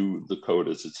modification to the code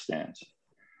as it stands.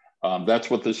 That's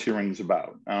what this hearing is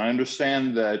about. And I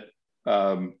understand that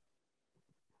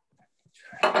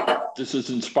this is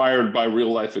inspired by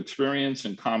real life experience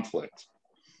and conflict,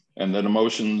 and that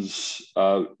emotions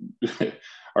are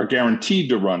guaranteed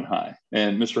to run high.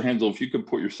 And Mr. Hansel, if you could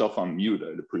put yourself on mute,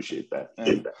 I'd appreciate that.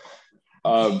 And,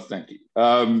 thank you.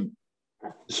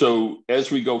 So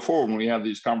as we go forward, when we have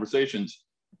these conversations,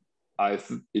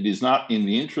 it is not in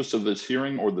the interest of this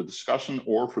hearing or the discussion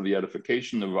or for the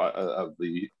edification of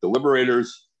the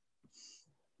deliberators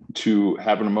to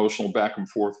have an emotional back and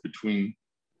forth between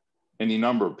any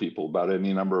number of people about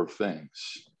any number of things.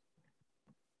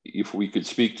 If we could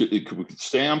we could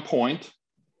stay on point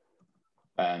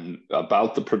and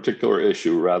about the particular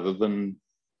issue rather than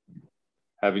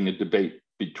having a debate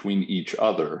between each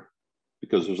other,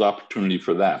 because there's opportunity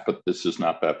for that, but this is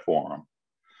not that forum.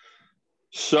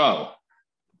 So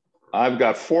I've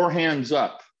got 4 hands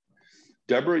up.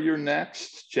 Deborah, you're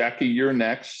next. Jackie, you're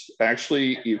next.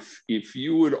 Actually, if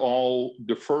you would all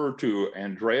defer to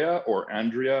Andrea or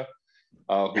Andrea,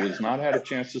 who has not had a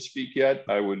chance to speak yet,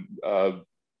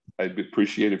 I'd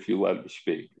appreciate if you let her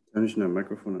speak. Kann ich ein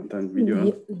Mikrofon und dann Video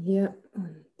an? Yeah.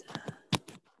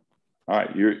 All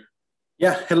right,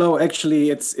 Yeah, hello. Actually,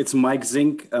 it's Mike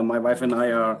Zink. My wife and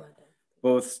I are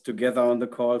both together on the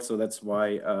call, so that's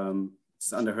why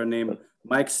it's under her name.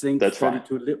 Mike Zink, that's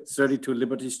 32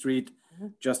 Liberty Street.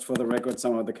 Just for the record,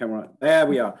 somehow the camera. There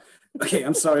we are. Okay,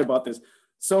 I'm sorry about this.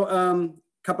 So,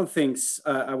 couple things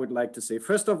I would like to say.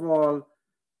 First of all,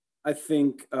 I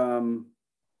think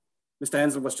Mr.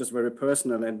 Hansel was just very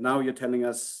personal, and now you're telling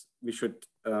us we should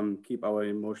keep our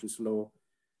emotions low.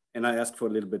 And I ask for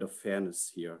a little bit of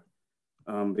fairness here,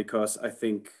 because I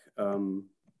think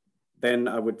then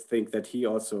I would think that he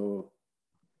also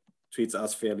treats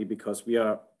us fairly, because we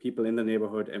are people in the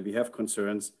neighborhood and we have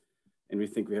concerns and we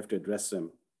think we have to address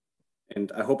them.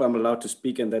 And I hope I'm allowed to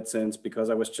speak in that sense, because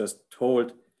I was just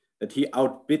told that he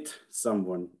outbid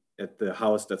someone at the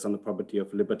house that's on the property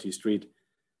of Liberty Street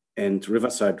and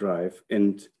Riverside Drive.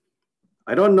 And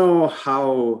I don't know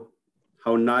how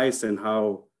nice and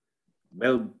how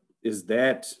well is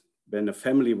that when a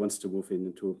family wants to move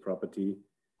into a property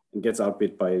and gets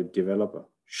outbid by a developer.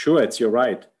 Sure, it's your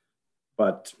right,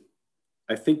 but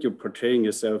I think you're portraying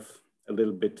yourself a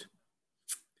little bit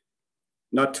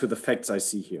not to the facts I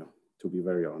see here, to be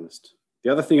very honest.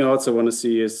 The other thing I also want to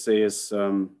say is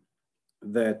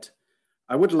that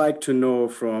I would like to know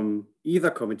from either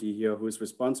committee here who is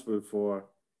responsible for,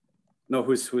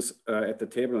 who's at the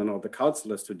table and all the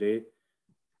councilors today,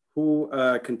 who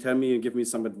can tell me and give me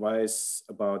some advice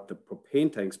about the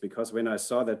propane tanks, because when I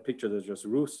saw that picture that just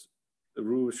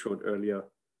Rue showed earlier,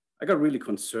 I got really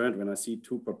concerned when I see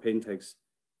 2 propane tanks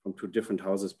from 2 different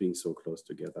houses being so close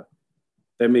together.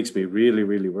 That makes me really,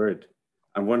 really worried.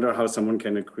 I wonder how someone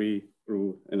can agree,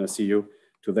 Rue, and I see you,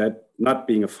 to that not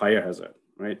being a fire hazard,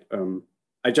 right?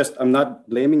 I'm not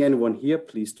blaming anyone here,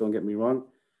 please don't get me wrong.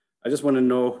 I just want to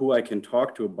know who I can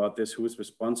talk to about this, who is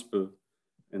responsible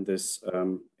in this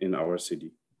in our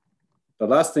city. The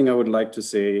last thing I would like to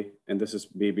say, and this is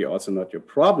maybe also not your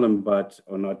problem,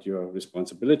 or not your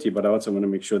responsibility, but I also want to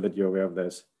make sure that you're aware of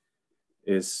this,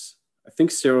 is I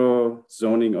think zero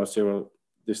zoning or zero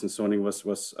distance zoning was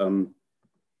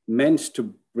meant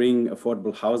to bring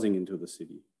affordable housing into the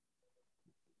city.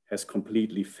 Has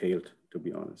completely failed, to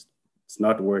be honest. It's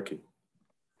not working.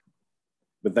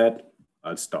 With that,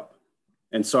 I'll stop.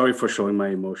 And sorry for showing my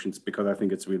emotions, because I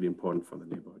think it's really important for the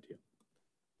neighborhood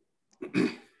here.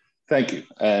 Thank you.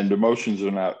 And emotions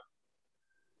are not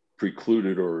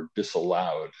precluded or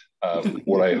disallowed.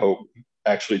 What I hope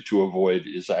actually to avoid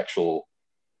is actual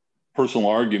personal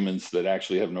arguments that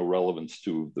actually have no relevance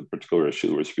to the particular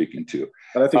issue we're speaking to.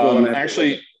 But I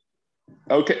think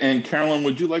okay. And Carolyn,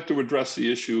 would you like to address the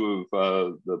issue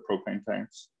of the propane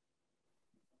tanks?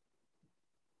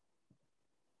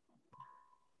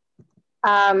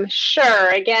 Sure.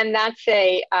 Again, that's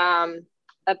a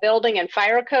building and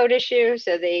fire code issue.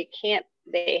 So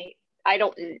I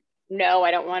don't know.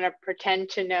 I don't want to pretend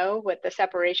to know what the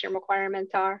separation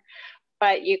requirements are,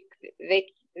 but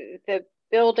the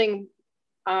building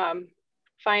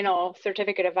final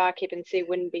certificate of occupancy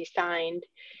wouldn't be signed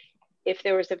if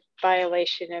there was a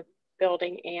violation of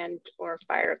building and or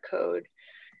fire code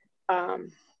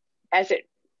as it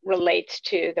relates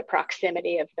to the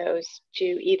proximity of those to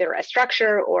either a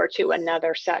structure or to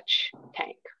another such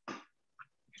tank.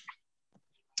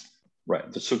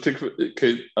 Right. The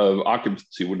certificate of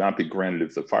occupancy would not be granted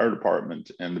if the fire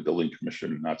department and the building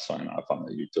commissioner do not sign off on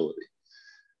the utility.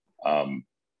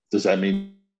 Does that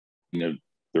mean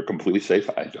they're completely safe?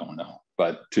 I don't know.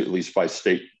 But at least by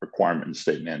state requirement and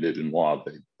state mandate in law,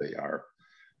 they are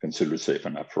considered safe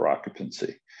enough for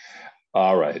occupancy.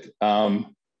 All right.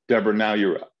 Deborah, now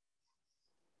you're up.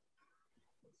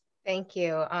 Thank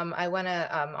you. I want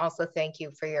to also thank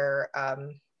you for your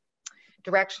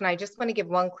direction. I just want to give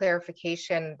one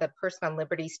clarification. The person on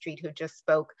Liberty Street who just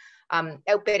spoke,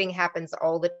 outbidding happens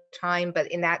all the time,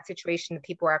 but in that situation, the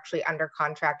people were actually under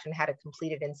contract and had a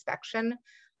completed inspection.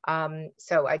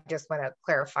 So I just want to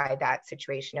clarify that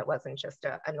situation. It wasn't just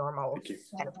a normal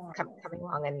kind of coming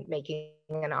along and making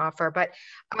an offer. But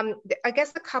I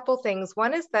guess a couple things.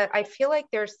 One is that I feel like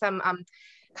there's some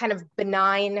kind of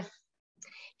benign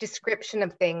description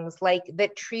of things, like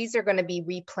that trees are going to be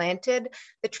replanted.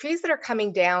 The trees that are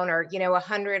coming down are,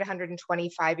 100,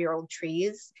 125-year-old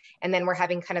trees, and then we're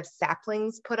having kind of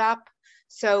saplings put up.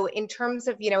 So in terms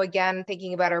of, again,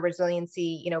 thinking about our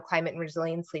resiliency, climate and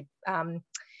resiliency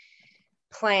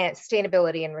plant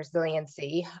sustainability and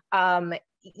resiliency,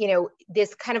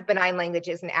 this kind of benign language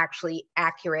isn't actually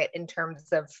accurate in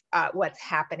terms of what's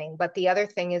happening. But the other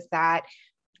thing is that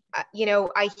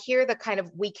I hear the kind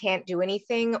of, we can't do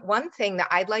anything. One thing that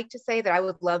I'd like to say that I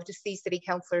would love to see city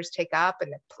councilors take up,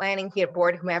 and the planning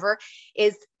board, whomever,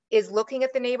 is looking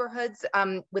at the neighborhoods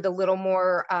with a little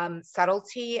more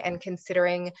subtlety and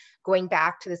considering going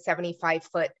back to the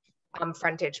 75-foot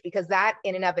frontage, because that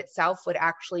in and of itself would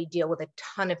actually deal with a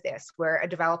ton of this, where a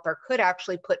developer could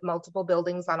actually put multiple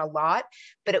buildings on a lot,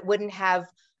 but it wouldn't have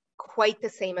quite the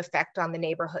same effect on the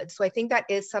neighborhood. So I think that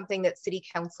is something that city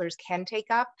councilors can take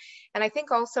up. And I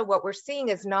think also what we're seeing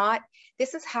is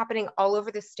this is happening all over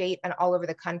the state and all over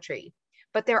the country,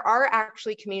 but there are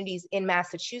actually communities in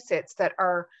Massachusetts that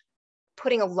are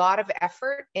putting a lot of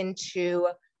effort into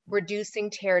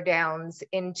reducing tear downs,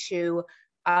 into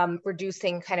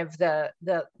reducing kind of the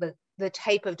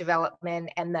type of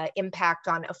development and the impact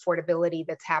on affordability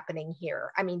that's happening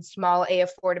here. I mean, small A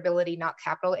affordability, not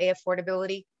capital A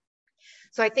affordability.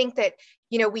 So I think that,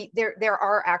 there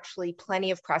are actually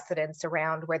plenty of precedents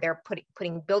around where they're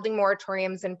putting building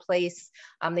moratoriums in place.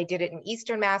 They did it in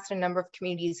Eastern Mass in a number of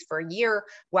communities for a year,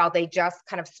 while they just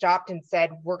kind of stopped and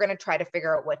said, we're going to try to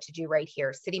figure out what to do right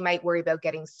here. City might worry about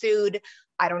getting sued.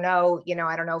 I don't know,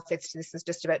 I don't know if this is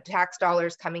just about tax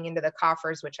dollars coming into the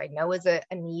coffers, which I know is a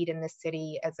need in the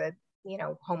city. As a,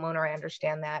 homeowner, I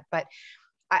understand that. But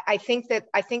I think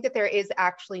that there is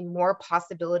actually more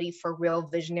possibility for real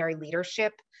visionary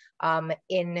leadership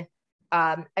in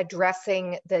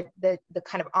addressing the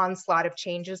kind of onslaught of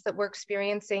changes that we're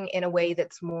experiencing in a way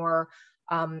that's more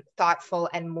thoughtful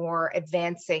and more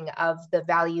advancing of the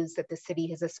values that the city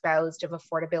has espoused of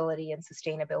affordability and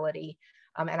sustainability.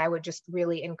 And I would just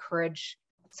really encourage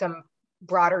some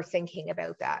broader thinking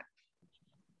about that.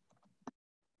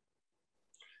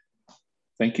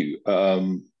 Thank you.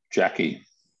 Jackie,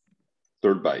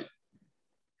 third bite.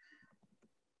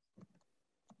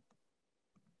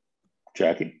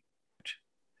 Jackie.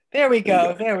 There we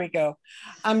go. There we go.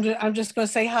 I'm just going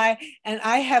to say hi. And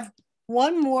I have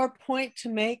one more point to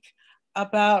make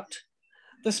about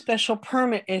the special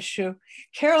permit issue.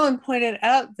 Carolyn pointed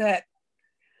out that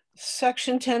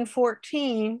Section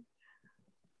 1014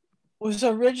 was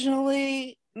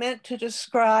originally meant to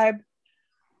describe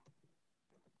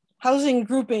housing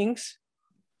groupings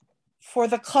for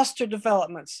the cluster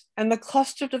developments. And the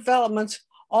cluster developments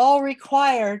all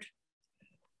required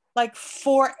like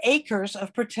 4 acres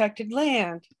of protected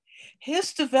land.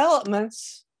 His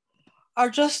developments are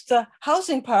just the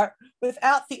housing part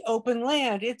without the open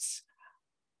land.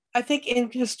 I think in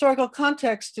historical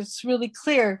context, it's really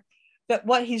clear that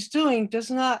what he's doing does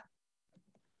not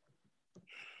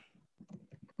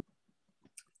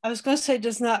fit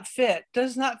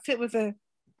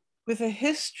with a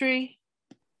history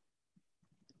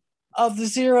of the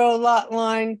zero lot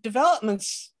line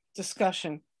developments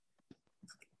discussion.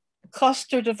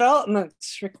 Cluster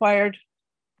developments required,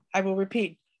 I will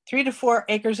repeat, 3 to 4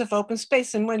 acres of open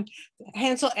space. And when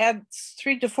Hansel adds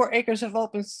 3 to 4 acres of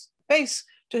open space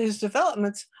to his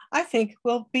developments, I think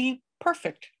will be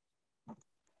perfect.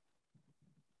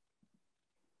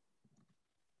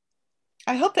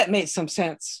 I hope that made some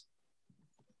sense.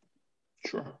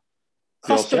 Sure.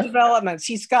 Cluster developments.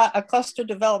 He's got a cluster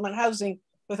development housing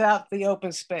without the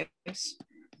open space.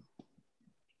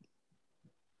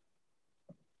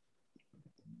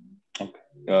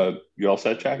 Okay. You all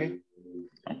set, Jackie?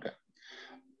 Okay.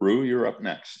 Rue, you're up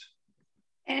next.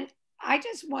 And I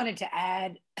just wanted to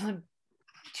add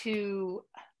to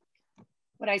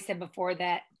what I said before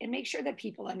that, and make sure that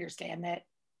people understand that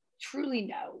truly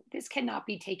no, this cannot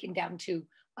be taken down to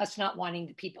us not wanting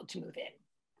the people to move in.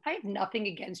 I have nothing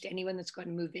against anyone that's going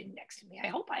to move in next to me. I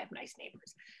hope I have nice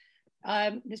neighbors.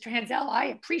 Mr. Hansel, I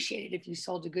appreciate it if you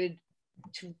sold to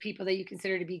people that you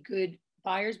consider to be good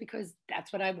buyers, because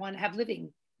that's what I want to have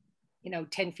living,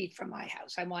 10 feet from my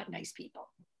house. I want nice people.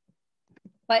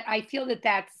 But I feel that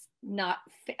that's not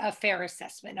a fair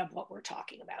assessment of what we're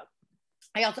talking about.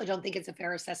 I also don't think it's a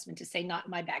fair assessment to say not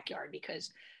in my backyard, because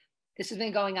this has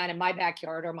been going on in my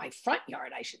backyard, or my front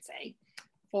yard, I should say,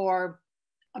 for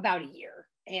about a year.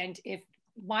 And if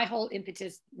my whole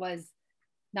impetus was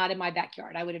not in my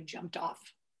backyard, I would have jumped off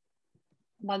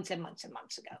months and months and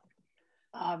months ago.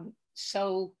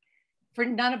 So for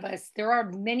none of us, there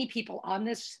are many people on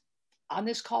this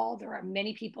call. There are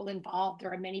many people involved.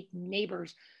 There are many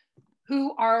neighbors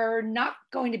who are not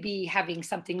going to be having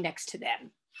something next to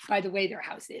them by the way their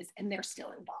house is, and they're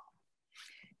still involved.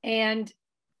 And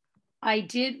I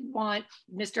did want,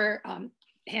 Mr.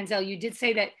 Hansel, you did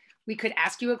say that we could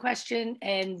ask you a question.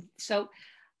 And so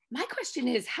my question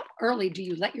is, how early do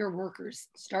you let your workers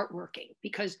start working?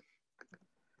 Because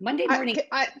Monday morning.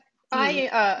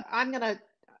 I'm going to.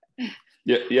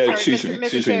 Yeah, excuse me.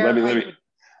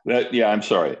 Let me, I'm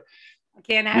sorry. I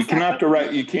can't ask. We cannot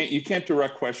direct, you can't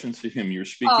direct questions to him. You're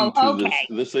speaking to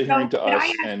this hearing to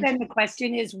us. Then the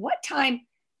question is, what time,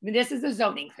 this is a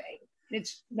zoning thing.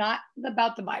 It's not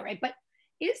about the buy right, but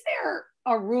is there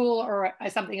a rule or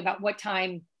something about what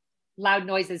time loud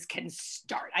noises can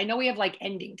start? I know we have like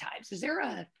ending times. Is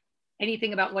there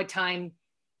anything about what time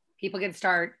people can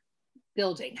start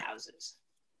building houses?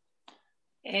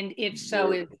 And if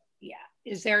so,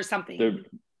 is there something?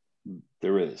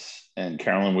 There is. And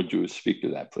Carolyn, would you speak to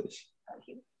that, please? Thank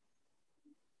you.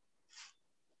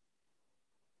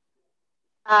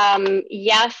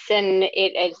 Yes, and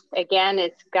it is, again,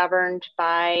 it's governed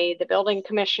by the building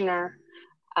commissioner.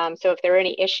 So if there are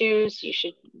any issues, you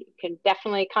can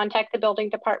definitely contact the building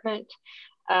department.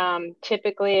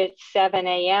 Typically it's 7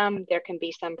 a.m. There can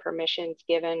be some permissions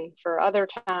given for other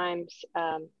times,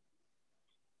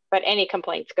 but any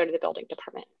complaints go to the building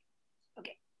department.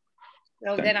 Okay.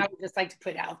 So then I would just like to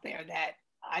put out there that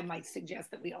I might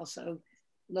suggest that we also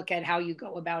look at how you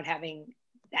go about having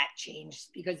that changed,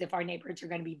 because if our neighborhoods are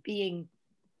going to be being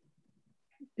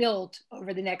built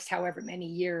over the next however many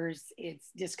years,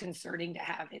 it's disconcerting to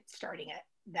have it starting at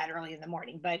that early in the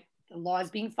morning. But the law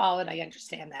is being followed. I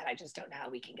understand that. I just don't know how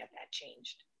we can get that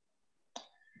changed.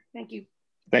 Thank you.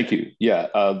 Thank you. Yeah,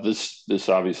 this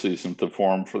obviously isn't the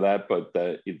forum for that, but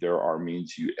there are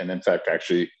means and in fact,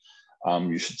 actually,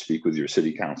 you should speak with your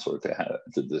city councilor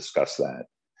to discuss that.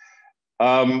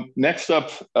 Next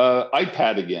up,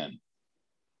 iPad again.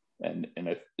 And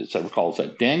as I recall, is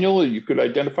that Daniel? You could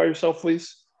identify yourself,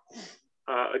 please.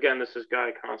 Again, this is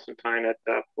Guy Constantine at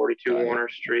 42 Warner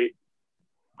Street.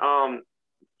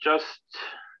 Just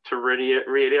to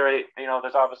reiterate,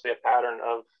 there's obviously a pattern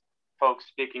of folks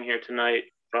speaking here tonight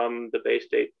from the Bay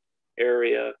State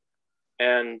area,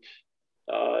 and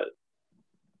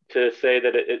to say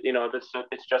that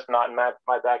it's just not in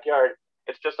my backyard.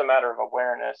 It's just a matter of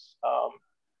awareness.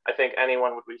 I think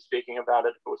anyone would be speaking about it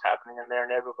if it was happening in their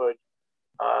neighborhood,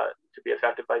 to be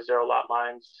affected by zero lot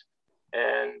lines,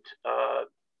 and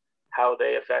how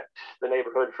they affect the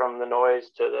neighborhood, from the noise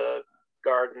to the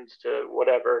gardens to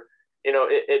whatever.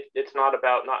 It's not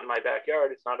about not in my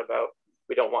backyard. It's not about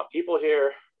we don't want people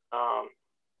here.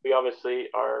 We obviously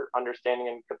are understanding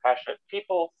and compassionate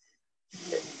people.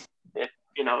 It's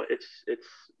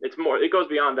more. It goes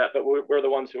beyond that, but we're the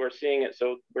ones who are seeing it,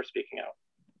 so we're speaking out.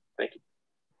 Thank you.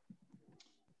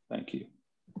 Thank you.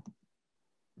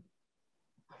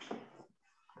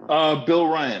 Bill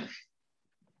Ryan.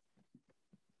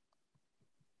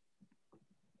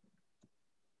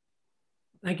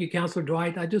 Thank you, Councilor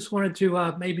Dwight. I just wanted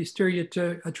to maybe steer you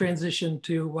to a transition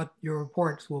to what your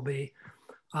reports will be.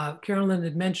 Carolyn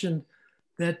had mentioned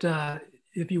that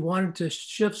if you wanted to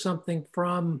shift something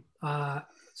from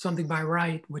something by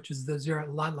right, which is the zero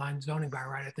lot line zoning by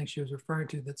right, I think she was referring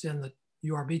to, that's in the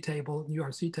URB table,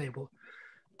 URC table,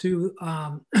 to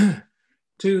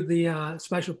to the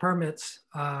special permits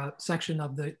section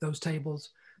of those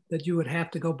tables, that you would have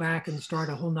to go back and start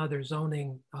a whole nother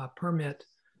zoning permit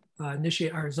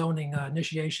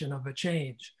initiation of a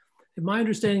change. In my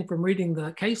understanding from reading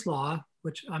the case law,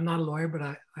 which I'm not a lawyer, but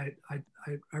I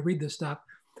read this stuff,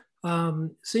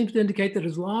 seems to indicate that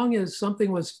as long as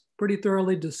something was pretty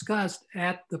thoroughly discussed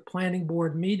at the planning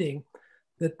board meeting,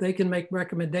 that they can make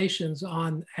recommendations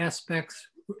on aspects,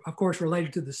 of course,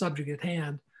 related to the subject at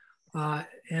hand.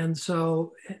 And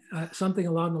so something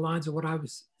along the lines of what I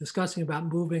was discussing about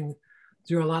moving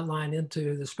zero lot line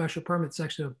into the special permit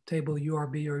section of table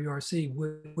URB or URC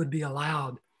would be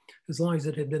allowed, as long as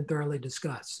it had been thoroughly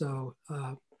discussed. So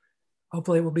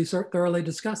hopefully it will be thoroughly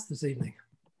discussed this evening.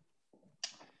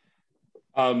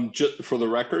 Just for the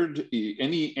record,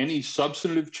 any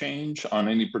substantive change on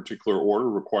any particular order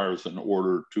requires an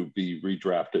order to be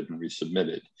redrafted and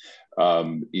resubmitted.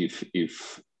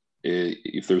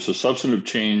 If there's a substantive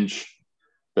change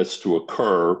that's to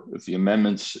occur, if the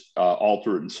amendments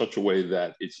alter it in such a way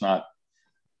that it's not,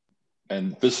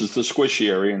 and this is the squishy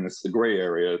area and it's the gray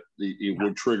area, it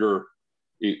would trigger,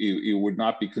 it would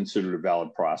not be considered a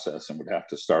valid process and would have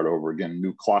to start over again.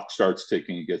 New clock starts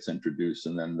ticking, it gets introduced,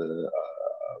 and then the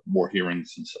more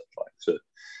hearings and such like. So,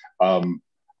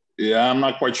 yeah, I'm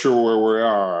not quite sure where we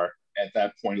are at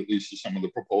that point, at least to some of the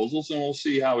proposals, and we'll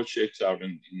see how it shakes out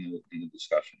in the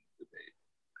discussion debate.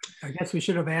 I guess we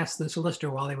should have asked the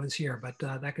solicitor while he was here, but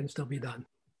that can still be done.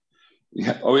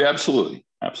 Yeah. Oh, yeah, absolutely.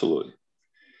 Absolutely.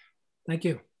 Thank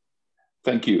you.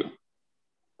 Thank you.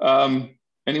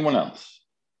 Anyone else?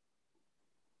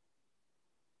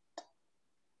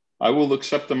 I will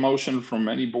accept the motion from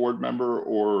any board member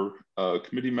or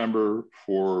committee member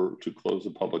to close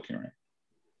the public hearing.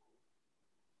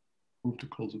 Move to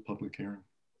close the public hearing.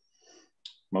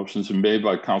 Motion's been made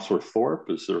by Councilor Thorpe.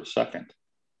 Is there a second?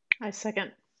 I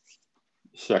second.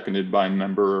 Seconded by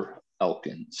Member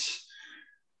Elkins.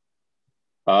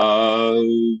 Laura,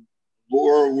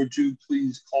 would you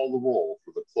please call the roll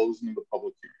for the closing of the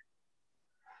public hearing?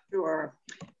 Sure.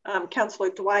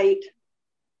 Councilor Dwight.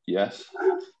 Yes.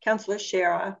 Councilor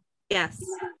Shara. Yes.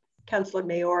 Councilor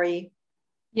Maori.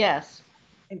 Yes.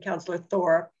 And Councilor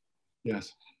Thorpe.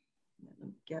 Yes.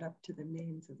 Get up to the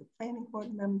names of the planning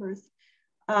board members.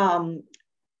 Member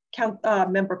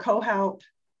Kohout.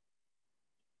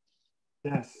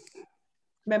 Yes.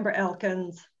 Member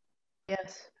Elkins.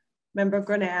 Yes. Member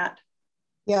Granat.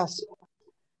 Yes.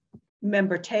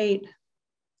 Member Tate.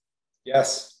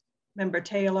 Yes. Member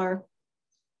Taylor.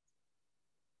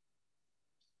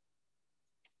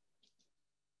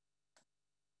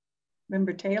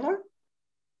 Member Taylor?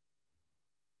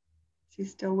 Is he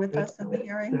still with us in the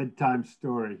hearing? Bedtime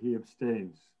story, he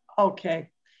abstains. Okay.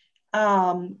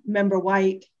 Member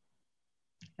White?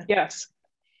 Yes.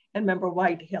 And Member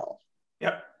Whitehill?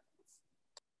 Yep.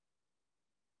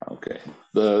 Okay,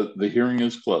 the hearing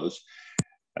is closed.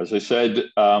 As I said,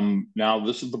 now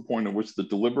this is the point at which the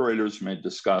deliberators may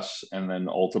discuss, and then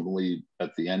ultimately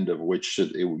at the end of which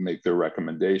they would make their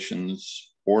recommendations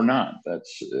or not.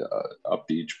 That's up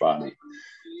to each body.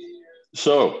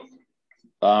 So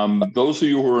those of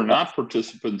you who are not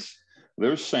participants,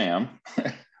 there's Sam.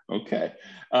 Okay.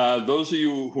 Those of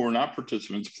you who are not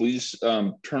participants, please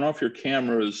turn off your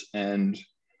cameras and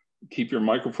keep your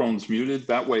microphones muted.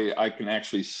 That way I can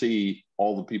actually see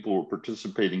all the people who are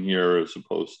participating here as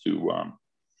opposed to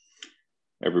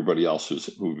everybody else who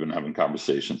we've been having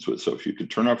conversations with. So if you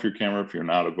could turn off your camera if you're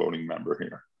not a voting member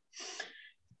here.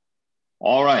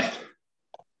 All right.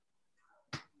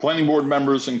 Planning board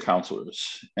members and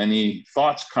councilors, any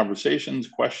thoughts, conversations,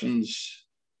 questions?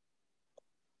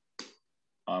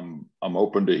 I'm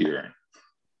open to hearing.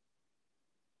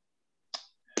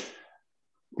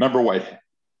 Member White.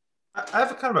 I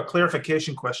have a kind of a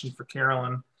clarification question for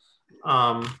Carolyn.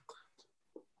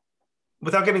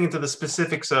 Without getting into the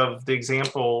specifics of the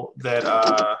example that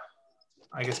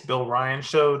I guess Bill Ryan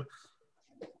showed,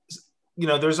 you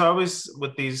know, there's always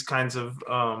with these kinds of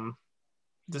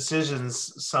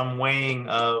decisions some weighing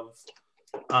of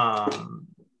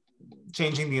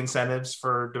changing the incentives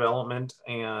for development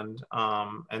and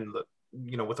the,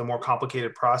 you know, with a more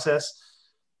complicated process,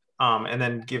 and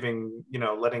then giving, you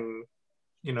know, letting,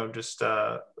 you know, just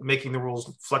making the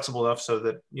rules flexible enough so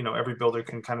that, you know, every builder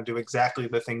can kind of do exactly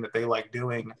the thing that they like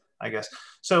doing, I guess.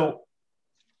 So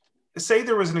say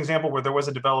there was an example where there was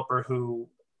a developer who,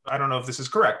 I don't know if this is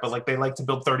correct, but like they like to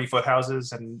build 30-foot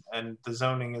houses and the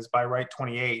zoning is by right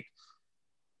 28.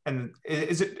 And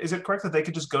is it correct that they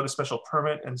could just go to special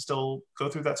permit and still go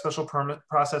through that special permit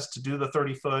process to do the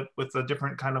 30-foot with a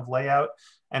different kind of layout?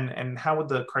 And how would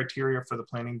the criteria for the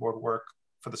planning board work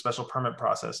for the special permit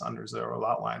process under zero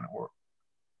lot line, or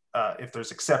if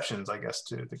there's exceptions, I guess,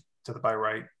 to the by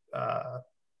right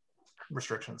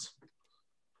restrictions?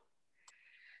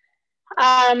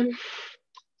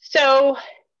 So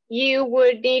you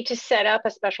would need to set up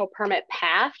a special permit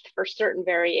path for certain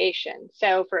variations.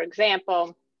 So for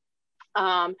example,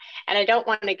 and I don't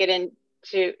want to get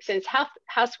into, since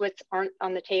house widths aren't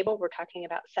on the table, we're talking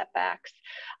about setbacks.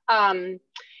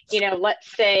 You know, let's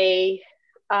say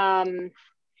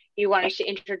you wanted to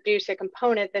introduce a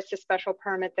component that's a special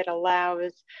permit that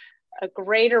allows a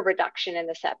greater reduction in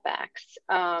the setbacks,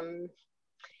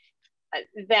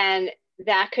 then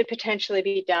that could potentially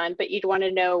be done, but you'd want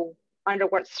to know under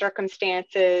what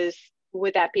circumstances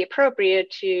would that be appropriate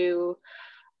to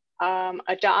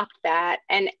adopt that.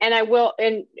 And I will,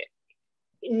 and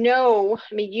know,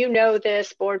 I mean, you know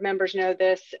this, board members know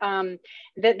this, that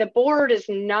the board is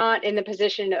not in the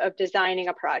position of designing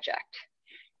a project.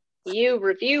 You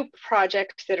review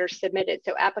projects that are submitted.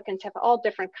 So applicants have all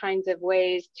different kinds of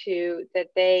ways that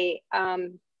they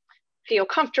feel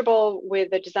comfortable with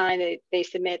the design that they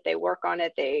submit, they work on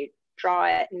it, they draw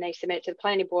it, and they submit it to the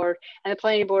planning board, and the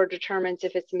planning board determines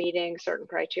if it's meeting certain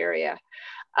criteria.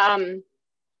 There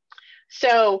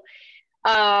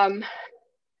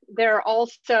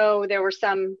were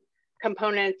some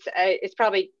components, it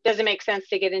probably doesn't make sense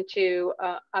to get into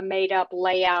a made up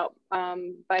layout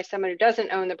by someone who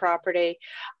doesn't own the property,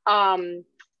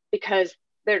 because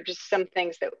there are just some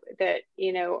things that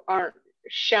you know, aren't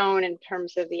shown in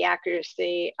terms of the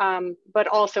accuracy, but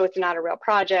also it's not a real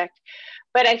project.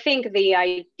 But I think the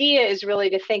idea is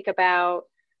really to think about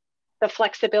the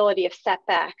flexibility of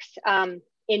setbacks.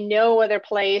 In no other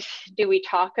place do we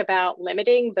talk about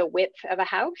limiting the width of a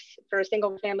house for a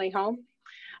single family home.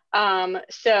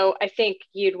 So I think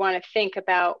you'd want to think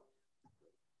about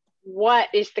what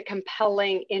is the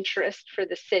compelling interest for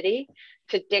the city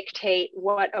to dictate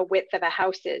what a width of a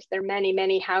house is. There are many,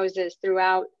 many houses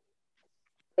throughout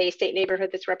Bay State neighborhood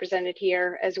that's represented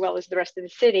here, as well as the rest of the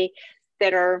city,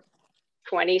 that are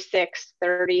 26,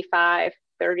 35,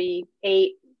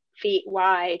 38 feet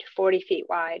wide, 40 feet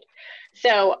wide.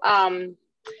 So I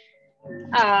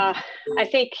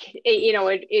think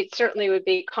it certainly would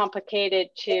be complicated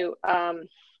to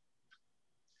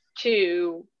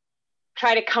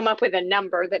try to come up with a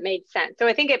number that made sense. So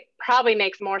I think it probably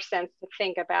makes more sense to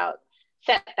think about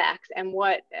setbacks and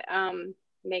what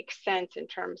makes sense in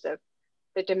terms of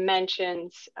the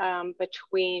dimensions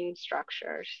between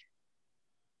structures.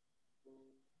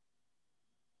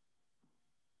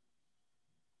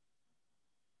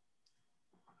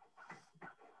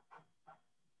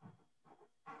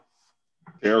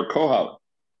 Chair Kohout.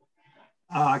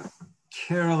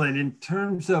 Carolyn, in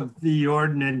terms of the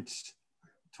ordinance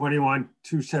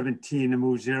 21-217 to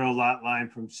move zero lot line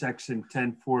from section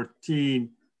 1014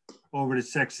 over to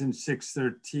section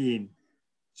 613.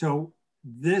 So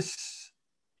this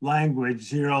language,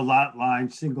 zero lot line,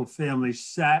 single family,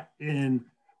 sat in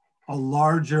a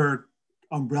larger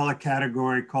umbrella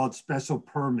category called special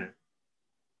permit,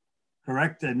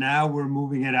 correct? And now we're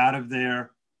moving it out of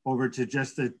there over to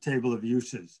just the table of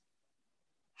uses.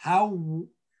 How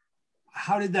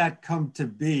did that come to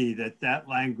be that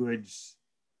language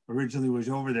originally was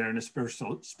over there in a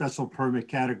special permit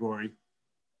category,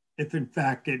 if in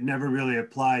fact it never really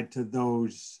applied to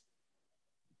those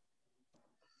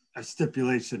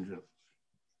stipulations?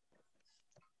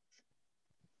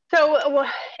 So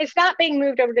it's not being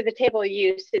moved over to the table of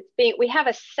use. We have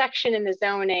a section in the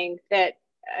zoning that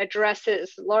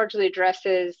largely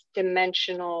addresses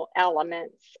dimensional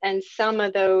elements, and some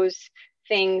of those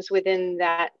things within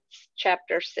that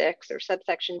chapter 6 or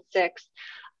subsection 6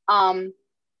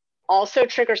 also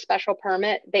trigger special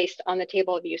permit based on the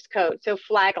table of use code. So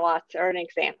flag lots are an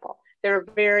example. There are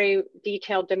very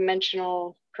detailed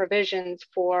dimensional provisions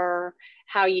for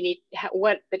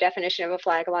what the definition of a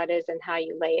flag lot is and how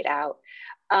you lay it out.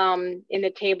 In the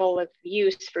table of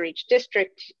use for each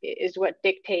district is what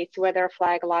dictates whether a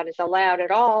flag lot is allowed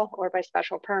at all or by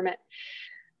special permit.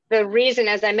 The reason,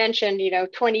 as I mentioned,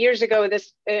 20 years ago,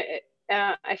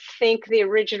 I think the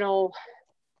original,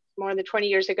 more than 20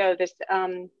 years ago, this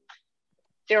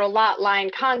zero lot line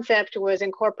concept was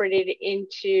incorporated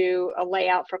into a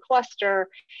layout for cluster.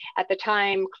 At the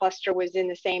time, cluster was in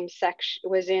the same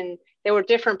section, there were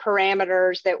different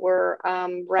parameters that were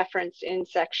referenced in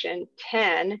section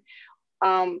 10.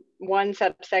 One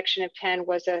subsection of 10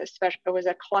 was a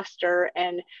cluster,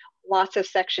 and lots of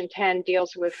section 10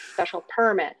 deals with special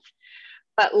permits.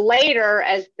 But later,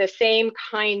 as the same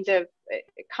kinds of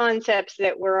concepts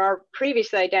that were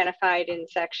previously identified in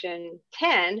section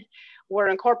 10 were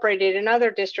incorporated in other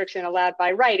districts and allowed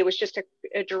by right, it was just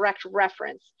a direct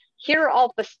reference. Here are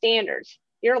all the standards.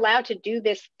 You're allowed to do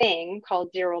this thing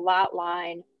called zero lot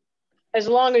line as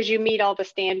long as you meet all the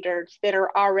standards that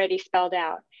are already spelled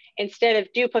out. Instead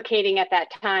of duplicating at that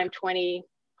time, 20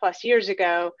 plus years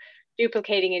ago,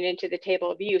 duplicating it into the table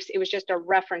of use, it was just a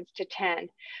reference to 10.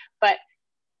 But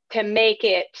to make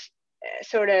it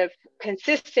sort of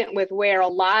consistent with where a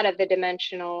lot of the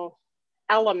dimensional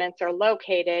elements are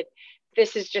located,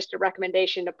 this is just a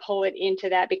recommendation to pull it into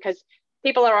that, because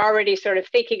people are already sort of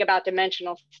thinking about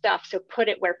dimensional stuff. So put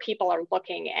it where people are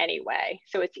looking anyway,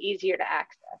 so it's easier to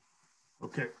access.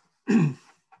 Okay,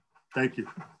 thank you.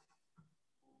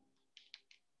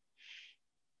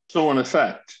 So in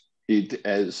effect,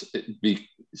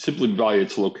 simply by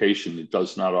its location, it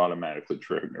does not automatically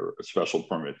trigger a special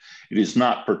permit. It is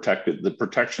not protected. The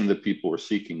protection that people are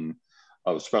seeking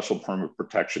of special permit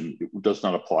protection does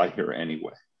not apply here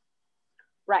anyway.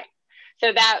 Right.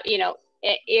 So that, you know,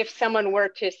 if someone were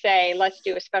to say, let's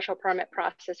do a special permit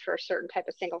process for a certain type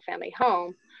of single family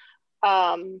home,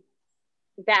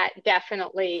 that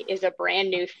definitely is a brand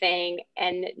new thing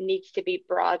and needs to be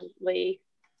broadly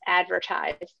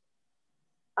advertised.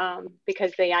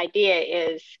 Because the idea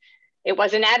is, it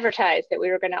wasn't advertised that we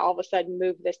were going to all of a sudden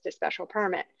move this to special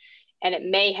permit. And it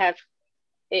may have,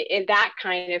 that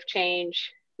kind of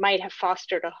change might have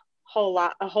fostered a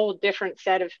whole different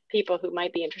set of people who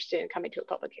might be interested in coming to a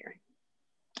public hearing.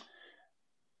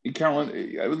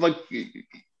 Carolyn, I would like,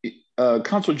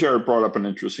 Councilor Jarrett brought up an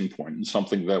interesting point, and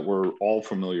something that we're all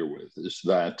familiar with is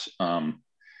that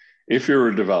if you're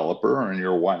a developer and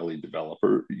you're a wily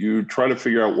developer, you try to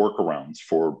figure out workarounds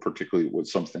for particularly with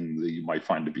something that you might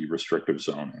find to be restrictive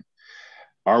zoning.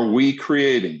 Are we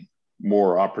creating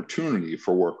more opportunity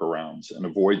for workarounds and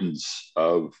avoidance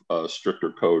of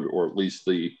stricter code, or at least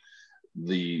the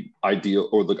ideal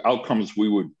or the outcomes we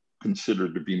would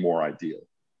consider to be more ideal?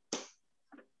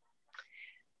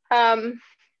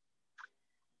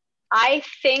 I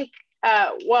think,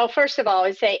 well, first of all,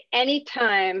 I'd say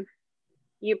anytime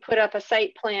you put up a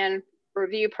site plan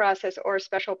review process or a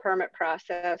special permit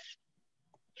process,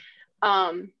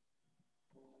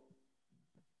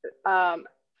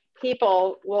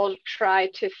 people will try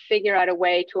to figure out a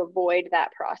way to avoid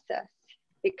that process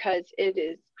because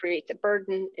it creates a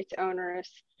burden, it's onerous,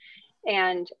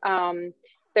 and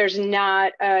there's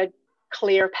not a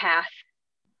clear path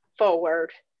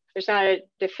forward. There's not a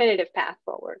definitive path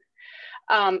forward.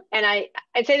 And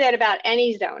I'd say that about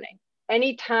any zoning.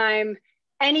 Anytime,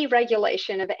 any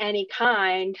regulation of any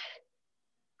kind,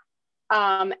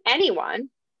 anyone,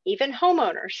 even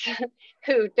homeowners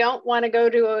who don't want to go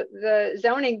to the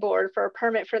zoning board for a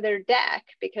permit for their deck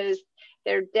because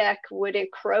their deck would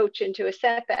encroach into a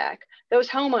setback, those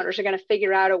homeowners are going to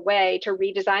figure out a way to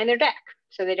redesign their deck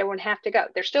so they don't have to go.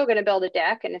 They're still going to build a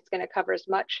deck and it's going to cover as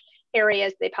much area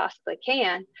as they possibly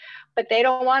can, but they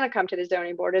don't want to come to the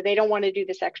zoning board, or they don't want to do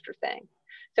this extra thing.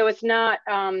 So it's not,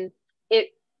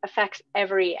 it affects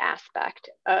every aspect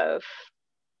of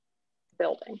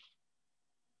building.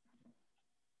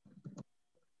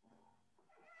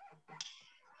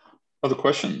 Other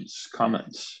questions,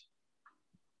 comments?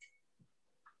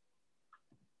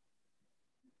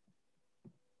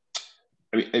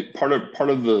 I mean, part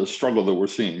of the struggle that we're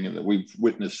seeing and that we've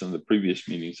witnessed in the previous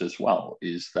meetings as well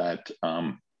is that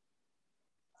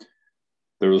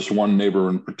there was one neighbor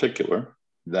in particular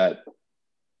that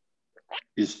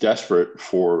is desperate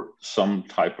for some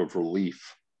type of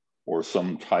relief or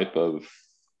some type of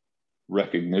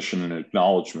recognition and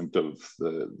acknowledgement of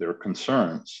their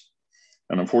concerns.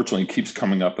 And unfortunately, it keeps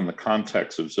coming up in the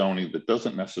context of zoning that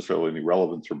doesn't necessarily have any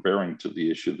relevance or bearing to the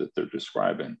issue that they're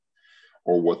describing,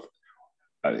 or what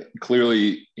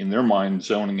clearly in their mind,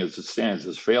 zoning as it stands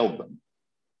has failed them,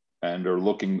 and they're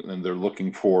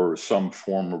looking for some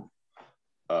form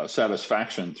of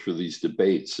satisfaction through these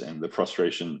debates, and the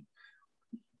frustration,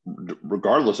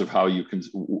 regardless of how you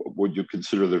would you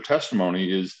consider their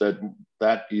testimony, is that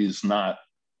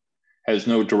has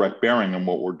no direct bearing on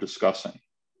what we're discussing.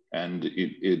 And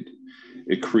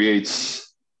it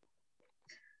creates,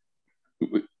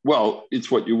 well,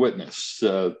 it's what you witness,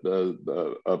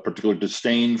 a particular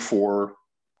disdain for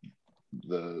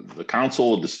the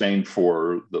council, a disdain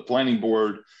for the planning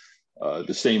board,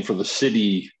 disdain for the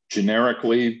city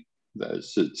generically,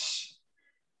 as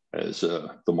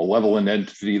the malevolent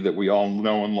entity that we all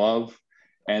know and love.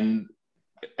 And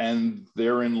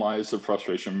therein lies the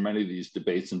frustration in many of these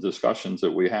debates and discussions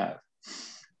that we have.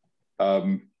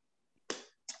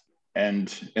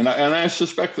 I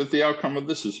suspect that the outcome of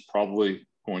this is probably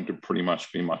going to pretty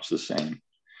much be much the same.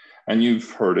 And you've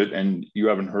heard it, and you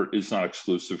haven't heard, it's not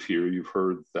exclusive here. You've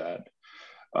heard that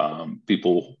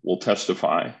people will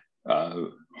testify,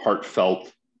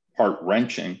 heartfelt,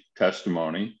 heart-wrenching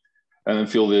testimony, and then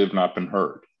feel they have not been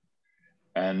heard.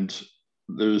 And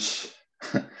there's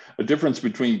a difference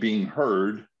between being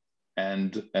heard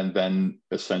and then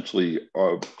essentially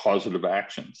causative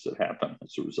actions that happen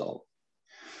as a result.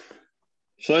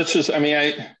 So that's just, I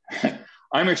mean,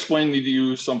 I'm explaining to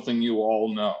you something you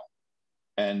all know.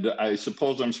 And I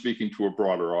suppose I'm speaking to a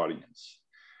broader audience.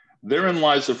 Therein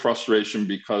lies the frustration,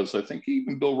 because I think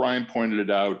even Bill Ryan pointed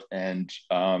it out, and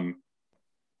I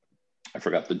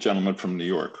forgot the gentleman from New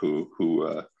York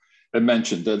who had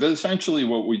mentioned that essentially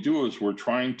what we do is we're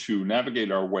trying to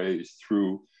navigate our ways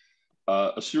through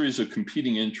a series of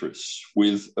competing interests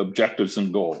with objectives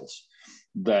and goals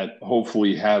that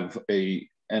hopefully have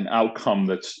an outcome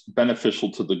that's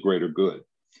beneficial to the greater good.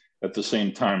 At the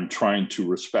same time, trying to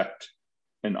respect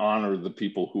and honor the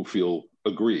people who feel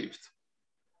aggrieved.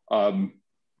 And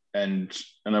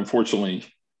unfortunately,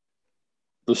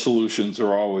 the solutions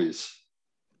are always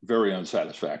very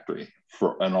unsatisfactory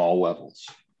on all levels.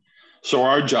 So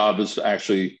our job is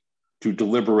actually to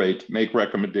deliberate, make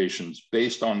recommendations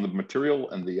based on the material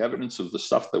and the evidence of the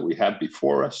stuff that we have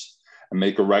before us, and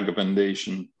make a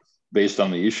recommendation based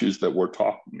on the issues that we're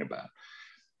talking about.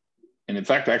 And in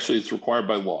fact, actually, it's required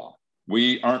by law.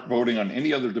 We aren't voting on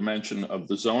any other dimension of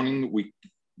the zoning.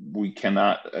 We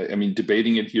cannot, I mean,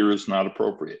 debating it here is not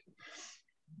appropriate.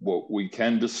 What we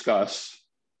can discuss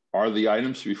are the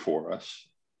items before us,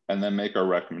 and then make our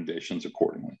recommendations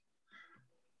accordingly.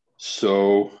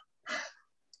 So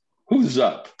who's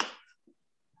up?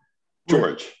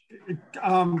 George.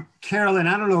 Carolyn,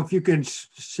 I don't know if you can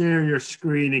share your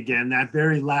screen again, that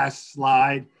very last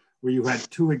slide where you had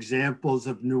 2 examples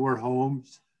of newer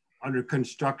homes under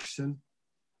construction.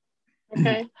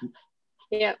 Okay.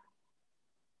 Yep.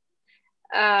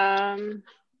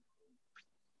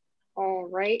 All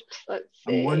right, let's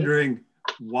see. I'm wondering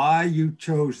why you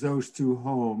chose those 2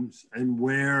 homes and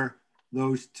where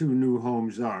those 2 new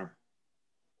homes are.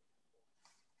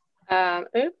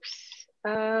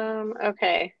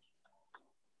 Okay.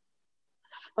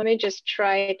 Let me just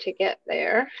try to get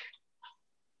there.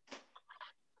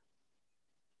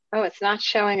 Oh, it's not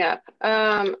showing up.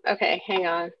 Okay, hang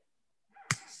on.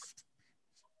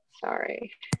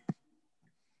 Sorry.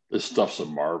 This stuff's a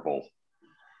marvel.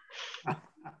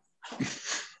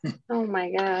 Oh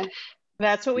my gosh.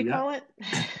 That's what we call it?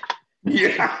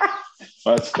 Yeah.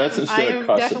 That's instead I of am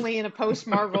cussing. definitely in a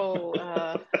post-Marvel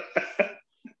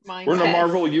mindset. We're in a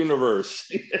Marvel universe.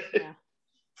 Yeah.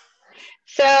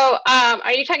 So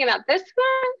are you talking about this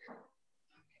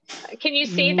one? Can you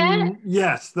see that?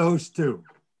 Yes, those 2.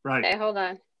 Right. Okay, hold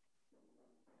on.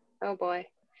 Oh boy.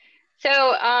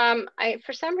 So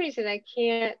for some reason I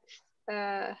can't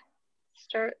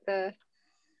start the.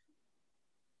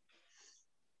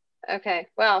 Okay,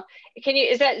 well,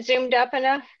 is that zoomed up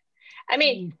enough? I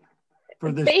mean,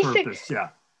 for this purpose, yeah.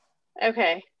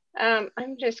 Okay,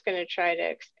 I'm just gonna try to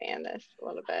expand this a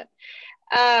little bit.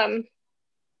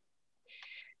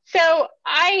 So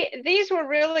these were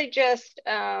really just,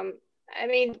 I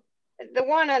mean, the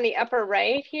one on the upper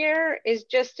right here is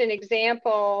just an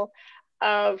example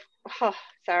of,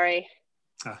 sorry.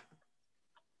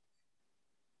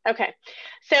 Okay,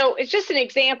 so it's just an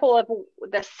example of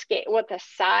the scale, what the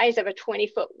size of a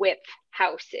 20-foot width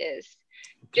house is,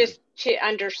 just to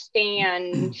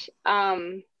understand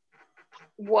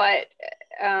what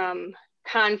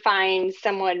confines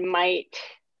someone might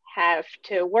have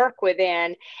to work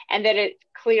within, and that it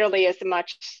clearly is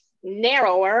much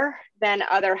narrower than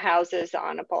other houses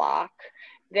on a block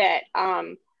that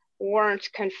weren't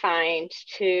confined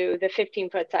to the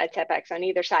 15-foot side setbacks on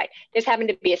either side. This happened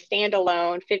to be a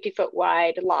standalone 50-foot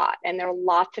wide lot, and there are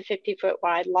lots of 50-foot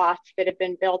wide lots that have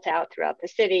been built out throughout the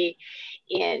city,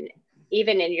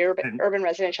 even in urban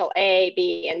residential A,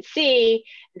 B, and C,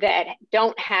 that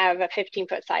don't have a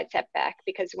 15-foot side setback,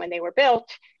 because when they were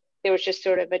built, there was just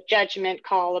sort of a judgment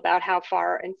call about how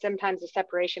far, and sometimes the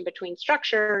separation between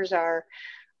structures are,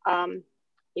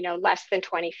 less than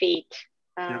 20 feet.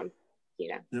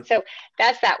 So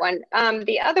that's that one.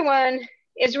 The other one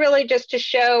is really just to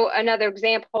show another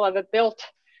example of a built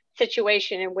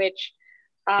situation in which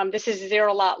this is a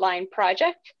 0 lot line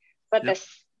project, but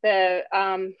the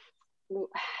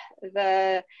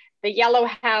yellow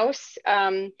house,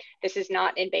 this is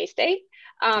not in Bay State.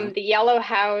 The yellow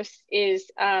house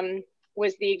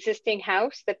was the existing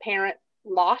house. The parent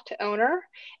lot owner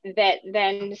that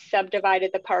then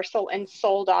subdivided the parcel and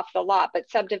sold off the lot, but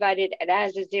subdivided it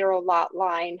as a 0 lot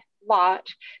line lot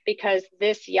because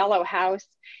this yellow house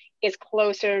is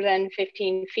closer than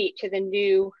 15 feet to the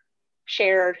new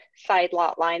shared side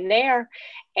lot line there.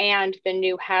 And the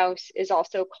new house is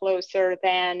also closer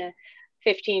than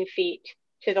 15 feet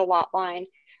to the lot line.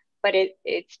 But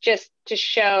it's just to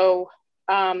show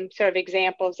sort of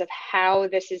examples of how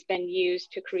this has been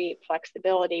used to create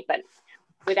flexibility, but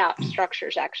without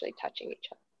structures actually touching each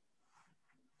other.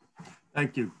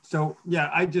 Thank you. So yeah,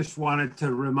 I just wanted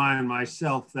to remind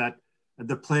myself that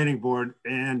the planning board,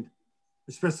 and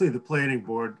especially the planning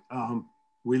board,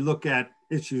 we look at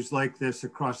issues like this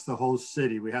across the whole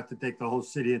city. We have to take the whole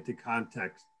city into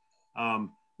context,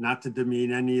 not to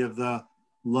demean any of the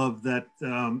love that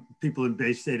people in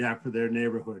Bay State have for their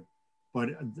neighborhood, but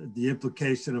the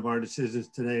implication of our decisions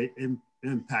today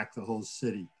impact the whole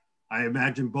city. I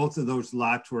imagine both of those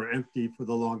lots were empty for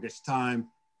the longest time.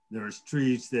 There's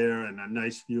trees there and a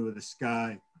nice view of the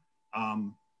sky.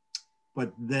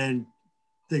 But then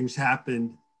things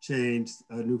happened, changed,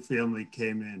 a new family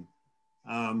came in.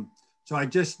 So I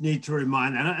just need to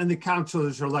remind, and the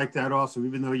councilors are like that also,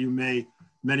 even though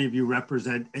many of you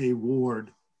represent a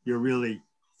ward, you're really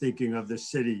thinking of the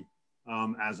city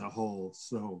as a whole.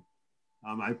 So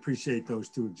I appreciate those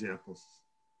two examples.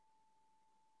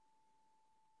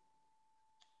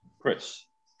 Chris,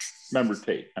 Member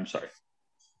Tate, I'm sorry.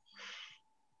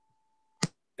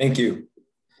 Thank you.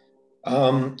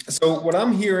 So what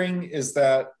I'm hearing is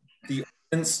that the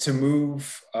ordinance to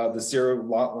move the 0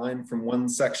 lot line from one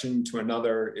section to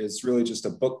another is really just a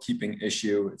bookkeeping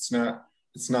issue. It's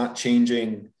not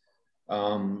changing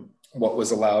what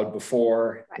was allowed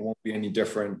before. It won't be any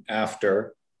different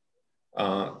after.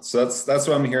 So that's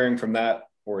what I'm hearing from that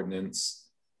ordinance.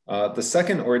 The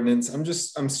second ordinance,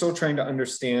 I'm still trying to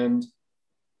understand,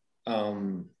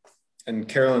 and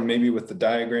Carolyn, maybe with the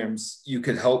diagrams, you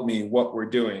could help me what we're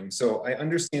doing. So I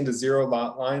understand a 0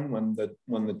 lot line when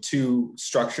the two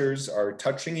structures are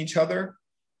touching each other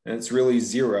and it's really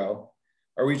 0.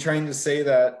 Are we trying to say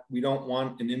that we don't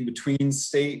want an in-between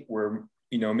state where,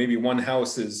 maybe one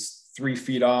house is 3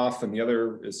 feet off and the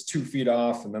other is 2 feet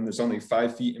off and then there's only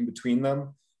 5 feet in between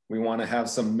them? We want to have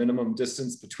some minimum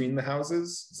distance between the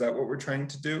houses. Is that what we're trying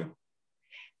to do?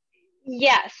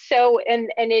 Yes. So, and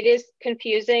it is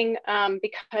confusing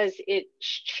because it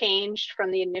changed from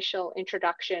the initial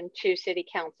introduction to City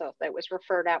Council that was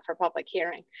referred out for public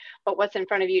hearing. But what's in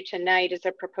front of you tonight is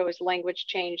a proposed language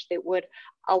change that would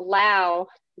allow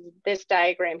this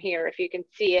diagram here, if you can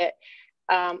see it,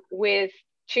 with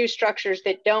two structures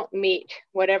that don't meet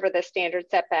whatever the standard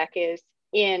setback is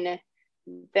in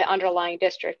the underlying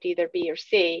district, either B or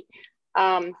C,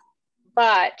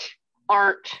 but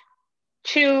aren't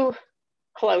too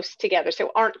close together, so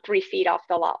aren't 3 feet off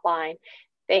the lot line.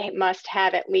 They must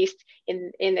have at least,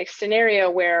 in the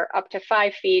scenario where up to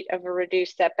 5 feet of a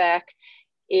reduced setback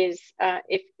is,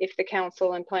 if the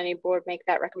council and planning board make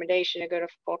that recommendation to go to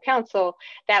full council,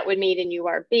 that would mean in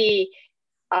URB,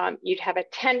 you'd have a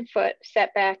 10-foot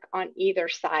setback on either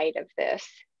side of this.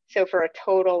 So for a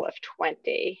total of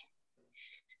 20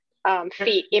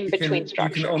 feet in between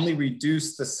structures. You can only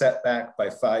reduce the setback by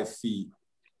 5 feet.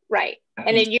 Right.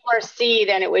 And in URC,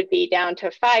 then it would be down to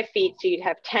 5 feet. So you'd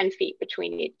have 10 feet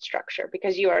between each structure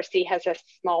because URC has a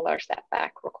smaller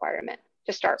setback requirement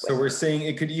to start with. So we're saying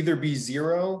it could either be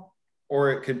 0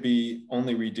 or it could be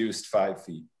only reduced 5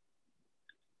 feet.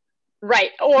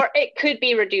 Right. Or it could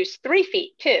be reduced 3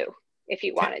 feet too, if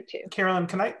you wanted to. Carolyn,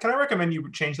 can I recommend you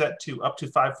change that to up to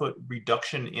 5 foot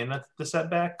reduction in the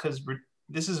setback? Because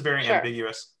this is very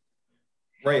ambiguous.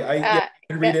 Right, I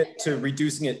can read it to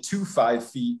reducing it to 5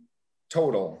 feet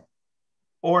total.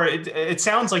 Or it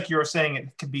sounds like you're saying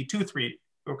it could be 2 feet,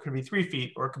 or it could be 3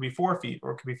 feet, or it could be 4 feet,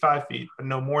 or it could be 5 feet, but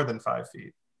no more than 5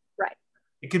 feet. Right.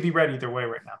 It could be read either way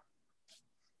right now.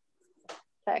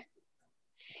 Okay.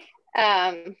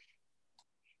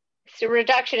 So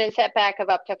reduction in setback of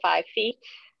up to 5 feet.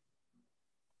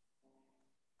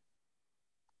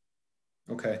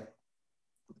 Okay.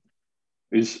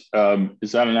 Is that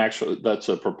an actual, that's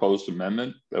a proposed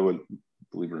amendment that would,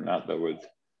 believe it or not, that would,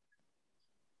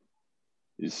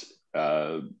 is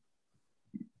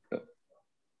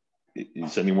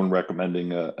anyone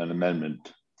recommending an amendment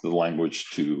to the language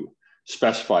to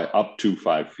specify up to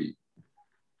 5 feet?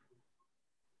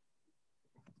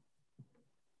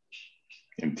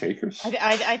 Any takers?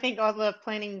 I think all the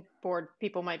planning board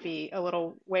people might be a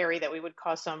little wary that we would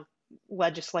cause some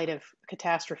legislative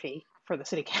catastrophe for the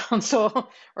city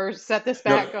council or set this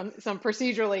back on some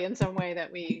procedurally in some way that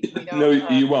we don't. No,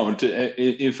 you won't.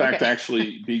 In fact, okay.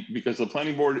 actually, because the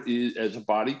planning board is, as a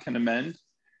body, can amend,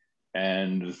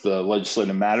 and the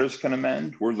legislative matters can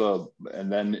amend. And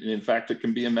then in fact, it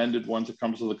can be amended once it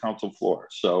comes to the council floor.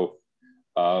 So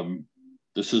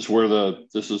this is where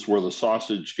the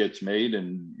sausage gets made,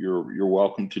 and you're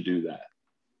welcome to do that.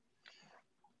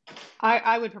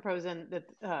 I would propose in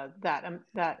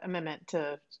that amendment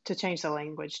to change the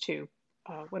language to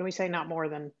what do we say? Not more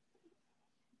than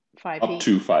 5 feet. Up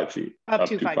to 5 feet. Up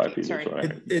to 5 feet.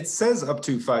 Sorry. It says up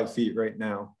to 5 feet right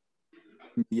now.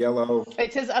 Yellow.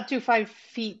 It says up to 5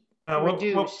 feet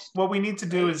reduced. What we need to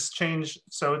do is change.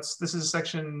 So this is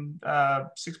section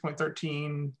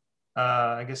 6.13.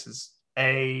 I guess it's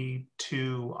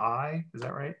A2I. Is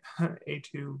that right?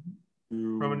 A2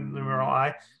 Roman numeral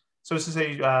I. So this is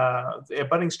a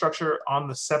abutting structure on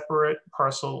the separate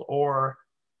parcel or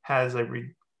has a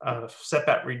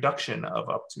setback reduction of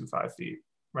up to 5 feet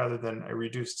rather than a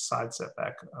reduced side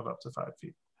setback of up to 5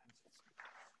 feet.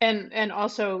 And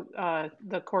also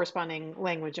the corresponding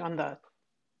language on the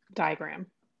diagram.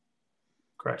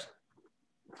 Correct.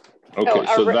 Okay,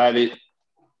 so that is,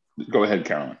 go ahead,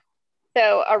 Carolyn.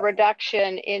 So a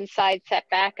reduction in side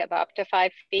setback of up to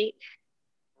 5 feet?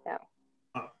 No.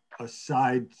 A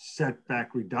side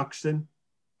setback reduction?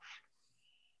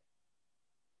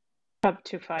 Up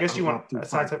to 5 I guess you want a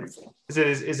side setback. Is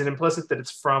it implicit that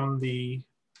it's from the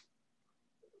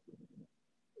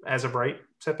as of right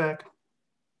setback?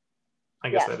 I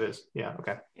guess that is. Yeah,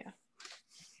 okay. Yeah.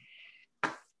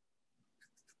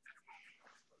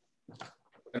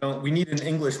 We need an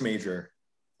English major.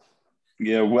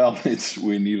 Yeah, well,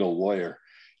 we need a lawyer.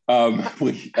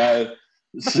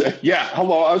 So, yeah,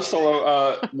 hello.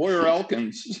 So, Lawyer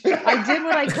Elkins. I did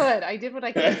what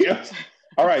I could. Yes.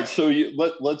 All right. So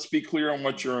let's be clear on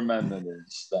what your amendment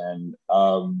is then.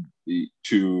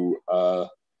 To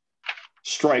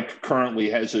strike currently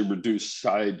has a reduced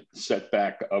side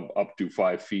setback of up to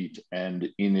 5 feet, and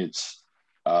in its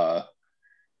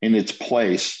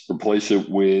place, replace it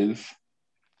with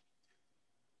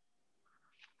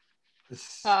a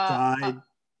side.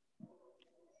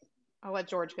 I'll let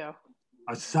George go.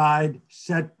 A side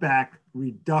setback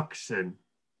reduction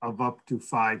of up to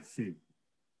 5 feet.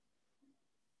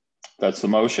 That's the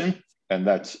motion, and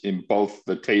that's in both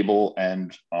the table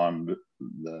and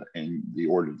in the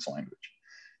ordinance language.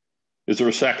 Is there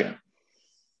a second?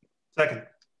 Second.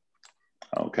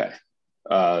 Okay.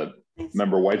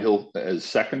 Member Whitehill has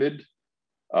seconded.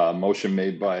 Motion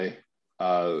made by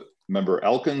Member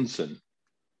Elkins and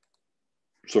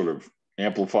sort of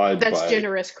amplified. That's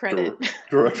generous credit.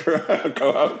 Director,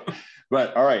 go out.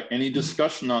 But all right, any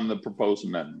discussion on the proposed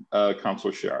amendment?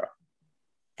 Councilor Shara.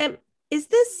 Is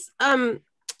this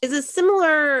is a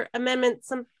similar amendment?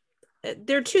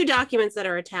 There are two documents that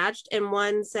are attached, and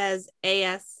one says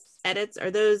AS edits.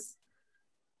 Are those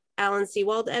Alan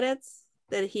Seawald edits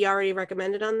that he already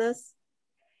recommended on this?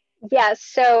 Yes.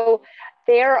 So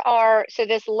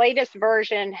this latest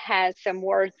version has some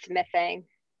wordsmithing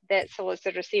that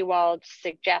Solicitor Seawald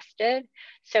suggested.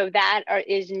 So that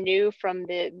is new from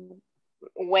the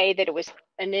way that it was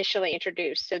initially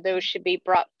introduced. So those should be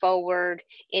brought forward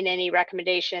in any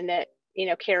recommendation that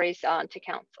carries on to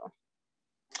council.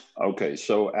 Okay,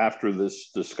 so after this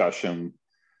discussion,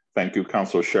 thank you,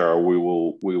 Councilor Shara. We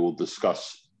will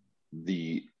discuss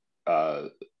the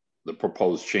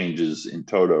proposed changes in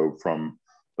toto from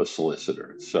the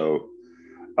solicitor. So,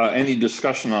 any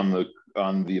discussion on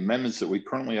the amendments that we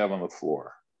currently have on the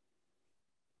floor?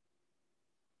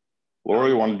 Laura,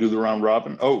 you want to do the round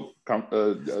robin? Oh,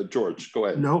 George, go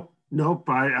ahead. Nope.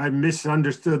 I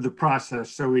misunderstood the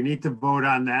process. So we need to vote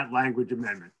on that language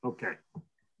amendment. Okay.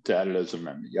 To add it as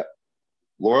amendment. Yep.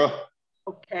 Laura.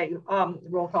 Okay.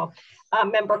 Roll call.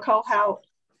 Member Kohout.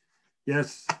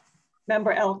 Yes.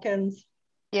 Member Elkins.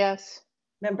 Yes.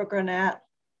 Member Granat.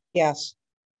 Yes.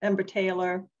 Member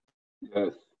Taylor.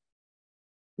 Yes.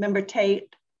 Member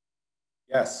Tate.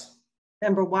 Yes.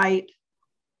 Member White.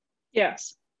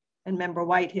 Yes. And Member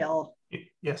Whitehill.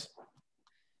 Yes.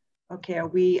 Okay, are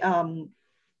we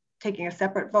taking a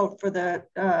separate vote for the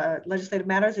legislative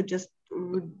matters or just?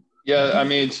 Yeah, I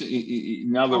mean,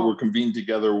 now that we're convened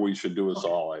together, we should do us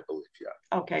all, I believe,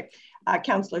 yeah. Okay,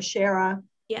 Councilor Shara.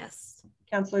 Yes.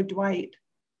 Councilor Dwight.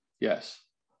 Yes.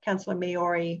 Councilor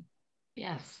Maori.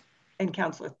 Yes. And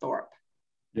Councilor Thorpe.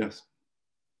 Yes.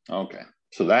 Okay,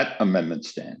 so that amendment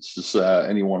stands. Does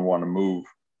anyone want to move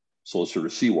Solicitor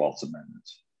Seawald's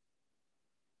amendments?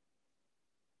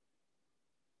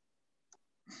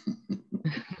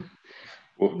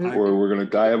 We're going to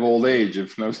die of old age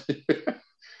if no.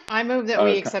 I move that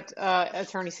we accept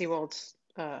Attorney Seawold's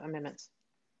amendments.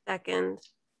 Second.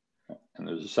 And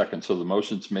there's a second. So the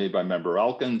motion's made by Member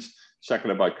Elkins,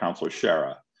 seconded by Councilor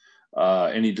Shara.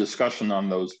 Any discussion on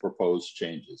those proposed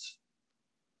changes?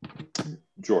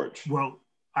 George. Well,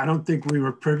 I don't think we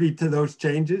were privy to those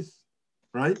changes,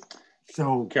 right?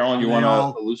 So Carolyn, you want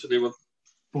to elucidate with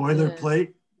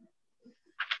boilerplate?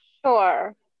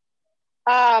 Sure.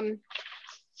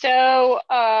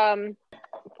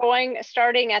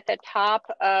 Starting at the top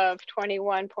of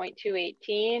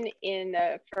 21.218 in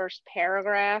the first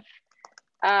paragraph,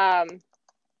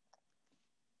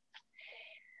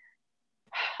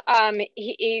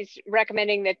 he's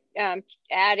recommending that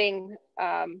adding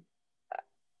a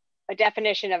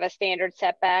definition of a standard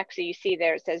setback. So you see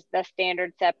there it says the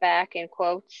standard setback in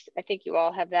quotes. I think you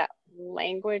all have that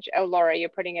language. Oh, Laura, you're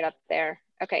putting it up there.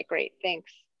 Okay, great,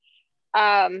 thanks.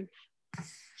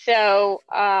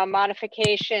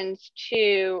 Modifications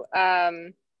to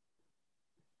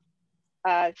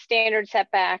standard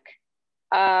setback,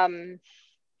 and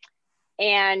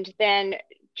then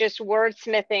just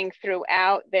wordsmithing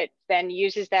throughout that then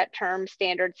uses that term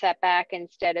standard setback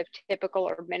instead of typical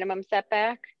or minimum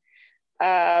setback.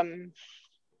 And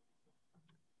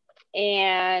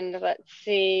let's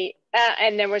see,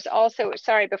 and there was also,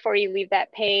 sorry, before you leave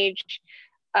that page,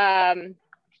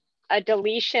 a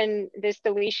deletion, this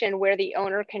deletion where the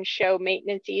owner can show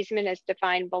maintenance easement as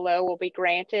defined below will be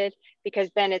granted, because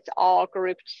then it's all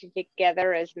grouped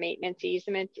together as maintenance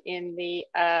easement in the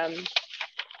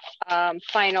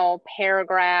final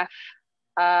paragraph.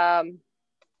 Sorry.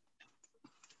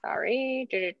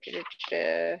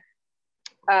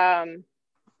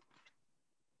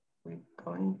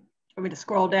 Want me to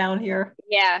scroll down here?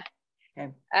 Yeah.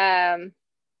 Okay.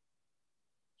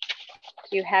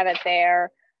 You have it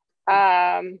there.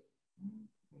 Are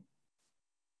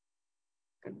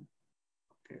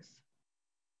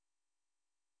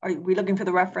we looking for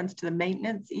the reference to the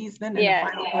maintenance easement in the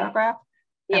final paragraph?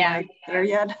 Yeah. Am I there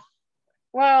yet?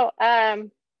 Well,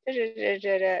 no,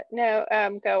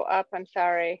 go up. I'm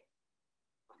sorry.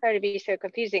 Sorry to be so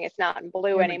confusing. It's not in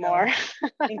blue anymore.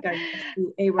 I think I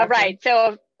see a reference.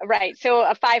 So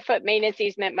a 5-foot maintenance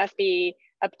easement must be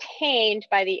obtained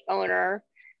by the owner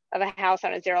of a house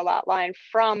on a 0 lot line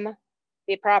from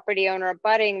the property owner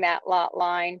abutting that lot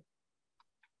line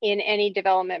in any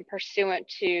development pursuant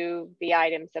to the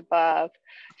items above.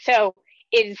 So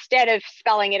instead of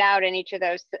spelling it out in each of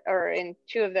those, or in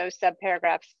 2 of those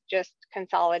subparagraphs, just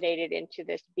consolidated into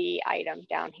this B item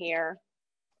down here.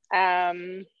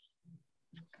 And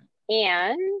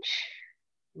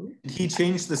did he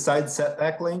change the side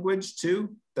setback language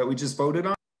too that we just voted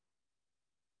on?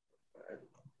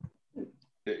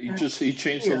 He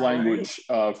changed the language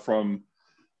from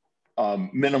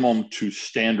minimum to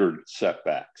standard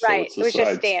setback. So right, it was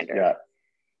just standard. Yeah.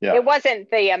 Yeah. It wasn't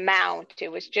the amount, it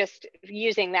was just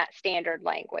using that standard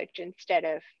language instead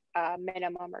of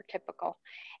minimum or typical.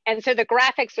 And so the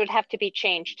graphics would have to be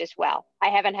changed as well. I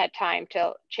haven't had time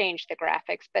to change the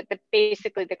graphics, but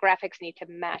basically the graphics need to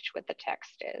match what the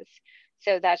text is.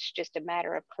 So that's just a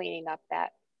matter of cleaning up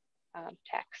that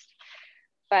text.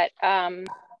 But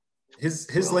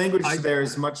his language there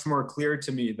is much more clear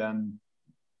to me than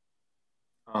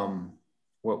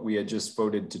what we had just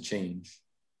voted to change.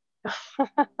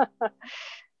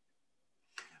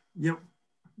 Yep.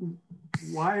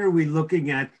 Why are we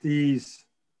looking at these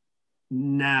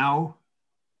now?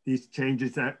 These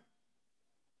changes that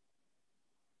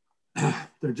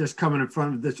they're just coming in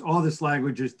front of this. All this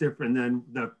language is different than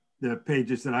the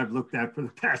pages that I've looked at for the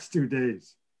past 2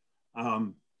 days.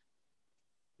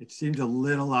 It seems a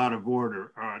little out of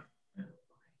order.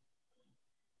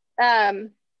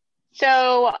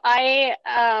 So I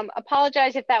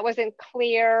apologize if that wasn't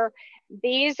clear.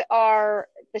 These are,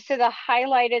 so the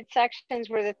highlighted sections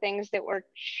were the things that were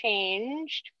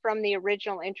changed from the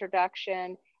original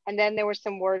introduction. And then there was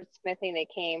some wordsmithing that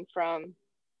came from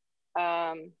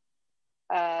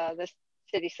the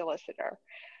city solicitor.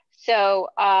 So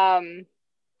I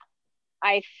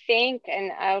think,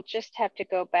 and I'll just have to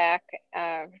go back,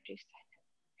 I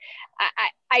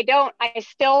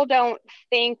still don't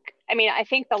think, I mean, I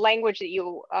think the language that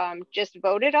you just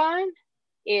voted on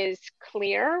is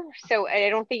clear. So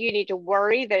I don't think you need to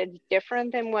worry that it's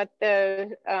different than what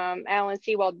the Alan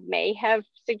Seawald may have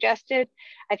suggested.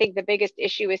 I think the biggest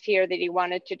issue is here that he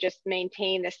wanted to just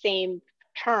maintain the same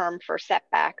term for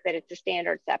setback, that it's a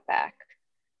standard setback.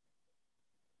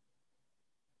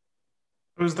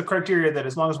 It was the criteria that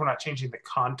as long as we're not changing the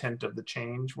content of the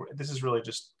change, this is really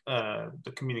just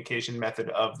the communication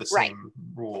method of the same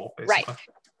rule, basically. Right,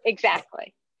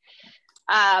 exactly.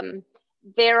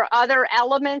 there are other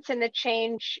elements in the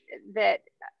change that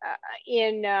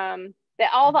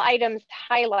that all the items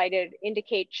highlighted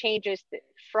indicate changes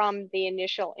from the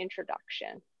initial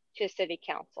introduction to City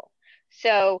Council.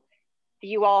 So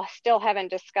you all still haven't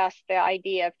discussed the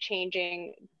idea of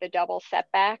changing the double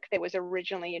setback that was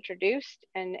originally introduced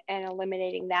and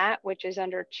eliminating that, which is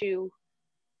under 2II.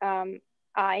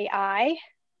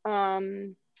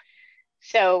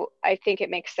 So I think it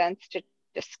makes sense to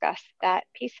discuss that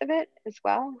piece of it as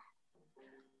well.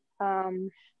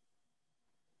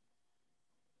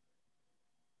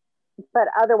 But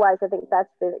otherwise, I think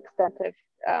that's the extent of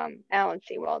Alan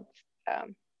Seawald's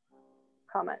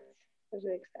comments. Those are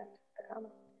the extent of the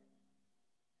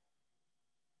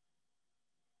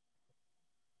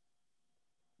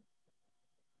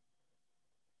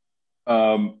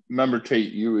comments. Member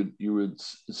Tate, you had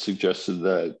suggested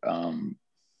that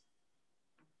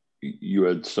you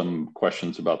had some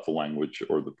questions about the language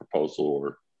or the proposal,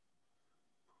 or.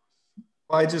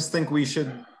 Well, I just think we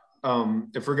should,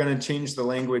 if we're going to change the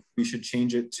language, we should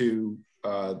change it to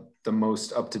the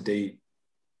most up-to-date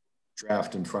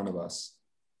draft in front of us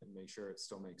and make sure it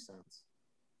still makes sense.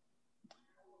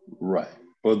 Right.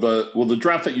 Well, the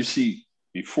draft that you see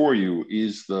before you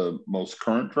is the most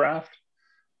current draft.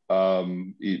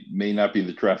 It may not be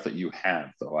the draft that you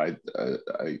have, though.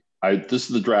 This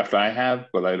is the draft I have,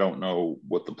 but I don't know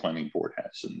what the planning board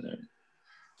has in there.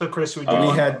 So, Chris, we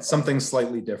had something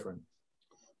slightly different.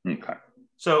 Okay.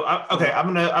 So, okay,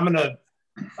 I'm gonna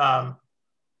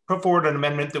put forward an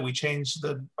amendment that we change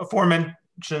the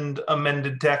aforementioned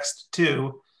amended text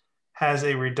to has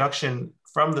a reduction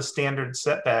from the standard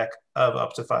setback of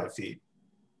up to 5 feet.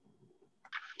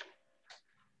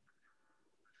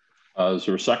 Is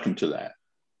there a second to that?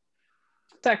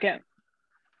 Second.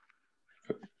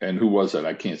 And who was it?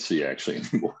 I can't see actually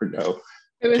anymore. No.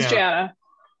 It was Jana.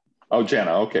 Oh,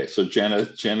 Jana. Okay, so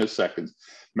Jana seconds.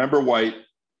 Member White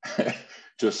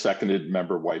just seconded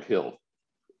Member Whitehill,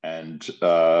 and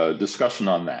discussion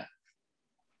on that.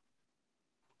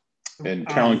 And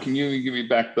Carolyn, can you give me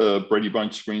back the Brady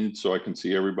Bunch screen so I can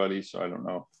see everybody? So I don't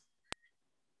know.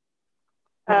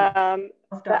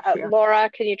 Laura,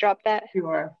 can you drop that?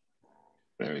 Sure.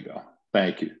 There we go.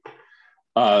 Thank you.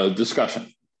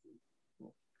 Discussion.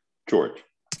 George.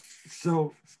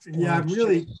 So, yeah, I'm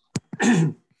really,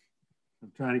 I'm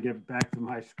trying to get back to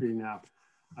my screen now.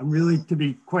 I'm really, to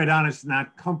be quite honest,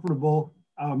 not comfortable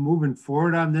moving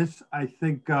forward on this. I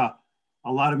think a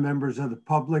lot of members of the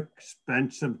public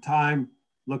spent some time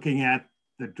looking at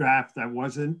the draft that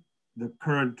wasn't the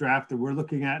current draft that we're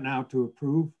looking at now to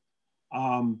approve.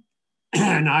 And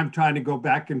I'm trying to go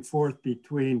back and forth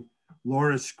between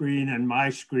Laura's screen and my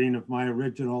screen of my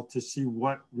original to see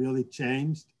what really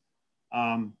changed.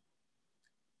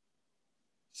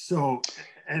 So,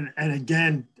 and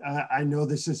again, I know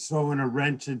this is throwing a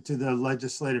wrench into the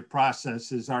legislative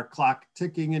process. Is our clock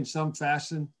ticking in some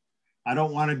fashion? I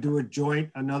don't want to do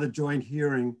another joint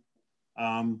hearing.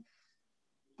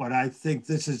 But I think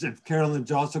this is, if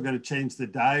Carolyn's also going to change the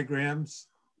diagrams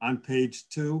on page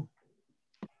 2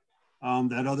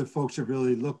 that other folks have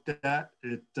really looked at,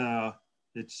 it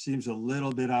seems a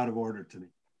little bit out of order to me.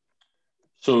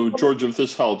 So George, if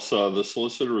this helps, the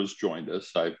solicitor has joined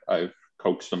us. I've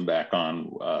coaxed him back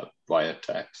on via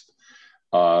text.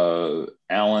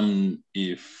 Alan,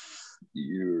 if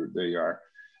there you are.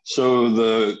 So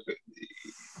the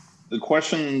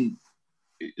question,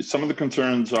 some of the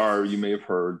concerns are, you may have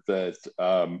heard that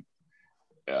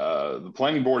the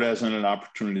planning board hasn't an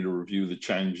opportunity to review the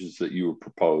changes that you have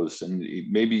proposed. And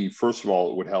maybe, first of all,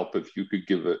 it would help if you could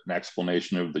give an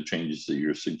explanation of the changes that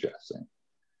you're suggesting.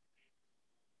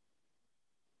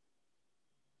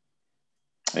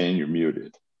 And you're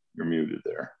muted. You're muted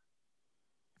there.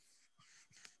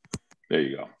 There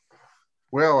you go.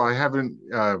 Well, I haven't,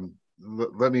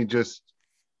 let me just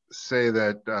say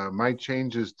that my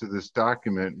changes to this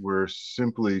document were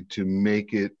simply to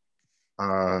make it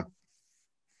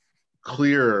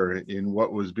clearer in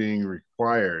what was being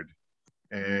required,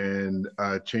 and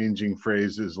changing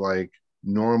phrases like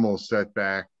normal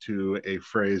setback to a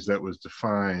phrase that was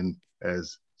defined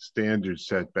as standard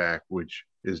setback, which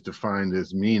is defined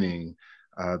as meaning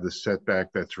the setback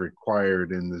that's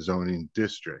required in the zoning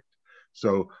district.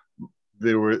 So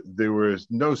there was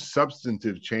no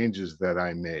substantive changes that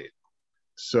I made.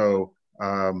 So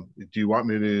do you want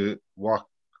me to walk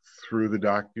through the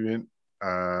document?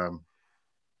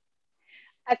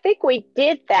 I think we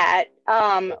did that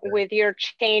with your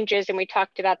changes, and we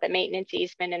talked about the maintenance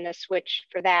easement and the switch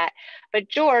for that. But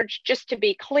George, just to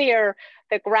be clear,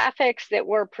 the graphics that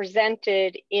were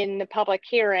presented in the public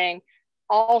hearing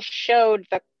all showed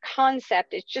the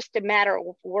concept, it's just a matter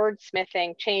of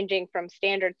wordsmithing, changing from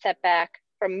standard setback,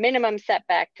 from minimum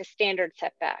setback to standard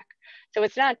setback. So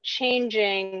it's not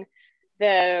changing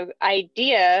the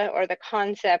idea or the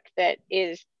concept that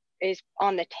is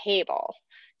on the table.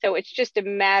 So it's just a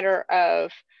matter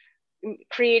of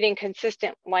creating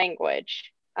consistent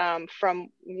language from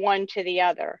one to the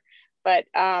other. But,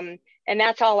 and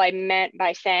that's all I meant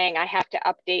by saying I have to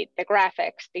update the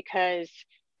graphics, because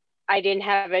I didn't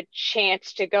have a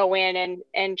chance to go in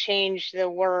and change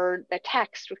the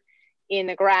text in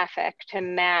the graphic to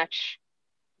match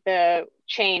the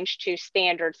change to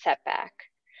standard setback.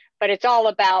 But it's all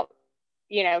about,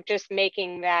 you know, just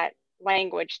making that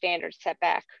language standard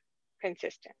setback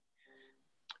consistent.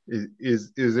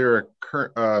 Is there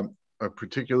a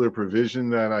particular provision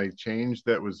that I changed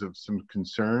that was of some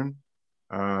concern?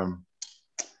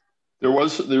 There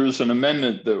was an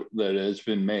amendment that has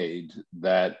been made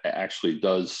that actually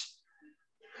does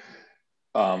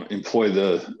employ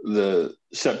the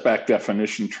setback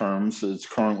definition terms that's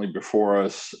currently before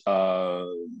us.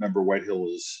 Member Whitehill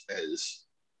has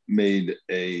made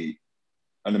an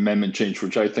amendment change,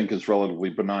 which I think is relatively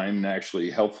benign and actually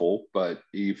helpful. But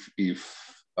if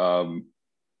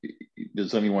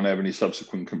does anyone have any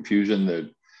subsequent confusion that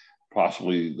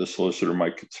possibly the solicitor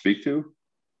might could speak to?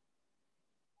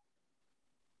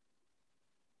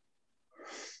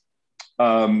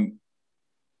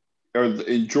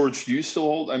 George, do you still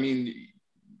hold? I mean,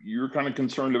 you're kind of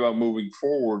concerned about moving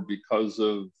forward because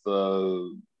of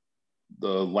the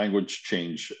language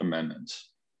change amendments.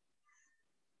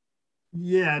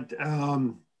 Yeah,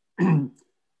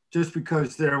 just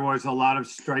because there was a lot of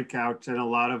strikeouts and a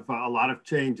lot of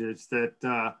changes that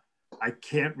I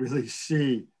can't really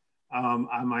see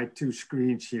on my two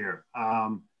screens here.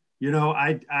 You know,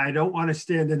 I don't want to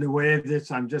stand in the way of this.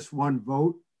 I'm just one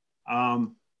vote.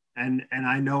 And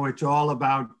I know it's all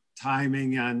about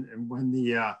timing and when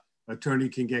the attorney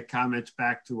can get comments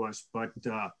back to us, but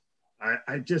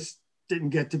I just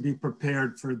didn't get to be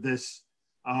prepared for this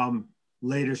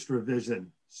latest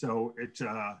revision. So it's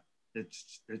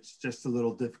just a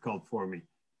little difficult for me.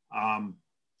 And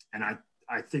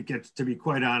I think it's, to be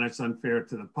quite honest, unfair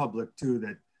to the public too,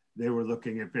 that they were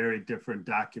looking at very different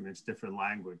documents, different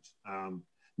language.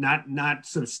 Not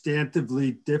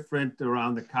substantively different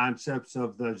around the concepts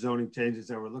of the zoning changes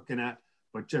that we're looking at,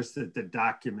 but just that the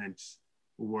documents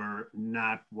were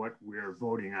not what we're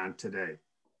voting on today.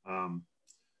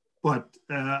 But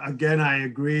again, I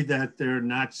agree that they're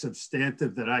not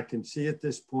substantive that I can see at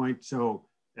this point. So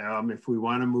if we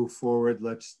want to move forward,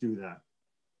 let's do that.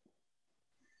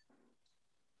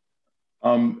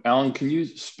 Alan, can you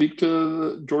speak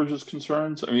to George's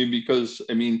concerns? I mean, because,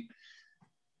 I mean,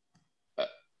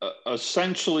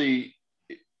 essentially,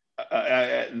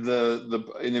 and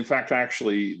in fact,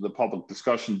 actually, the public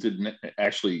discussion didn't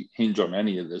actually hinge on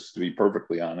any of this, to be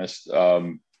perfectly honest,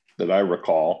 that I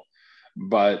recall.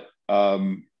 But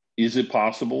is it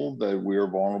possible that we're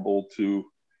vulnerable to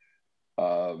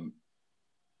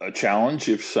a challenge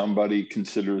if somebody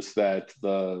considers that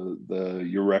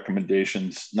your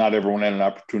recommendations, not everyone had an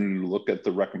opportunity to look at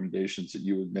the recommendations that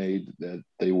you had made, that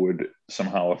they would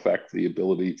somehow affect the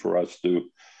ability for us to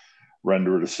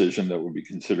render a decision that would be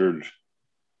considered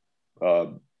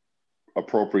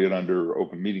appropriate under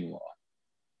open meeting law?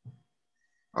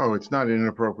 Oh, it's not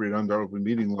inappropriate under open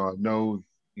meeting law. No,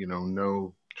 you know,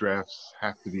 no drafts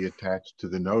have to be attached to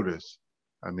the notice.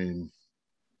 I mean,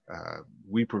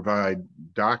 we provide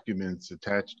documents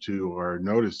attached to our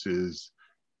notices,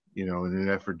 you know, in an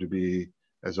effort to be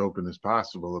as open as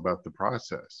possible about the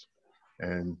process.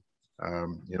 And,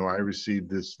 you know, I received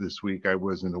this week. I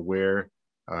wasn't aware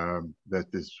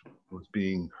that this was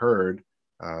being heard.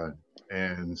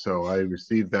 And so I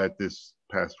received that this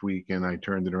past week and I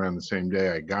turned it around the same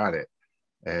day I got it.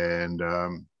 And,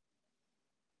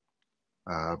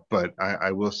 but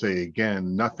I will say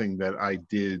again, nothing that I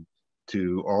did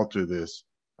to alter this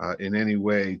in any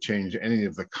way change any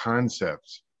of the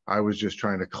concepts. I was just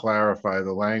trying to clarify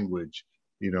the language,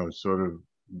 you know, sort of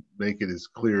make it as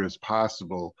clear as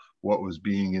possible what was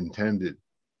being intended,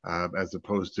 as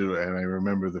opposed to, and I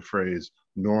remember the phrase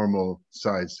normal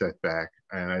side setback,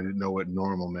 and I didn't know what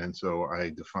normal meant, so I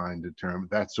defined the term,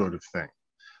 that sort of thing,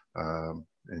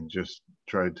 and just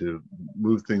tried to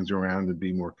move things around and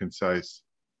be more concise.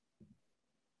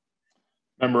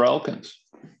 Member Elkins.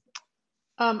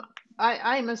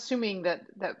 I'm assuming that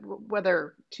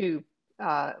whether to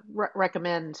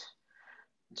recommend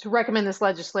this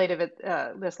legislation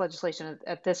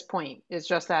at this point is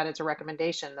just that it's a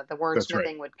recommendation, that the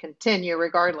wordsmithing would continue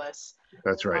regardless.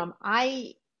 That's right.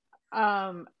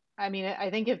 I mean, I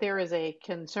think if there is a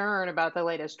concern about the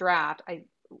latest draft,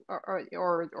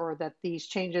 or that these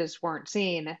changes weren't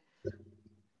seen.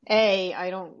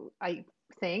 I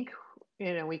think,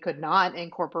 we could not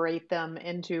incorporate them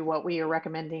into what we are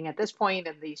recommending at this point,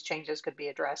 and these changes could be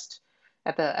addressed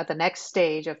at the next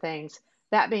stage of things.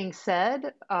 That being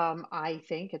said, I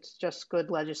think it's just good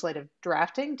legislative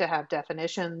drafting to have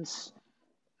definitions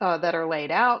that are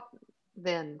laid out,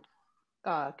 then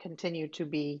continue to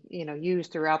be,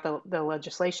 used throughout the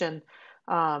legislation.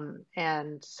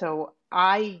 And so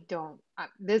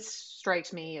this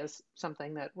strikes me as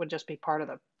something that would just be part of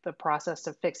the process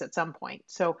to fix at some point.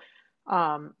 So,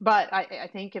 but I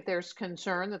think if there's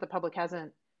concern that the public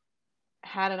hasn't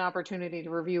had an opportunity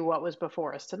to review what was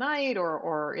before us tonight,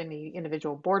 or any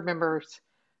individual board members,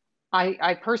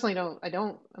 I personally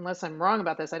don't, unless I'm wrong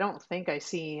about this, I don't think I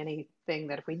see anything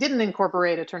that if we didn't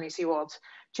incorporate Attorney Seawald's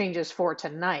changes for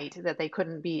tonight, that they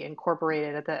couldn't be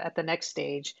incorporated at the next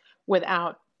stage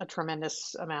without a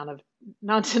tremendous amount of,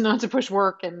 not to push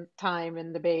work and time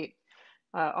and debate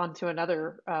onto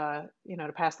another,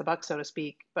 to pass the buck, so to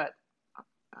speak. But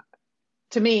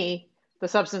to me, the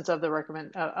substance of the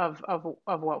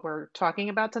of what we're talking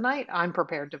about tonight, I'm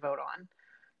prepared to vote on.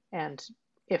 And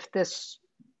if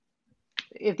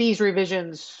these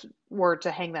revisions were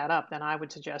to hang that up, then I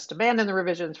would suggest abandon the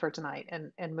revisions for tonight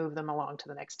and move them along to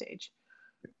the next stage.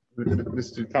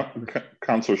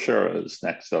 Councilor Shara is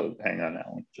next, so hang on,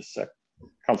 Alan, just a sec.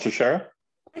 Councilor Shara?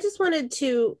 I just wanted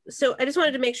to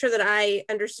make sure that I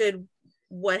understood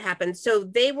what happened. So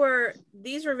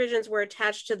these revisions were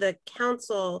attached to the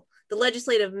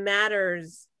legislative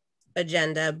matters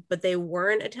agenda, but they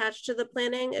weren't attached to the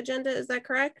planning agenda. Is that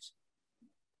correct?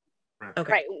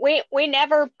 Okay. Right. We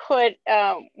never put,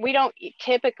 we don't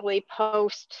typically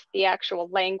post the actual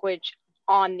language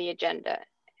on the agenda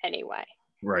anyway.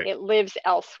 Right. It lives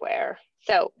elsewhere.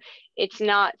 So it's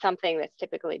not something that's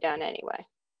typically done anyway.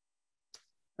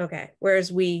 Okay.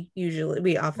 Whereas we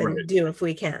often Right. do if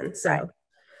we can. So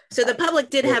the public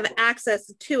did have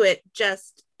access to it,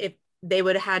 just if they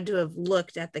would have had to have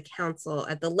looked at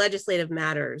the legislative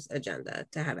matters agenda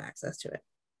to have access to it.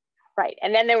 Right.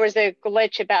 And then there was a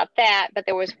glitch about that, but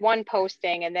there was one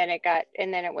posting and then it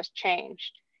was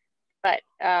changed. But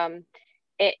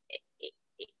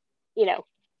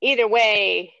either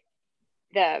way,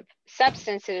 the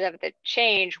substances of the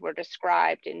change were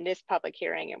described in this public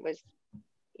hearing. It was,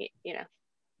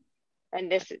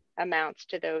 and this amounts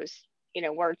to those,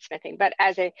 wordsmithing. But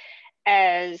as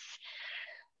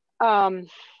Marissa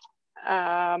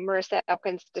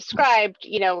Elkins described,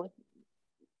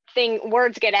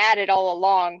 words get added all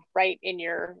along, right, in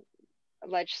your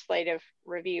legislative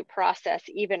review process,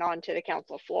 even onto the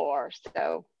council floor.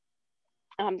 So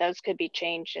those could be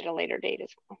changed at a later date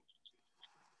as well.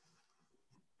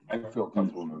 I feel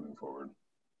comfortable moving forward.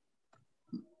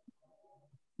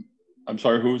 I'm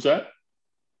sorry, who was that?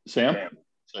 Sam? Is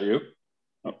that you?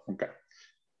 Oh, okay.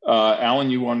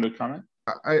 Alan, you wanted to comment?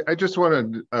 I just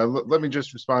wanted, let me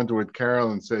just respond to what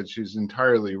Carolyn said. She's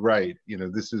entirely right.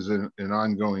 This is an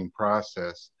ongoing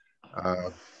process.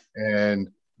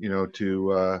 And, just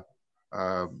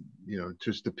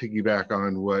to piggyback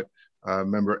on what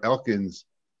Member Elkins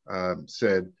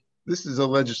said, this is a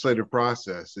legislative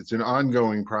process. It's an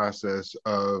ongoing process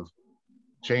of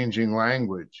changing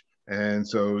language. And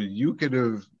so you could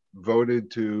have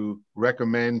voted to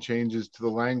recommend changes to the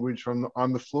language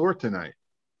on the floor tonight.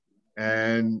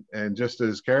 And just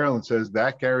as Carolyn says,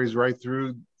 that carries right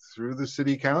through the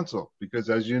city council, because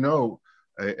as you know,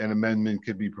 an amendment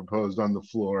could be proposed on the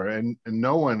floor and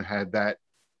no one had that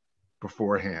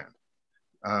beforehand.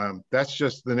 That's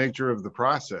just the nature of the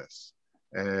process.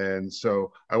 And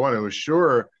so I want to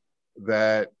assure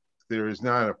that there is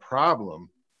not a problem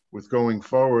with going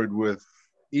forward with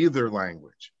either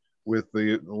language, with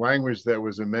the language that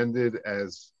was amended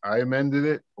as I amended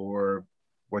it, or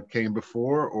what came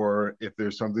before, or if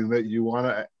there's something that you want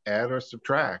to add or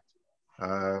subtract.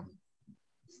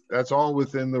 That's all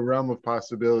within the realm of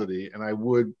possibility. And I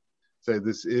would say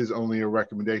this is only a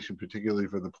recommendation, particularly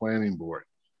for the planning board.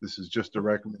 This is just a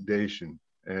recommendation.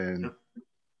 And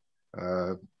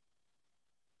the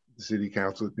city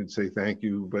council could say thank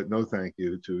you, but no thank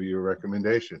you to your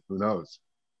recommendation. Who knows?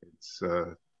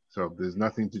 So there's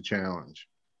nothing to challenge.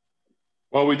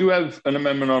 Well, we do have an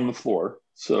amendment on the floor.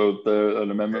 So an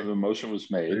amendment of the motion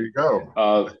was made. There you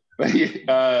go.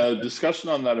 Discussion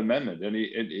on that amendment.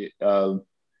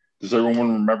 Does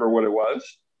everyone remember what it was?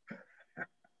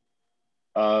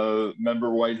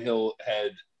 Member Whitehill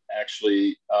had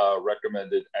actually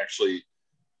recommended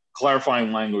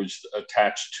clarifying language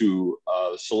attached to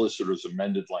solicitor's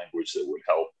amended language that would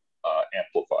help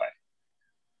amplify.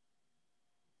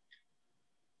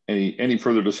 Any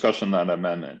further discussion on that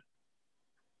amendment?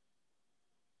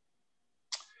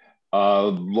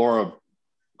 Laura,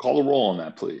 call the roll on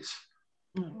that, please.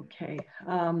 Okay.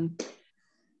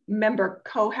 Member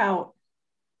Kohout.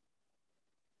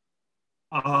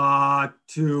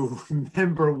 To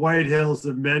Member Whitehill's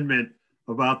amendment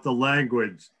about the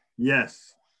language,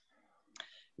 yes.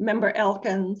 Member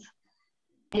Elkins.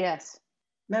 Yes.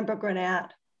 Member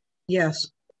Granat.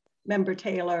 Yes. Member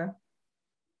Taylor.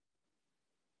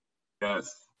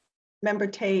 Yes. Member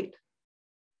Tate.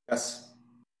 Yes.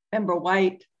 Member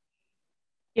White.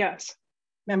 Yes.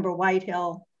 Member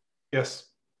Whitehill. Yes.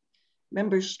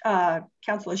 Member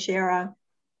Councilor Shara.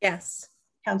 Yes.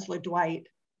 Councilor Dwight.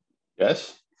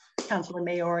 Yes. Councilor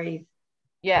Maori.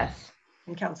 Yes.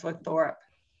 And Councilor Thorpe.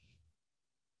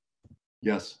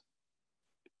 Yes.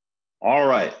 All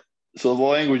right. So the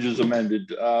language is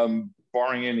amended.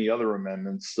 Barring any other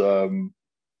amendments,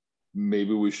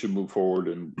 maybe we should move forward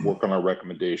and work on our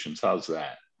recommendations. How's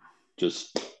that?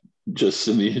 Just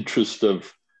in the interest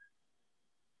of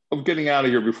getting out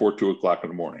of here before 2 o'clock in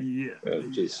the morning.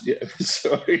 Yeah.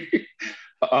 Sorry.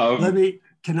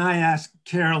 Can I ask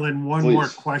Carolyn one Please. more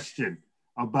question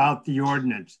about the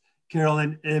ordinance?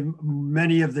 Carolyn,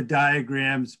 many of the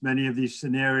diagrams, many of these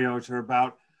scenarios are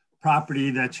about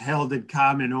property that's held in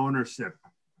common ownership,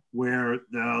 where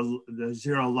the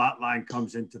zero lot line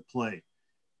comes into play.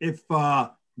 If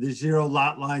the zero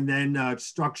lot line then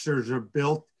structures are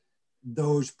built,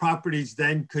 those properties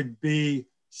then could be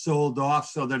sold off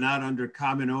so they're not under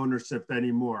common ownership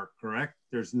anymore, correct?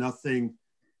 There's nothing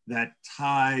that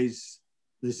ties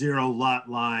the zero lot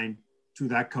line to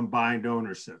that combined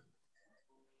ownership.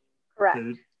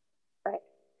 Correct. Right.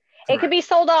 It could be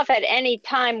sold off at any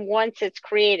time once it's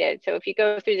created. So if you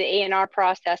go through the A&R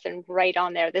process and write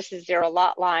on there, this is zero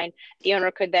lot line, the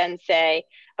owner could then say,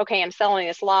 okay, I'm selling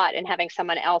this lot and having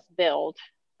someone else build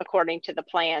according to the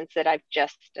plans that I've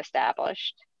just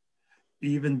established.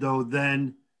 Even though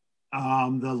then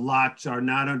the lots are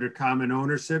not under common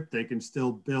ownership, they can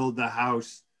still build the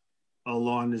house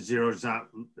along the zero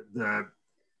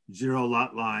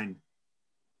lot line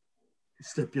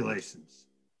stipulations.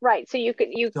 Right. So you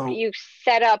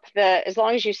set up as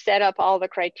long as you set up all the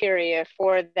criteria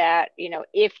for that,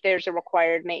 if there's a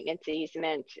required maintenance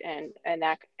easement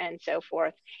and so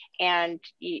forth, and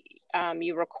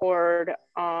you record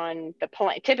on the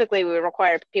plan. Typically, we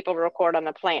require people to record on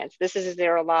the plans. This is a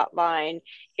zero lot line.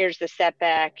 Here's the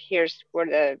setback. Here's where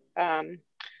the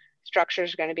structure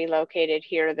is going to be located.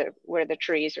 Here, where the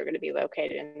trees are going to be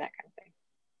located, and that kind of thing.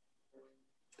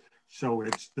 So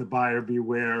it's the buyer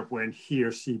beware when he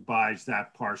or she buys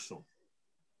that parcel.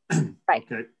 Right.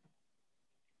 Okay.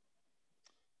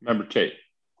 Member Tate.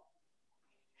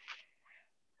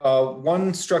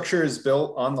 One structure is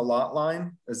built on the lot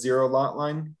line, a zero lot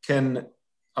line. Can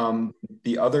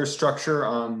the other structure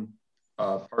on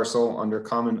a parcel under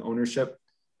common ownership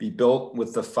be built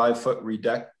with the 5-foot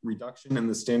reduction in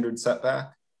the standard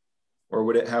setback? Or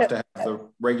would it have to have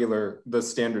the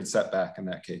standard setback in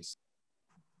that case?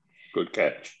 Good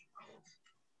catch.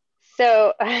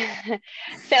 So,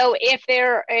 if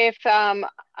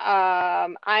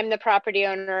I'm the property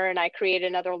owner and I create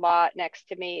another lot next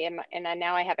to me, and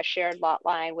now I have a shared lot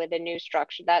line with a new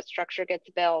structure, that structure gets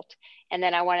built, and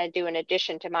then I want to do an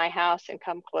addition to my house and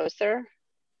come closer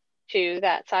to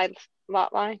that side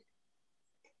lot line.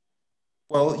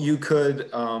 Well, you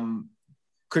could,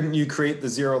 couldn't you create the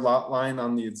zero lot line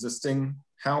on the existing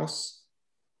house?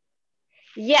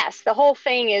 Yes, the whole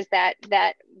thing is that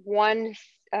one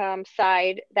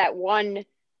side, that one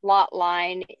lot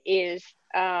line is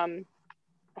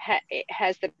it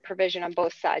has the provision on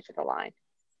both sides of the line.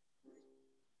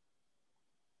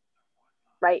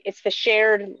 Right, it's the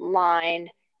shared line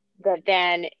that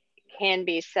then can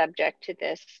be subject to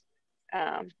this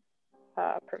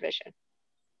provision.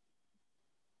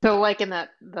 So like in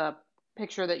the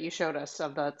picture that you showed us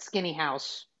of the skinny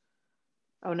house.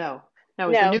 Oh no. No,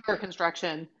 it was the newer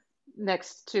construction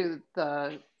next to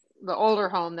the older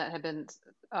home that had been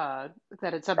that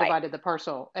had subdivided the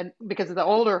parcel, and because the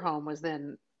older home was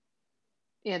then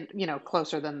in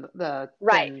closer than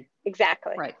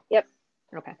exactly. Right. Yep.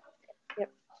 Okay.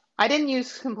 Yep. I didn't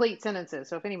use complete sentences,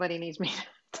 so if anybody needs me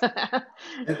to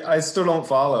I still don't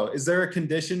follow. Is there a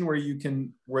condition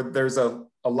where there's a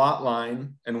lot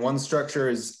line and one structure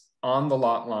is on the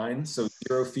lot line, so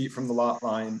 0 feet from the lot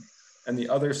line, and the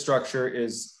other structure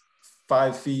is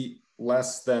 5 feet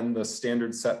less than the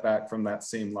standard setback from that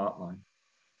same lot line?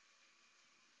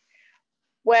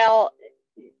 Well,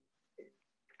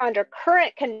 under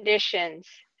current conditions,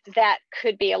 that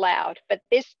could be allowed, but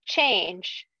this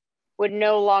change would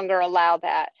no longer allow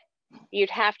that. you'd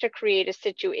have to create a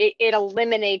situation. It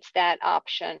eliminates that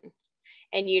option,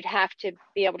 and you'd have to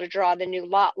be able to draw the new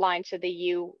lot line so that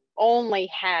you only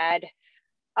had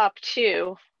up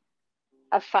to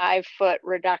a 5-foot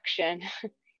reduction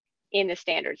in the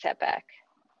standard setback.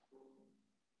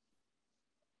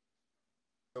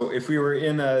 So if we were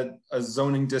in a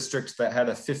zoning district that had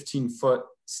a 15-foot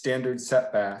standard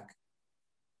setback,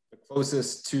 the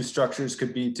closest two structures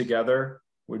could be together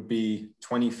would be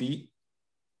 20 feet.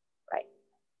 Right.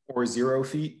 Or 0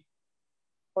 feet.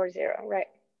 Or 0, right.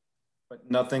 But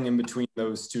nothing in between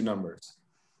those two numbers.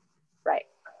 Right.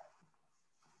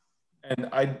 And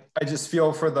I just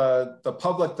feel for the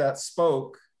public that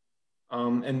spoke,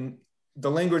 and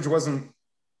the language wasn't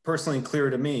personally clear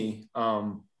to me.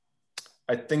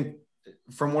 I think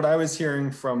from what I was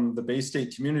hearing from the Bay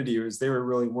State community was they were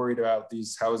really worried about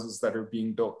these houses that are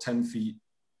being built 10 feet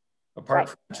apart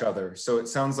from each other. So it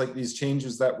sounds like these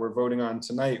changes that we're voting on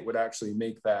tonight would actually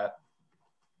make that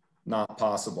not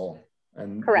possible.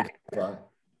 And correct.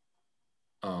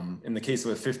 In the case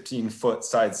of a 15-foot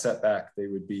side setback, they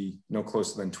would be no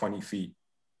closer than 20 feet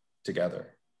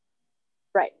together.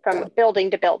 Right, from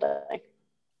building to building.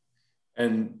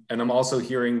 And I'm also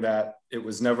hearing that it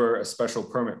was never a special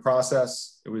permit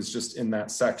process. It was just in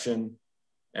that section.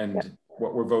 And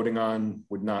what we're voting on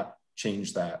would not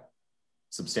change that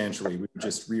substantially. We would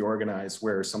just reorganize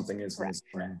where something is in this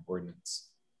ordinance.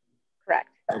 Correct.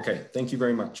 Okay, thank you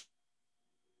very much.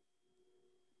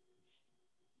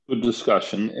 Good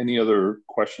discussion. Any other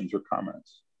questions or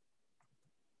comments?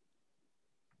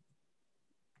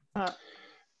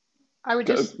 I would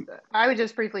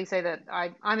just briefly say that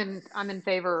I'm in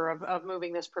favor of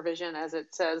moving this provision as it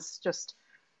says, just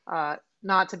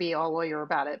not to be all lawyer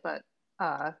about it, but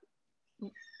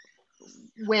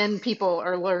when people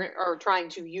are trying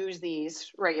to use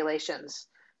these regulations,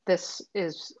 this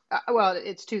is well,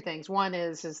 it's two things. One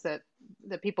is that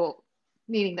the people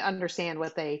needing to understand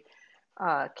what they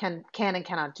can and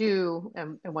cannot do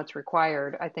and what's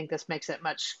required. I think this makes it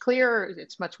much clearer.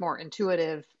 It's much more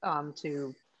intuitive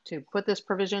to put this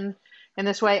provision in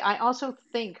this way. I also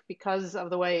think because of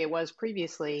the way it was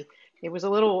previously, it was a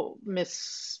little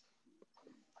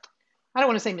I don't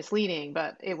want to say misleading,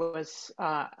 but it was,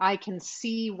 I can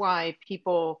see why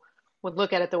people would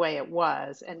look at it the way it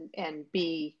was and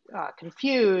be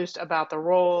confused about the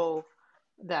role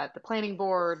that the planning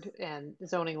board and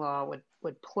zoning law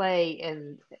would play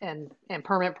and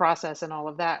permit process and all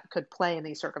of that could play in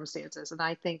these circumstances. And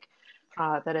I think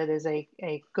that it is a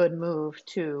good move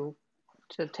to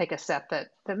take a step that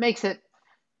makes it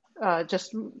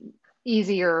just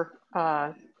easier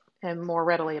and more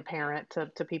readily apparent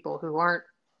to people who aren't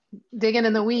digging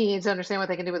in the weeds, understand what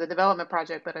they can do with a development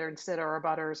project, but instead are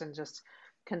abutters and just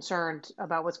concerned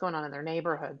about what's going on in their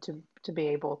neighborhood to be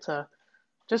able to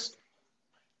just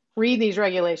read these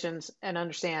regulations and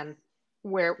understand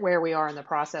where we are in the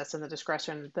process and the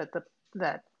discretion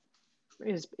that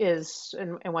is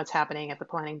and what's happening at the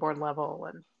planning board level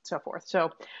and so forth.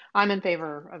 So I'm in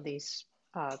favor of these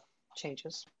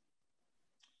changes.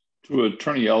 To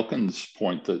Attorney Elkin's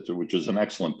point, which is an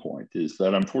excellent point, is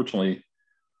that unfortunately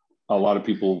a lot of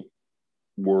people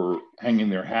were hanging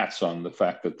their hats on the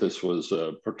fact that this was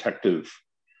a protective,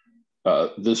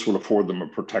 this would afford them a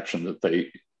protection that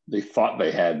they thought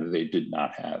they had that they did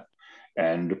not have.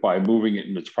 And by moving it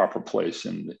in its proper place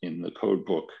in the code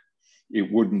book,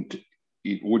 it wouldn't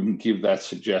give that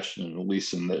suggestion, at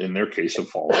least in their case, of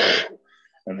false hope.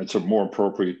 And it's more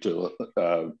appropriate to,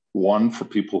 one, for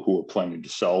people who are planning to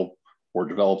sell or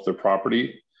develop their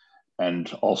property,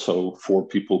 and also for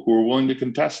people who are willing to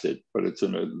contest it, but it's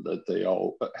that they're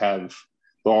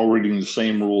all reading the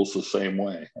same rules the same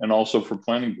way, and also for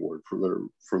planning board for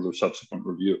their subsequent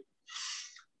review.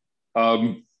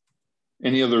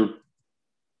 Any other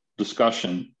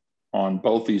discussion on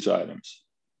both these items?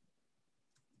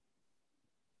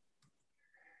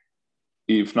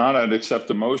 If not, I'd accept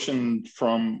a motion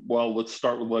from, well, let's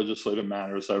start with legislative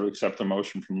matters. I would accept a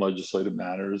motion from legislative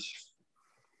matters.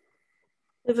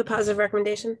 Move a positive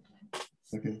recommendation.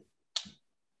 Okay.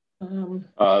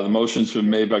 The motion's been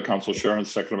made by Councilor Sharon,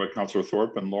 seconded by Councilor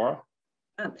Thorpe and Laura.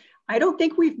 I don't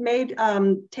think we've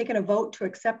taken a vote to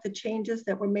accept the changes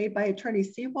that were made by Attorney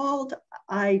Seawald.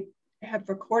 I have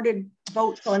recorded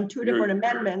votes on two different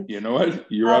amendments. You know what?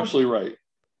 You're absolutely right.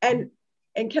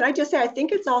 And can I just say, I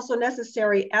think it's also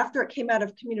necessary, after it came out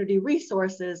of community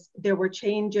resources, there were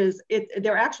changes.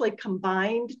 They're actually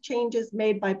combined changes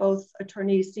made by both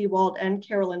Attorney Seawald and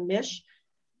Carolyn Mish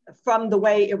from the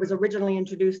way it was originally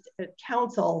introduced at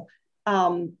council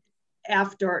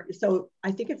after. So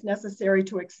I think it's necessary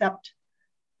to accept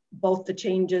both the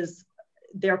changes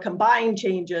they're combined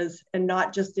changes and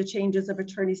not just the changes of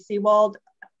Attorney Seawald.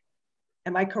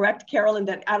 Am I correct, Carolyn,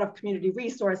 that out of community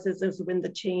resources is when the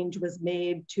change was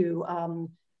made to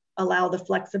allow the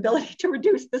flexibility to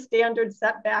reduce the standard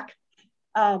setback?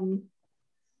 Right.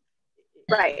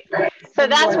 So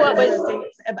that's what was.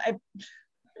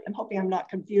 I'm hoping I'm not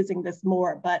confusing this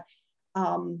more, but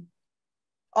all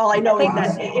I know is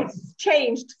that it's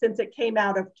changed since it came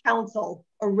out of council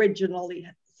originally,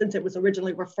 since it was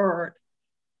originally referred.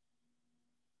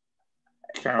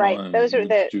 Carolyn, right. Those are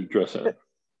to address that.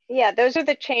 Yeah, those are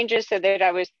the changes so that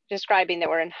I was describing that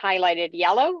were in highlighted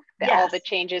yellow, all the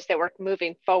changes that were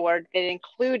moving forward that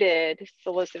included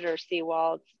Solicitor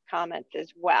Seawald's comments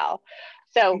as well.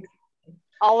 So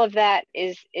all of that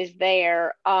is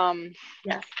there.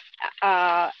 Yes.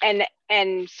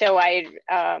 And so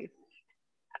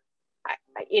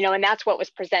you know, and that's what was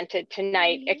presented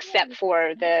tonight, except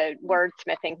for the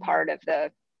wordsmithing part of the,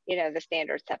 you know, the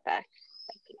standard setback.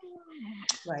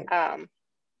 Right.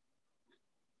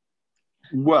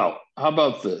 Well, how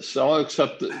about this? I'll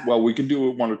accept it. Well, we can do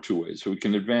it one or two ways. We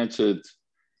can advance it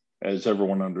as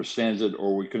everyone understands it,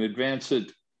 or we can advance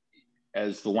it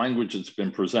as the language that's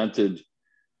been presented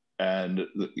and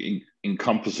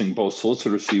encompassing both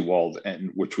Solicitor Seawald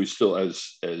and which we still,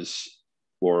 as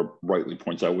Laura rightly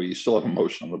points out, we still have a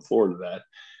motion on the floor to that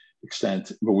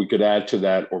extent, but we could add to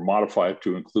that or modify it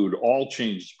to include all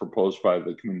changes proposed by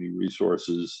the community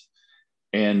resources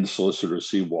and Solicitor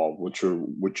Seawald,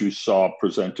 which you saw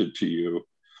presented to you.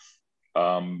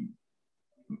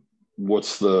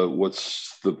 What's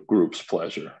the group's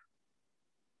pleasure?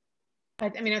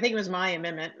 I mean, I think it was my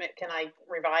amendment. Can I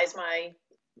revise my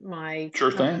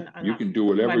Sure thing. You can do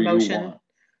whatever you want.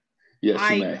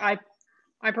 Yes, you may.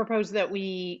 I propose that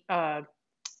we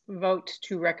vote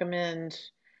to recommend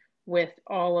with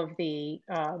all of the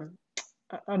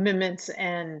amendments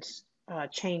and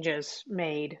changes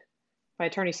made by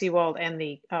Attorney Seawald and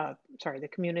the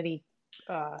community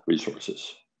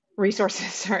resources.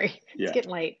 Sorry, yeah. It's getting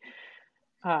late.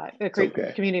 Okay.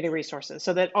 Community resources,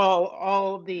 so that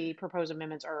all of the proposed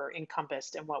amendments are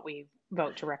encompassed in what we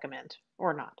vote to recommend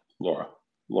or not. Laura,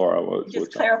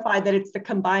 just clarify that it's the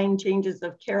combined changes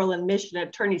of Carolyn Mission and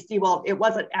Attorney Seawald. It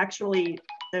wasn't actually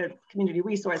the community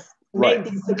resource made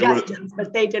these suggestions,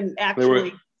 but they didn't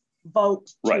actually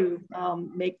vote to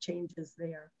make changes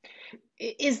there.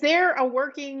 Is there a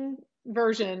working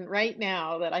version right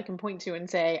now that I can point to and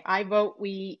say, I would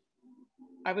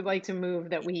like to move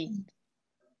that we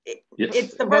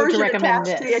it's the version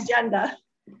attached to the agenda.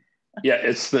 Yeah,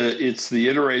 it's the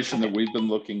iteration that we've been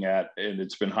looking at, and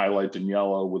it's been highlighted in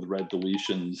yellow with red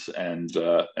deletions and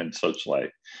such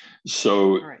like.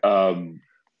 So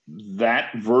that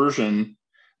version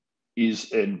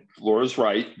is, and Laura's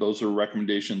right, those are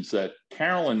recommendations that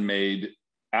Carolyn made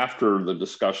after the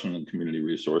discussion in community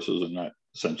resources, and not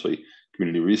essentially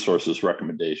community resources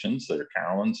recommendations that are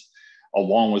Carolyn's,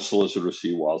 along with Solicitor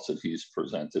Seawald's that he's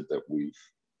presented that we've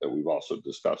also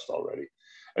discussed already.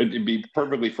 And to be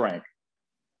perfectly frank,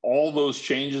 all those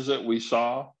changes that we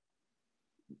saw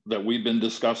that we've been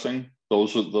discussing,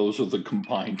 those are the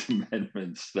combined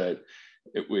amendments that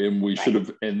we should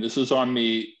have, and this is on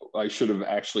me, I should have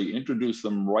actually introduced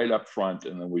them right up front,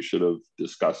 and then we should have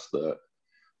discussed the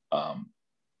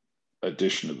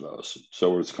addition of those.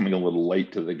 So it's coming a little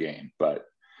late to the game, but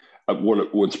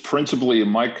what's principally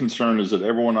my concern is that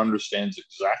everyone understands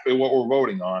exactly what we're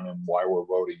voting on and why we're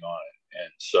voting on it.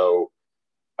 And so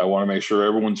I want to make sure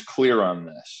everyone's clear on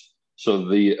this. So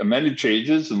the amended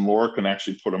changes, and Laura can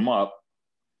actually put them up,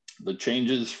 the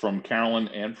changes from Carolyn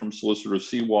and from Solicitor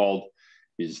Seawald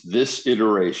is this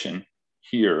iteration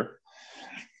here.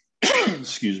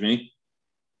 Excuse me.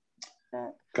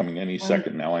 Coming any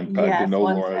second now. I'm glad to know,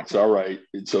 Laura. It's all right.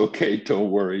 It's okay. Don't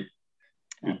worry.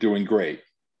 You're doing great.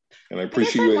 And I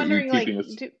appreciate you keeping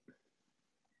us.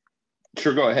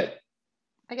 Sure, go ahead.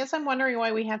 I guess I'm wondering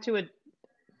why we have to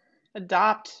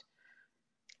adopt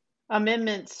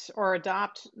amendments or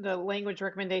adopt the language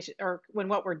recommendation, or when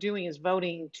what we're doing is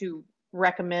voting to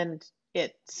recommend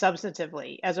it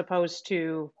substantively, as opposed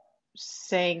to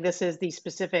saying this is the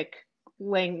specific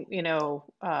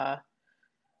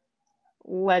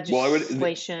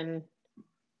legislation.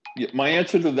 My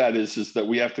answer to that is that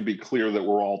we have to be clear that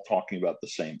we're all talking about the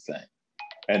same thing.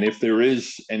 And if there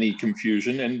is any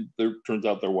confusion, and there turns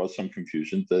out there was some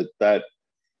confusion, that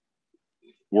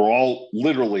we're all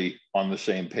literally on the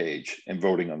same page, and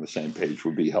voting on the same page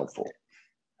would be helpful.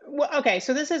 Well, okay,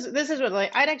 so this is what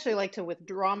I'd actually like to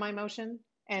withdraw my motion,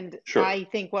 and sure. I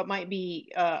think what might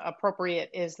be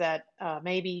appropriate is that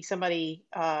maybe somebody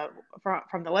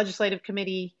from the legislative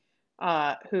committee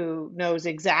who knows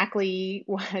exactly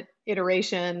what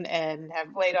iteration and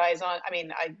have laid eyes on. I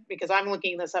mean, because I'm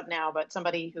looking this up now, but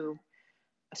somebody who,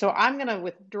 so I'm going to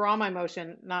withdraw my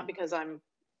motion, not because I'm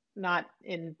not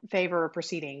in favor of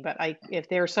proceeding, but if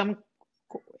there's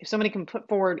if somebody can put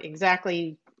forward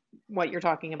exactly what you're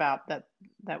talking about,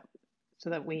 so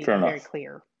that we are very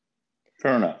clear.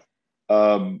 Fair enough.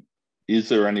 Is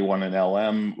there anyone in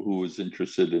LM who is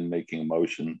interested in making a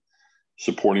motion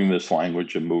supporting this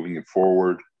language and moving it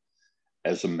forward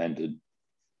as amended?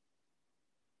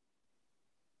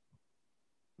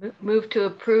 Move to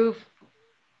approve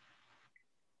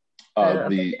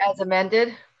as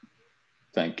amended.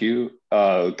 Thank you.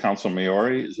 Council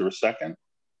Maori, is there a second?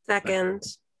 Second.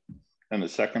 And a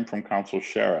second from Council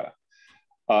Shara.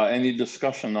 Any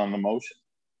discussion on the motion?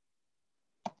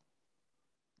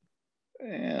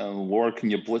 And Laura,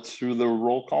 can you blitz through the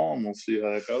roll call and we'll see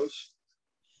how that goes?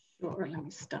 Sure, let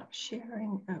me stop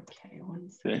sharing. Okay,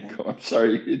 one second. I'm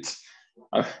sorry,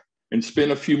 and spin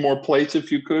a few more plates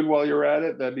if you could while you're at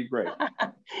it, that'd be great.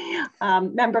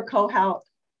 Member Kohout.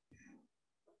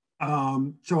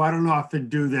 So I don't know if I can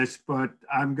do this, but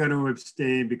I'm going to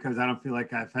abstain because I don't feel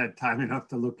like I've had time enough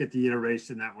to look at the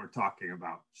iteration that we're talking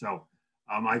about. So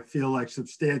I feel like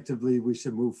substantively we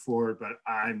should move forward, but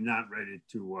I'm not ready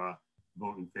to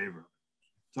vote in favor.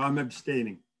 So I'm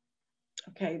abstaining.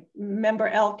 Okay, Member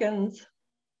Elkins.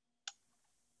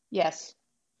 Yes.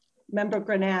 Member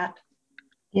Granat.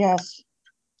 Yes.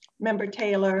 Member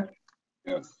Taylor.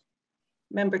 Yes.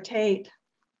 Member Tate.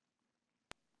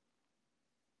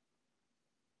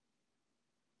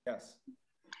 Yes.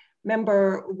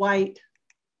 Member White.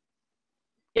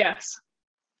 Yes.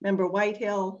 Member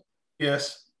Whitehill.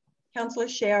 Yes. Councillor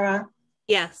Shara.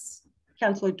 Yes.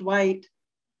 Councillor Dwight.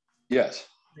 Yes.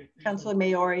 Councillor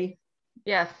Maori.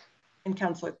 Yes. And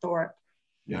Councillor Thorpe.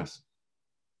 Yes.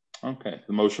 Okay,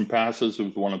 the motion passes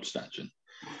with one abstention.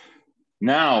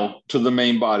 Now to the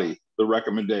main body, the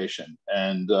recommendation.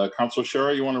 And Councillor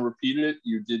Shara, you want to repeat it?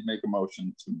 You did make a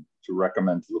motion to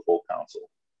recommend to the full council.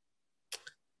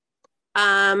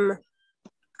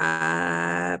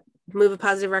 Move a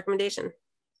positive recommendation.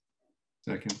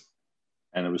 Second.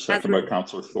 And it was seconded by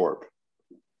Councillor Thorpe.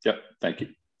 Yep, thank you.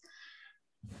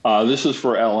 This is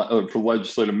for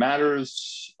legislative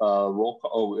matters. Roll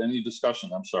call. Oh, any discussion?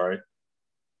 I'm sorry.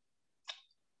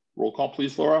 Roll call,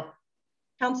 please, Laura.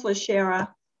 Councillor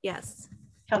Shara. Yes.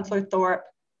 Councillor Thorpe.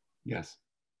 Yes.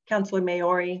 Councillor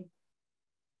Maori.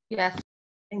 Yes.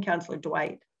 And Councillor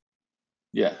Dwight.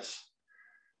 Yes.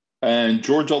 And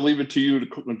George, I'll leave it to you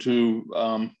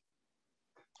to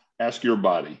ask your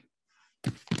body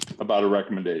about a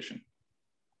recommendation.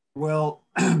 Well,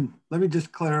 let me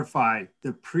just clarify.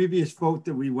 The previous vote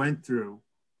that we went through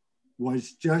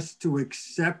was just to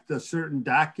accept a certain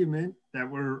document that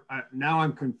now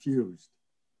I'm confused.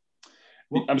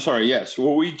 I'm sorry, yes.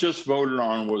 What we just voted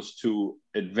on was to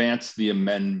advance the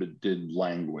amended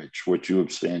language, which you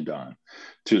abstained on,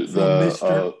 to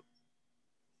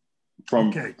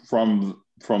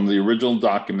from the original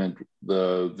document.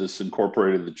 This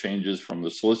incorporated the changes from the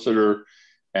solicitor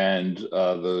and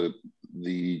the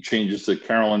changes that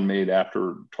Carolyn made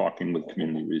after talking with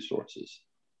community resources.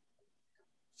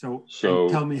 So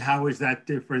tell me, how is that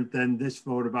different than this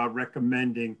vote about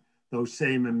recommending those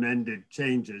same amended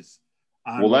changes?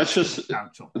 Well, that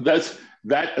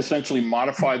essentially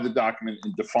modified the document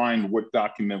and defined what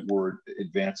document we're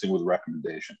advancing with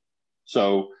recommendation.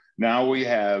 So now we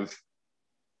have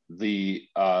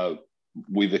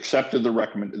we've accepted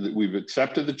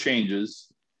the changes,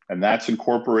 and that's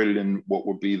incorporated in what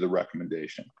would be the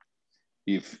recommendation.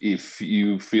 If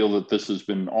you feel that this has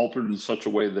been altered in such a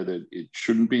way that it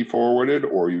shouldn't be forwarded,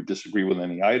 or you disagree with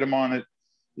any item on it,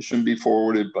 it shouldn't be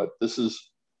forwarded. But this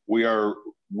is,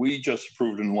 we just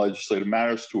approved in legislative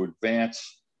matters to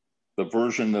advance the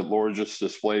version that Laura just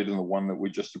displayed and the one that we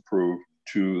just approved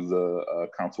to the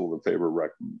council with a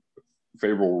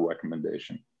favorable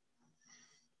recommendation.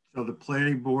 So the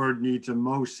planning board needs a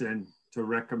motion to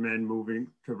recommend moving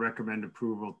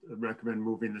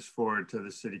this forward to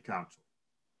the city council.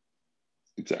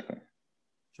 Exactly.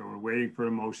 So we're waiting for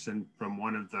a motion from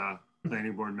one of the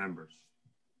planning board members.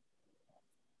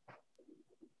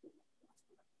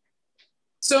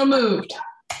 So moved.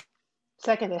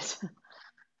 Seconded.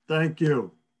 Thank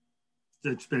you.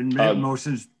 It's been made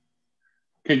motions.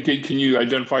 Can you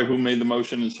identify who made the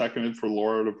motion and seconded for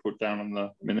Laura to put down in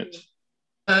the minutes?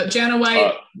 Jana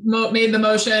White made the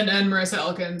motion and Marissa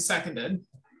Elkins seconded.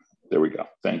 There we go.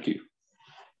 Thank you.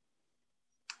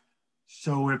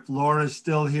 So if Laura's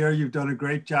still here, you've done a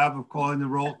great job of calling the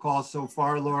roll call so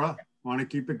far, Laura. Want to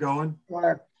keep it going?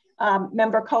 Sure.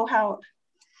 Member Kohout.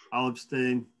 I'll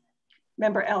abstain.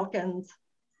 Member Elkins.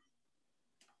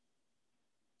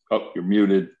 Oh, you're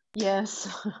muted. Yes.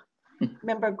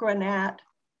 Member Granat.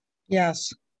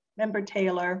 Yes. Member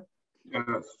Taylor.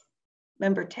 Yes.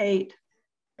 Member Tate.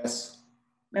 Yes.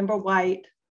 Member White.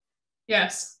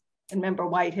 Yes. And Member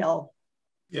Whitehill.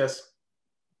 Yes.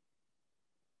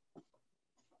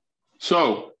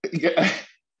 So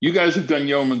you guys have done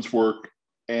yeoman's work,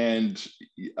 and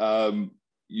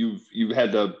you've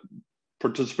had to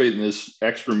participate in this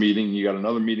extra meeting. You got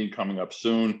another meeting coming up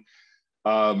soon.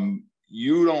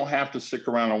 You don't have to stick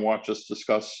around and watch us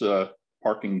discuss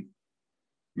parking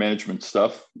management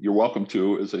stuff. You're welcome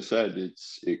to. As I said,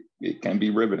 it can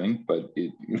be riveting, but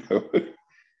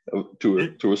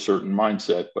to a certain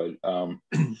mindset. But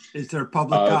is there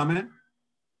public comment?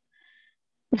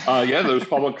 Yeah, there's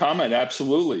public comment.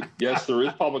 Absolutely. Yes, there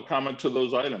is public comment to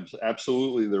those items.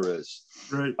 Absolutely, there is.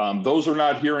 Right. Those are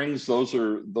not hearings. Those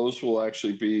will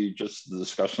actually be just the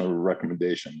discussion of a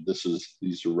recommendation.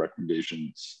 These are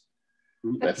recommendations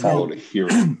that follow the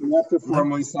hearing. We have to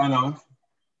formally sign off.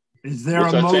 Is there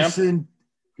a motion?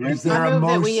 Is there a motion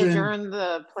that we adjourn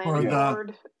the planning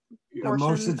board? The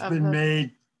motion's been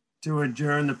made to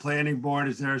adjourn the planning board.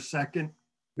 Is there a second?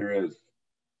 There is.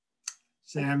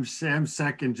 Sam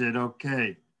seconds it.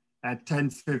 Okay, at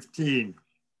 10:15.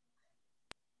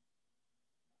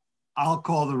 I'll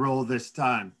call the roll this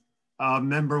time.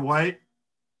 Member White?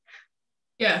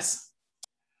 Yes.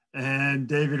 And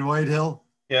David Whitehill?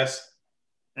 Yes.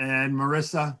 And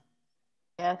Marissa?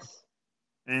 Yes.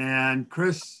 And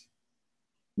Chris?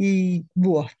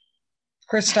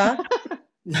 Krista?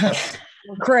 Yes.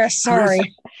 Chris,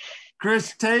 sorry.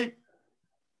 Chris Tate?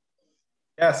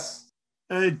 Yes.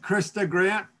 And Krista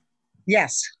Grant?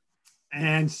 Yes.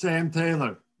 And Sam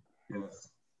Taylor? Yes.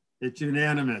 It's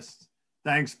unanimous.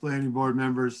 Thanks, planning board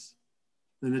members.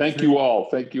 Thank you all.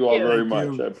 Thank you all very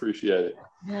much. I appreciate it.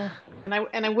 Yeah.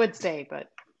 And I would say, but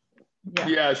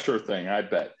yeah, sure thing. I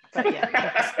bet. But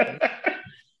yeah.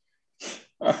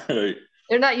 All right.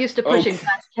 They're not used to pushing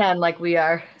past 10 like we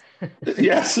are.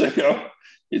 Yes,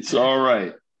 it's all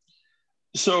right.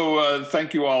 So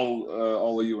thank you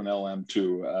all of you and LM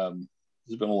too.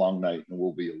 It's been a long night and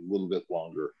will be a little bit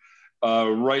longer.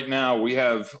 Right now, we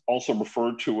have also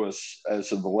referred to us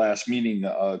as of the last meeting,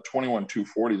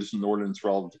 21240. This is an ordinance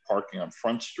relevant to parking on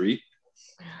Front Street.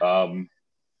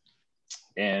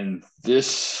 And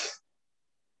this,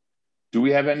 do we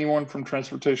have anyone from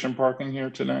transportation parking here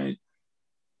tonight?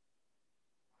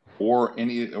 Or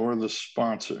the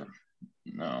sponsor?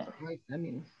 No. I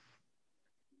mean,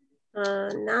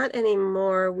 not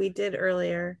anymore. We did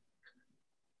earlier.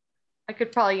 I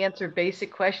could probably answer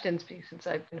basic questions since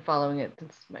I've been following it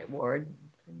since my ward.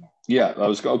 Yeah,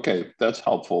 okay. That's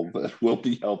helpful. That will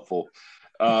be helpful.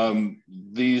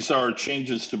 These are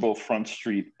changes to both Front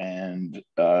Street and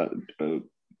from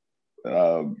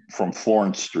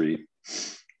Florence Street,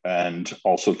 and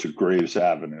also to Graves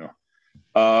Avenue.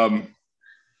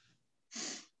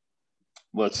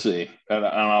 Let's see, and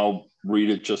I'll read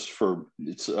it just for,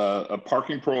 it's a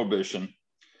parking prohibition,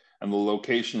 and the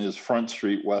location is Front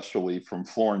Street westerly from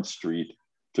Florence Street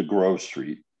to Grove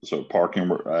Street. So parking,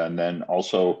 and then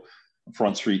also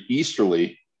Front Street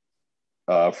easterly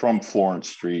from Florence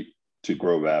Street to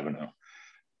Grove Avenue.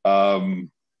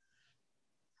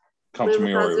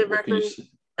 Councilman, what can you say?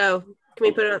 Oh, can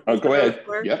we put it on? Oh, go ahead.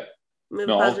 Yep. Move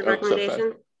a positive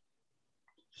recommendation.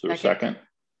 So a second?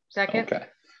 Second. Okay.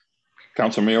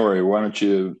 Councilman Miori, why don't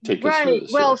you take us through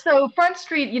this? Well, so Front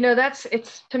Street,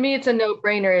 it's to me, it's a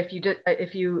no-brainer.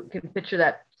 If you can picture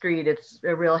that street, it's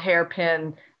a real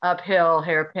hairpin, uphill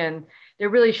hairpin. There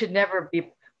really should never be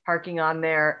parking on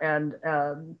there, and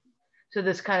so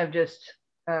this kind of just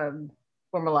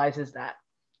formalizes that.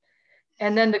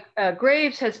 And then the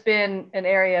Graves has been an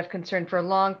area of concern for a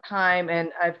long time,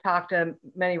 and I've talked to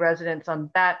many residents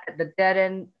on the dead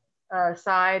end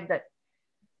side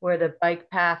where the bike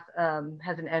path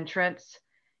has an entrance.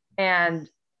 And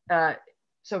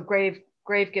so Grave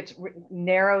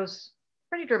narrows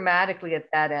pretty dramatically at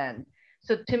that end.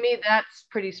 So to me, that's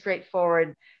pretty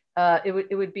straightforward.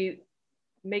 It would be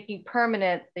making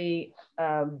permanent the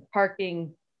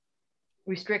parking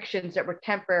restrictions that were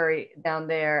temporary down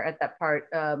there at that part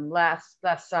last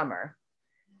summer.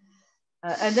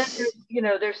 And then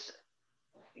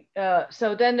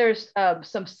there's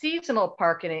some seasonal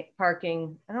parking. I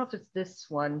don't know if it's this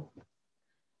one.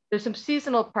 There's some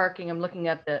seasonal parking. I'm looking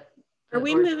at Are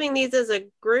we moving these as a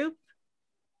group?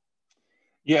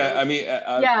 Yeah, I mean,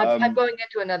 I'm going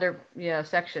into another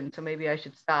section, so maybe I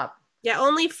should stop. Yeah,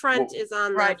 only Front is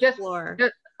on the floor.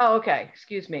 Oh, okay.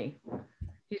 Excuse me.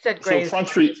 He said Grave. So Front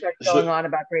Street going on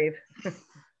about Grave.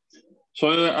 So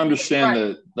I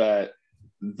understand that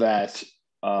that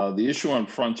the issue on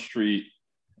Front Street,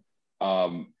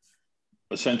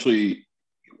 essentially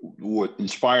what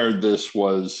inspired this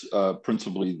was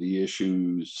principally the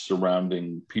issues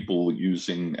surrounding people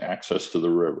using access to the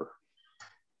river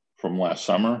from last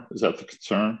summer. Is that the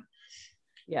concern?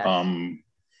 Yes.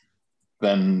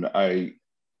 Then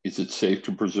is it safe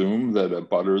to presume that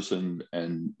abutters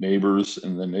and neighbors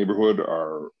in the neighborhood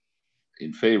are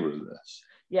in favor of this?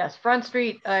 Yes, Front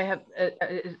Street, I have,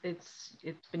 it's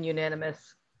been unanimous.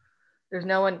 There's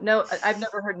no one, I've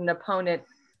never heard an opponent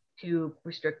to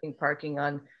restricting parking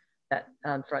on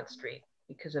Front Street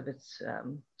because of its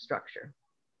structure.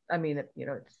 I mean, you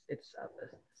know, it's a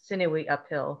sinewy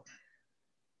uphill.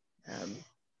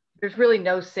 There's really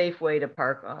no safe way to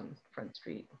park on Front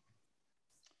Street.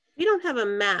 We don't have a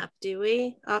map, do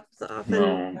we? No,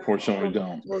 unfortunately we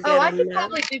don't. Oh, I could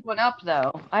probably dig one up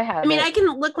though. I have. I mean, I can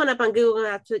look one up on Google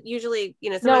Maps, but usually, you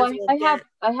know, no, sometimes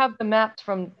I have the maps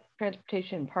from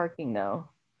transportation and parking though.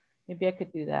 Maybe I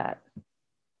could do that.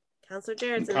 Councilor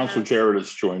Jarrett's in Councilor Jarrett has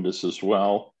joined us as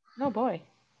well. Oh boy.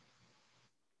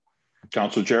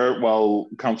 Councilor Jarrett, while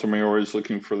Councilor Mayor is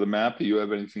looking for the map, do you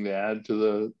have anything to add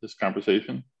to this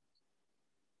conversation?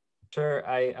 Sure,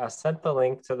 I sent the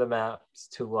link to the maps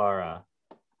to Laura.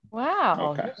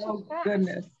 Wow. Okay. So oh,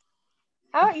 goodness.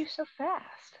 How are you so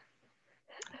fast?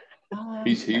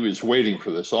 He was waiting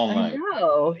for this all night. I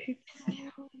know.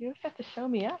 You have to show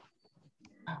me up.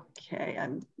 Okay,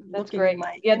 That's great.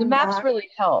 Yeah, the maps really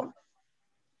help.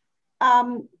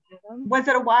 Was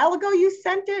it a while ago you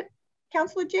sent it,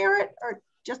 Councilor Jarrett, or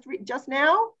just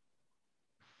now?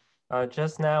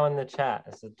 Just now in the chat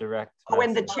as a direct message. Oh,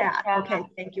 in the chat. Okay,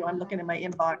 thank you. I'm looking at my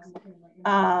inbox.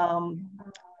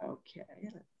 Okay,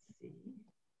 let's see.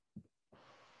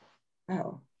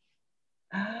 Oh.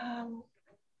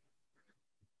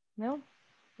 No.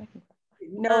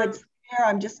 No, it's there.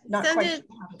 I'm just not quite sure.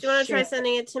 Do you want to try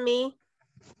sending it to me?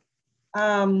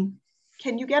 Can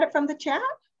you get it from the chat?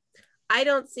 I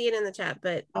don't see it in the chat,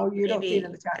 but oh, you don't see it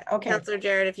in the chat. Okay, Councilor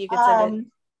Jarrett, if you could send it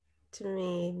to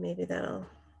me, maybe that'll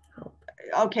help.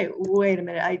 Okay, wait a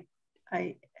minute.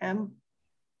 I am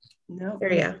no.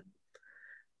 There you go.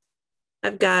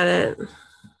 I've got it.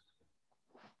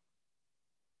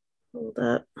 Hold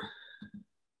up.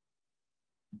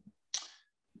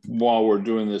 While we're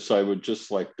doing this, I would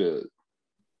just like to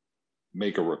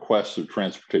make a request of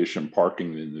transportation and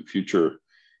parking in the future.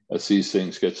 As these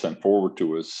things get sent forward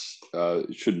to us,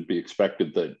 it shouldn't be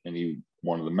expected that any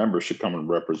one of the members should come and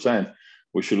represent.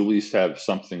 We should at least have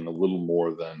something a little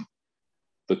more than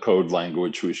the code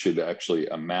language. We should actually,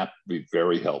 a map be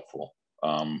very helpful.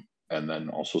 And then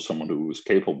also someone who is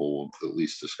capable of at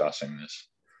least discussing this.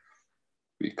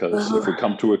 Because if we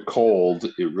come to it cold,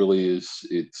 it really is,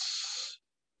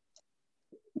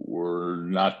 we're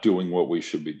not doing what we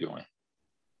should be doing.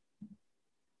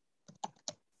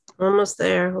 Almost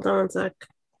there. Hold on one sec.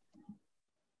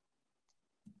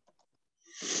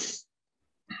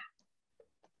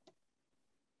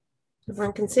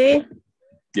 Everyone can see?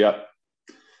 Yep.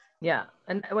 Yeah.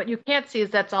 And what you can't see is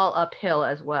that's all uphill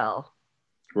as well.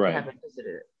 Right. I haven't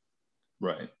visited it.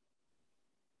 Right.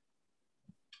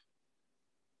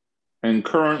 And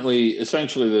currently,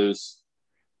 essentially,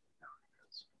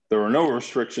 there are no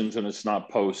restrictions and it's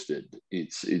not posted.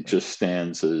 It just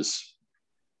stands as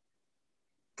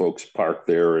folks park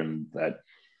there and that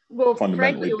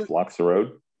fundamentally blocks the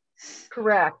road.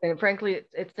 Correct. And frankly,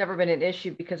 it's never been an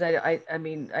issue because I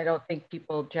mean, I don't think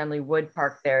people generally would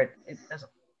park there.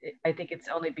 I think it's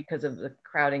only because of the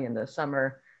crowding in the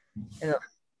summer and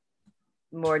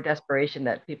more desperation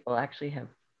that people actually have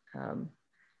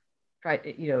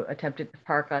tried, attempted to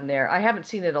park on there. I haven't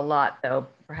seen it a lot though.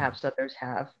 Perhaps others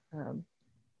have.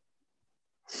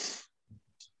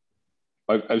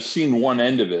 I've seen one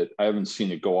end of it. I haven't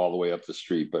seen it go all the way up the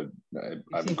street, but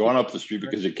I've gone up the street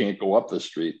because you can't go up the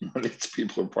street when it's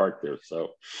people are parked there. So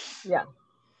yeah.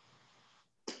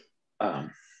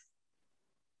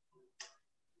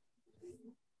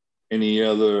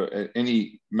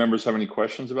 Any members have any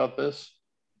questions about this?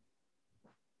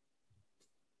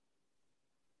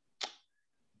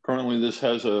 Currently, this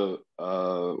has on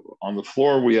the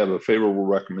floor, we have a favorable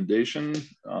recommendation.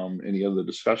 Any other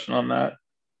discussion on that?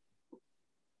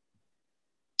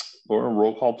 Laura,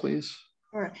 roll call, please.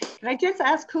 Sure. Can I just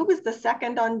ask who was the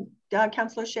second on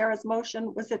Councilor Shara's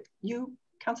motion? Was it you,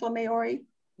 Councilor Maori?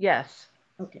 Yes.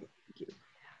 Okay, thank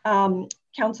you.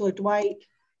 Councilor Dwight?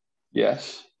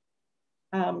 Yes.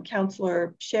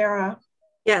 Councilor Shara?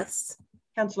 Yes.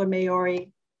 Councilor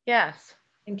Maori? Yes.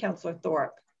 And Councilor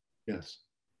Thorpe? Yes.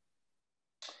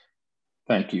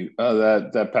 Thank you.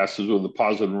 That passes with a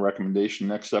positive recommendation.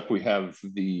 Next up, we have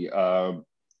the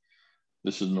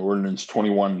This is an ordinance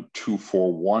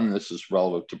 21241. This is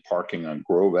relative to parking on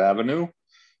Grove Avenue.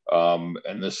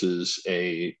 And this is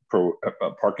a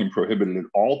parking prohibited at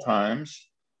all times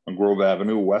on Grove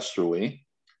Avenue westerly,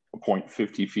 a point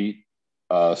 50 feet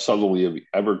southerly of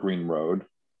Evergreen Road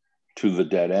to the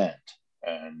dead end,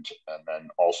 and then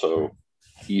also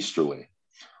easterly.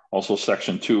 Also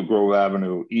section 2, Grove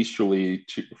Avenue easterly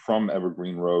from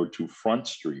Evergreen Road to Front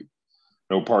Street.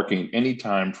 No parking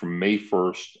anytime from May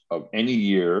 1st of any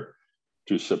year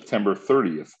to September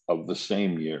 30th of the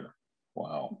same year.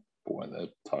 Wow, boy, that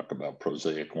talk about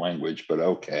prosaic language, but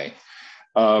okay.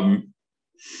 Do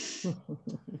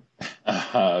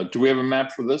we have a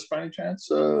map for this by any chance,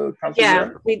 Councilor?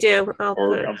 Yeah, we do. I'll or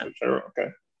put it Councilor Sarah?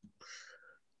 Okay.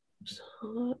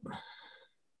 So,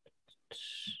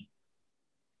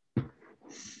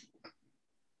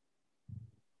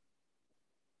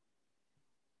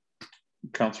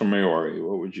 Councilor Maori,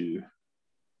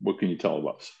 what can you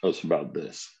tell us about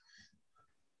this?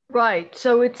 Right.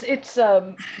 So it's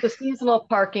the seasonal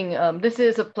parking. This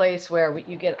is a place where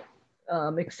you get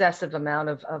excessive amount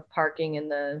of parking in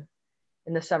the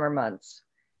summer months,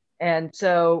 and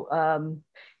so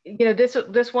you know,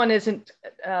 this one isn't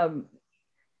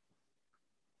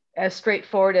as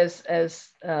straightforward as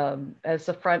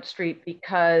the Front Street,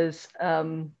 because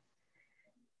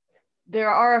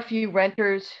there are a few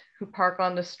renters who park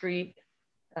on the street,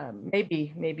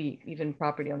 maybe even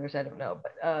property owners, I don't know,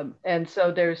 but and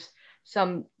so there's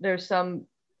some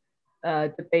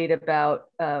debate about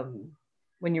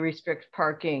when you restrict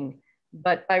parking,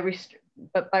 but by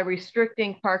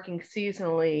restricting parking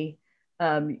seasonally,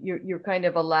 you're kind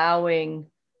of allowing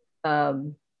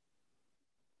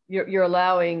you're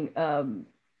allowing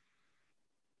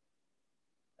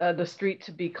the street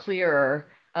to be clearer.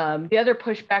 The other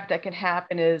pushback that can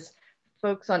happen is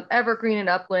folks on Evergreen and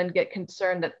Upland get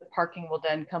concerned that the parking will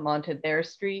then come onto their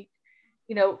street.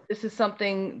 You know, this is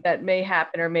something that may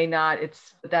happen or may not.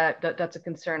 That's a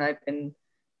concern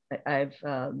I've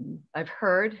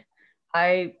heard.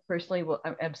 I personally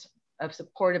I'm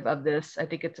supportive of this. I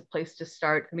think it's a place to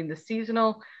start. I mean, the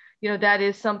seasonal, you know, that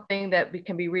is something that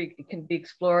can be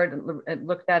explored and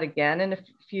looked at again in a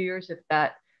few years, if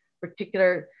that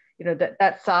particular, you know,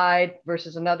 that side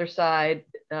versus another side.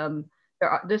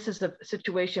 This is a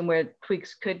situation where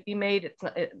tweaks could be made.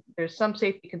 There's some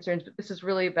safety concerns, but this is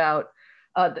really about,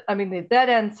 I mean, the dead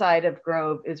end side of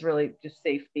Grove is really just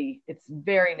safety. It's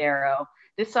very narrow.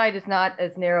 This side is not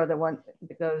as narrow, the one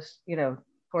that goes, you know,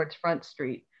 towards Front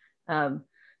Street.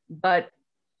 But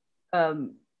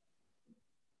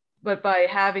by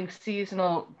having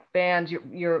seasonal bans,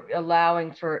 you're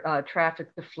allowing for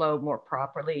traffic to flow more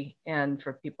properly and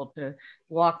for people to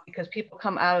walk, because people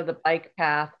come out of the bike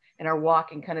path and are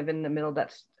walking kind of in the middle of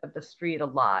the street a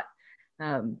lot.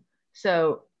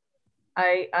 So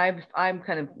I'm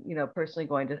kind of, you know, personally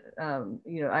going to,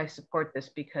 you know, I support this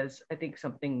because I think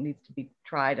something needs to be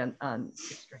tried on the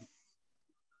street.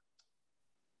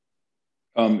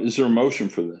 Is there a motion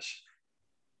for this?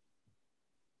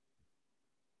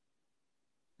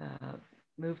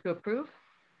 Move to approve?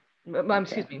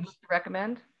 Excuse me, move to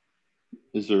recommend?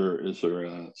 Is there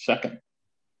a second?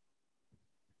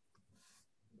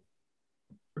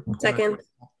 Second.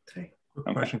 Quick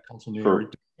question, Councilor Maori.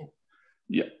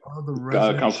 Yeah. Are the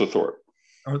residents, Councilor Thorpe.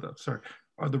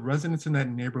 Are the residents in that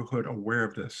neighborhood aware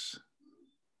of this?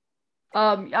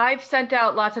 I've sent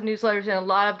out lots of newsletters, and a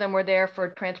lot of them were there for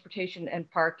transportation and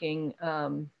parking,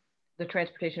 the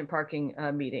transportation and parking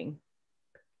meeting.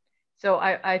 So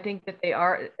I think that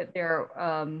they're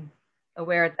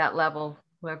aware at that level,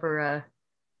 whoever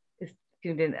is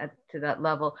tuned in to that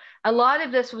level. A lot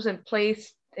of this was in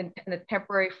place in a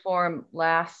temporary form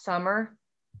last summer.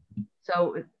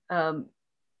 So,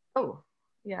 oh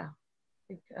yeah, I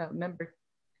think,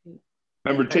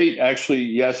 Member Tate, actually,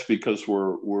 yes, because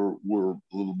we're a little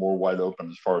more wide open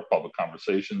as far as public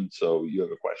conversation. So you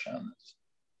have a question on this.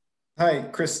 Hi,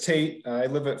 Chris Tate. I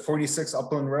live at 46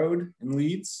 Upland Road in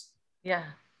Leeds. Yeah.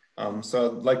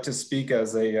 So I'd like to speak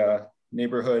as a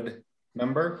neighborhood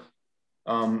member.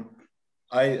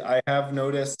 I have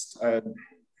noticed,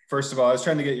 first of all, I was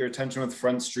trying to get your attention with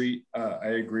Front Street. I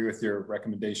agree with your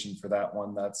recommendation for that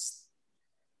one.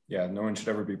 Yeah, no one should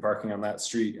ever be parking on that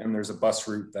street. And there's a bus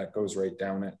route that goes right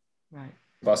down it. Right.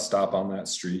 Bus stop on that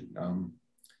street.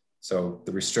 So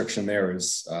the restriction there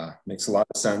makes a lot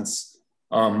of sense.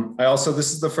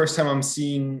 This is the first time I'm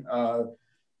seeing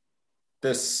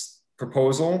this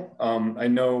proposal. I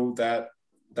know that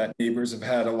neighbors have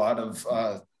had a lot of,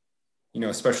 you know,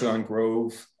 especially on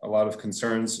Grove, a lot of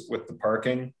concerns with the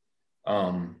parking.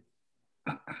 Do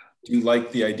you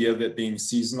like the idea of it being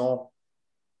seasonal?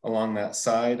 along that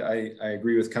side. I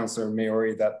agree with Councilor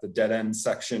Maori that the dead end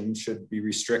section should be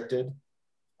restricted.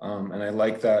 And I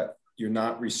like that you're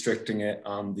not restricting it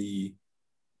on the,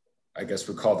 I guess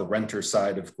we call the renter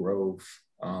side of Grove,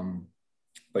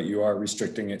 but you are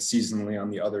restricting it seasonally on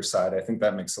the other side. I think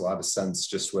that makes a lot of sense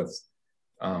just with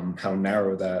how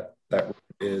narrow that road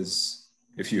is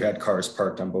if you had cars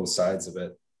parked on both sides of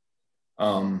it.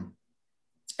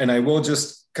 And I will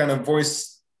just kind of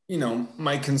voice, you know,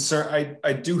 my concern.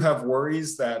 I do have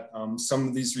worries that some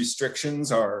of these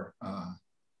restrictions are,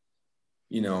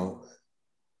 you know,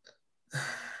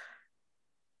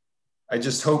 I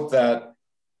just hope that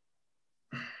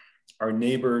our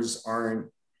neighbors aren't,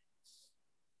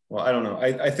 well, I don't know.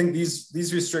 I think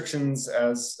these restrictions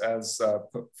as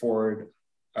put forward,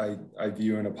 I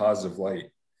view in a positive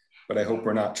light, but I hope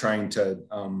we're not trying to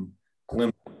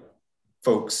limit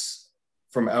folks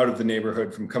from out of the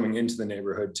neighborhood from coming into the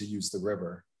neighborhood to use the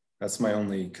river. That's my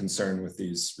only concern with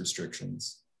these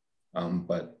restrictions.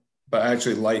 But I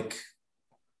actually like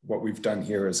what we've done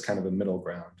here as kind of a middle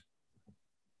ground.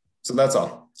 So that's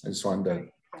all. I just wanted to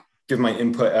give my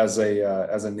input as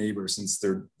a neighbor, since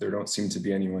there don't seem to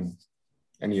be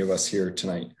any of us here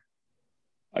tonight.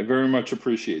 I very much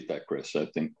appreciate that, Chris. I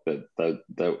think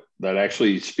that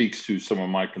actually speaks to some of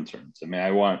my concerns. I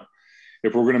mean,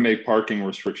 if we're going to make parking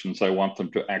restrictions, I want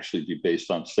them to actually be based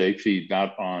on safety,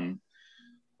 not on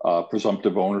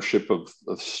presumptive ownership of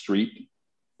street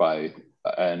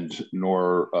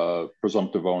nor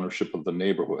presumptive ownership of the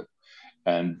neighborhood.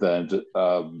 And then,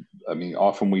 I mean,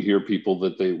 often we hear people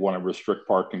that they want to restrict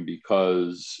parking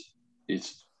because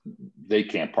they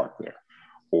can't park there,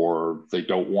 or they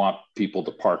don't want people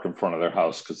to park in front of their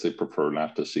house because they prefer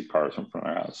not to see cars in front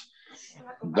of their house.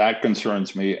 That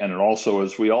concerns me. And it also,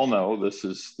 as we all know, this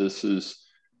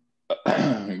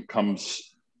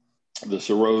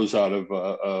arose out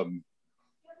of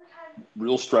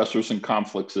real stressors and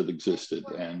conflicts that existed,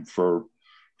 and for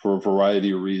a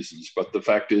variety of reasons. But the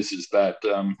fact is that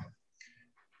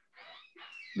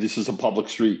this is a public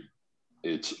street.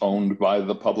 It's owned by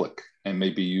the public and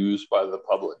may be used by the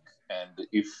public. And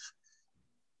if,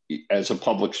 as a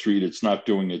public street, it's not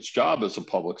doing its job as a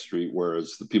public street,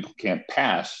 whereas the people can't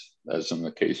pass, as in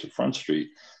the case of Front Street,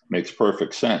 makes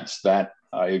perfect sense. That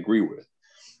I agree with.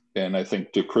 And I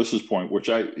think to Chris's point, which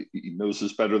he knows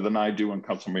this better than I do, and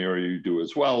Councilor Maori, you do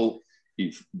as well,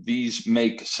 if these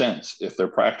make sense, if they're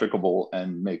practicable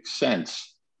and make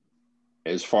sense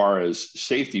as far as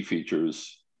safety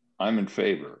features, I'm in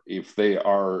favor. If they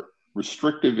are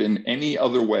restrictive in any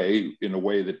other way, in a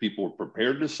way that people are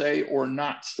prepared to say or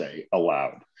not say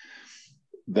aloud,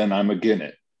 then I'm against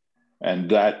it. And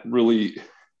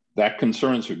that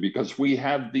concerns me, because we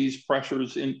have these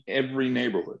pressures in every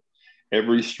neighborhood.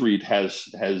 Every street has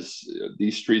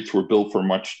these streets were built for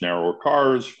much narrower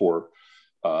cars,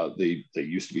 they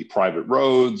used to be private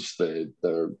roads. They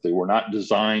were not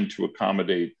designed to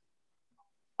accommodate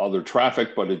other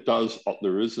traffic, but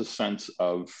there is a sense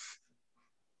of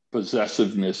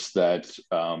possessiveness that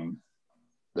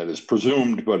is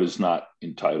presumed, but is not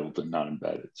entitled and not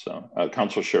embedded. So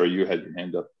Councilor Sherry, you had your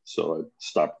hand up, so I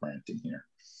stopped ranting here.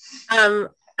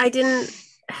 I didn't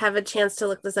have a chance to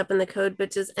look this up in the code,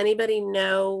 but does anybody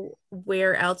know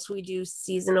where else we do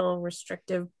seasonal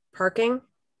restrictive parking?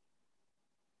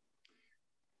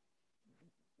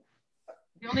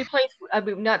 The only place, I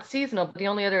mean, not seasonal, but the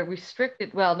only other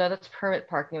restricted, well, no, that's permit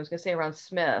parking. I was gonna say around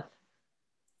Smith.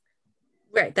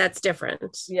 Right, that's different.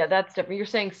 Yeah, that's different. You're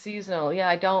saying seasonal. Yeah,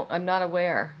 I'm not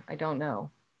aware. I don't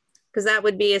know. Because that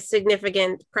would be a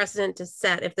significant precedent to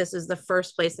set if this is the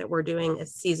first place that we're doing a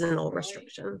seasonal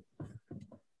restriction.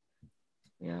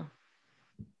 Yeah.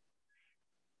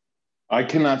 I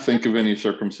cannot think of any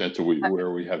circumstance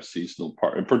where we have seasonal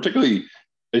parking, particularly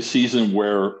a season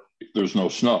where there's no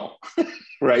snow,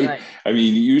 right? I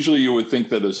mean, usually you would think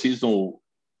that a seasonal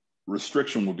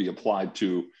restriction would be applied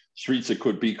to streets that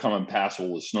could become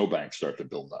impassable as snowbanks start to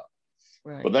build up.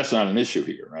 Right. But that's not an issue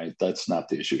here, right? That's not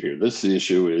the issue here. This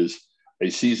issue is a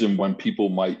season when people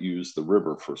might use the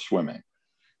river for swimming.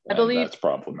 I believe that's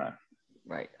problematic.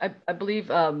 Right. I believe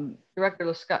Director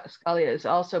Lascalia is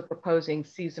also proposing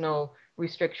seasonal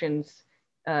restrictions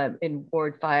in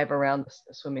Ward 5 around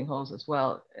the swimming holes as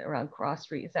well, around Cross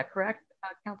Street. Is that correct,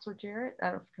 Councilor Jarrett? I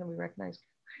don't know, can we recognize?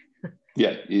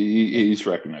 Yeah, he's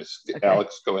recognized. Okay.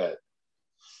 Alex, go ahead.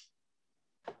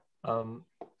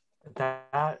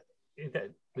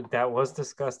 That was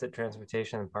discussed at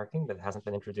Transportation and Parking, but it hasn't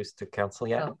been introduced to council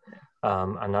yet.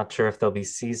 Oh. I'm not sure if they'll be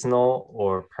seasonal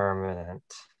or permanent.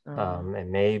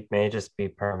 It may just be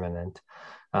permanent.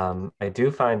 I do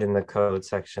find in the code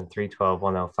section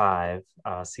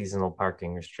 312.105 seasonal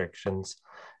parking restrictions,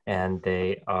 and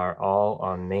they are all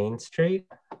on Main Street.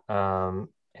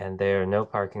 And there are no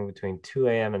parking between 2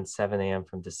 a.m. and 7 a.m.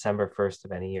 from December 1st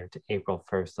of any year to April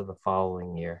 1st of the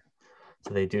following year.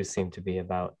 So they do seem to be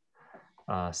about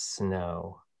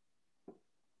snow.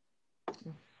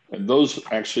 And those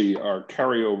actually are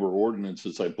carryover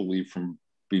ordinances, I believe, from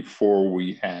before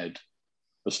we had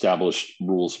established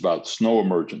rules about snow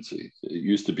emergency. It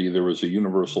used to be there was a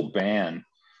universal ban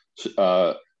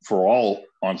for all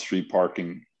on-street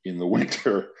parking in the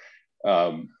winter.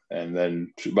 And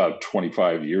then about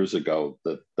 25 years ago,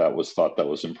 that was thought that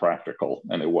was impractical,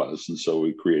 and it was. And so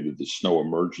we created the snow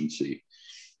emergency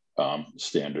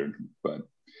standard. But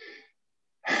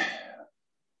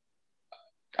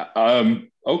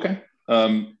okay.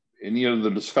 Any other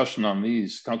discussion on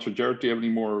these? Councilor Jarrett, do you have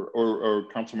any more, or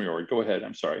Councilor Maori? Go ahead,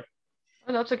 I'm sorry.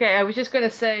 Oh, that's okay. I was just going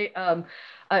to say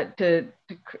to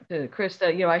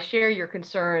Krista, you know, I share your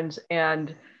concerns,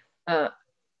 and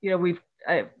you know,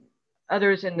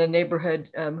 others in the neighborhood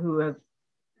who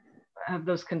have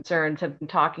those concerns have been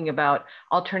talking about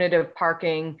alternative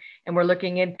parking, and we're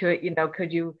looking into it. You know,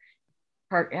 could you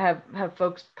have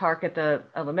folks park at the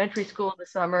elementary school in the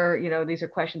summer? You know, these are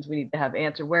questions we need to have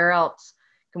answered. Where else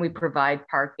can we provide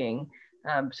parking?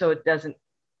 So it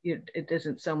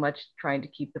isn't so much trying to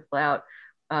keep the flow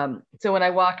out. So when I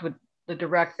walked with the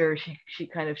director, she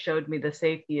kind of showed me the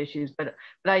safety issues, but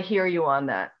I hear you on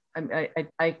that.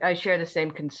 I share the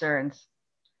same concerns,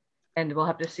 and we'll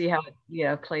have to see how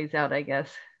it plays out, I guess.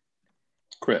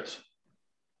 Chris.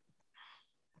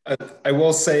 I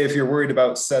will say, if you're worried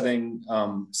about setting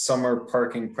summer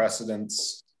parking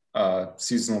precedents,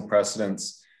 seasonal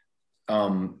precedents,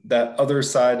 that other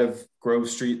side of Grove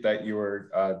Street that you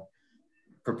were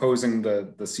proposing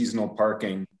the seasonal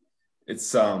parking,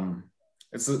 it's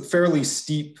a fairly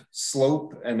steep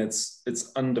slope, and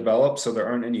it's undeveloped, so there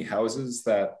aren't any houses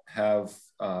that have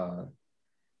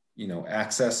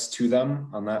access to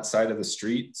them on that side of the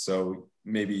street. So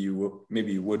maybe you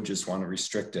would just want to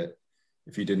restrict it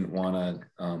if you didn't want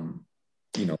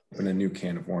to open a new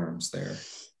can of worms there.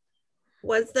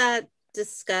 Was that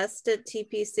discussed at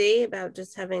TPC about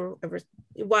just having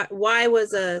why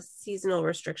was a seasonal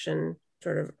restriction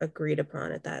sort of agreed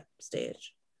upon at that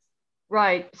stage?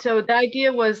 Right. So the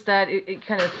idea was that it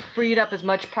kind of freed up as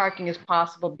much parking as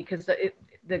possible, because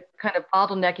the kind of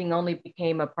bottlenecking only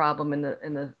became a problem in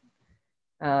the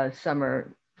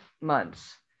summer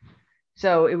months.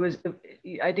 So it was,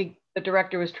 I think the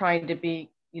director was trying to be,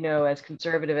 as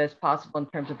conservative as possible in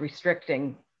terms of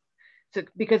restricting. So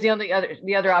because the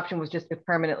other option was just to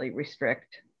permanently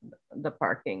restrict the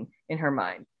parking in her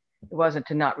mind. It wasn't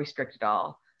to not restrict at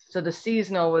all. So the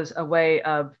seasonal was a way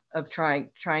of trying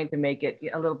to make it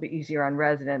a little bit easier on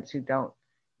residents who don't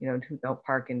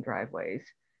park in driveways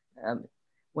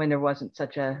when there wasn't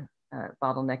such a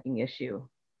bottlenecking issue.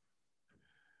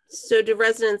 So do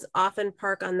residents often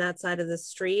park on that side of the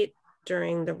street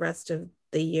during the rest of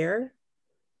the year?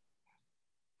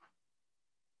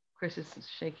 Chris is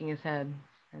shaking his head.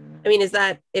 I mean, is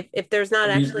that if there's not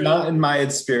actually... Not in my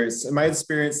experience. In my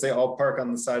experience, they all park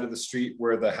on the side of the street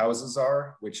where the houses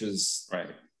are, which is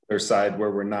their side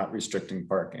where we're not restricting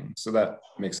parking. So that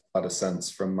makes a lot of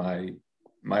sense from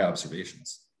my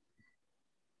observations.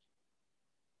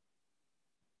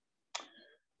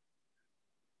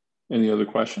 Any other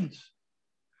questions?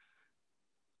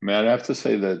 I mean, I'd have to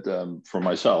say that for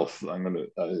myself, I'm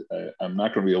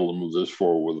not going to be able to move this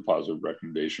forward with a positive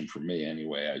recommendation for me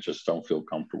anyway. I just don't feel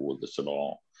comfortable with this at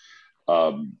all.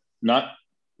 I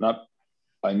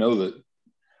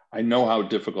know how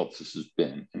difficult this has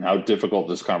been and how difficult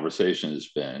this conversation has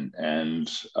been,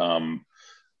 and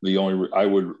I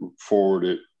would forward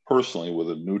it personally with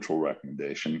a neutral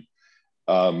recommendation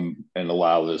and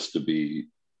allow this to be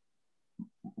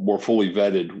more fully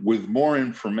vetted with more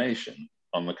information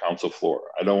on the council floor.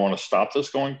 I don't want to stop this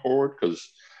going forward because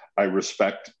I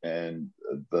respect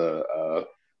the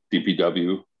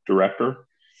DPW director,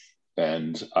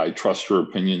 and I trust her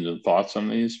opinions and thoughts on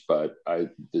these. But I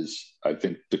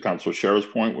think to Councilor Sherr's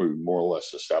point, we're more or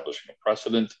less establishing a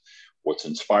precedent. What's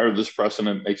inspired this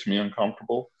precedent makes me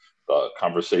uncomfortable. The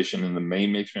conversation in the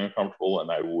main makes me uncomfortable,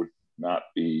 and I would not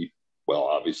be,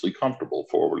 obviously comfortable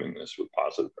forwarding this with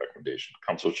positive recommendation.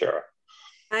 Councilor Sherr.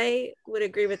 I would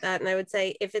agree with that. And I would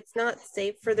say if it's not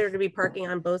safe for there to be parking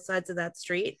on both sides of that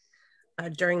street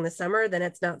during the summer, then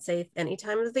it's not safe any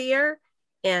time of the year.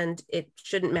 And it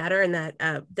shouldn't matter. And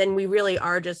that then we really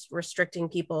are just restricting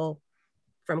people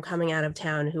from coming out of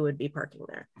town who would be parking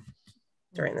there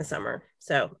during the summer.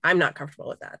 So I'm not comfortable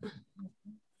with that.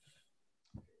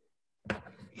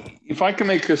 If I can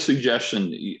make a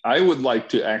suggestion, I would like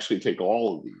to actually take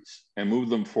all of these and move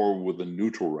them forward with a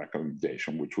neutral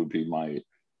recommendation, which would be my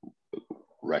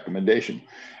recommendation.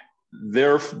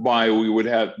 Thereby we would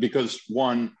have, because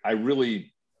one, I'm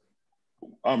really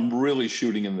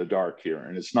shooting in the dark here,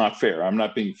 and it's not fair. I'm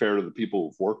not being fair to the people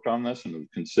who've worked on this and have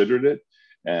considered it.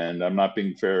 And I'm not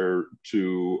being fair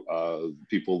to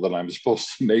people that I'm supposed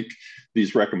to make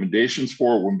these recommendations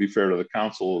for. It wouldn't be fair to the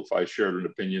council if I shared an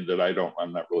opinion that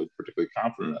I'm not really particularly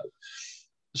confident of.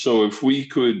 So if we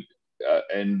could, I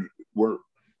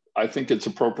think it's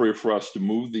appropriate for us to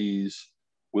move these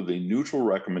with a neutral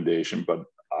recommendation, but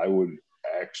I would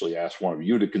actually ask one of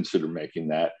you to consider making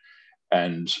that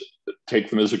and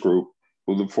take them as a group,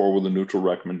 move them forward with a neutral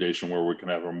recommendation where we can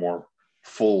have a more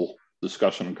full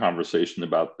discussion and conversation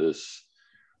about this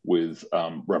with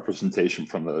representation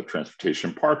from the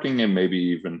transportation parking, and maybe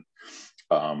even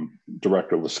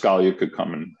Director Lascalia could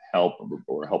come and help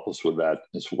us with that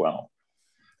as well.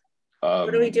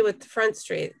 What do we do with Front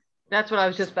Street? That's what I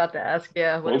was just about to ask.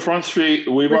 Yeah. Well, Front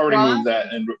Street, we've already moved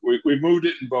that, and we've moved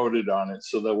it and voted on it,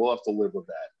 so that we'll have to live with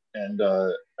that. And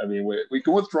I mean, we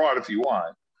can withdraw it if you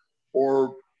want,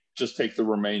 or just take the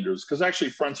remainders, because actually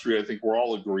Front Street, I think we're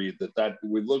all agreed that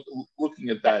we looking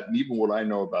at that, and even what I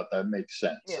know about that makes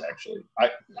sense. Yeah. Actually,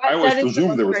 I always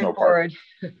presumed there was no parking.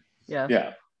 Yeah.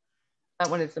 Yeah. That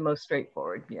one is the most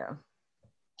straightforward. Yeah.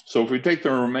 So if we take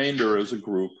the remainder as a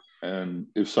group, and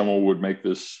if someone would make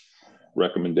this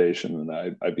recommendation,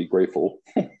 then I'd be grateful.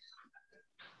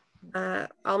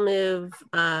 I'll move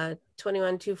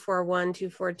 21, 241,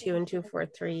 242, and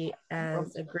 243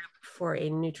 as a group for a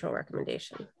neutral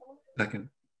recommendation. Second.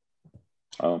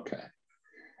 Okay.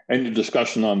 Any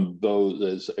discussion on those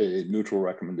as a neutral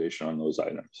recommendation on those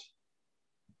items?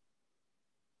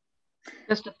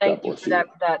 Just to thank you for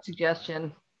that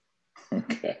suggestion.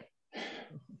 Okay.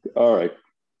 All right.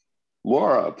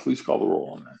 Laura, please call the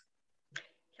roll on that.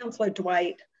 Councillor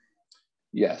Dwight.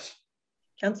 Yes.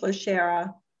 Councillor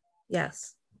Shara.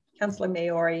 Yes. Councillor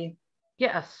Maori.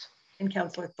 Yes. And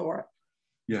Councillor Thorpe.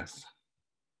 Yes.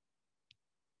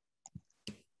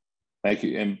 Thank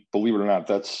you. And believe it or not,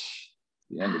 that's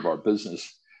the end of our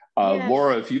business. Yes.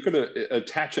 Laura, if you could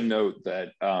attach a note that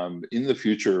in the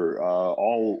future,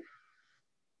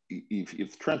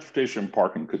 if transportation and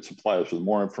parking could supply us with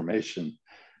more information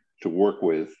to work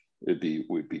with, would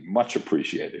be much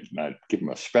appreciated. And I'd give them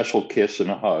a special kiss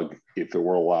and a hug if it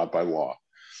were allowed by law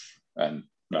and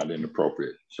not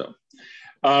inappropriate. So,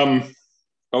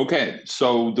 okay.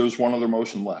 So there's one other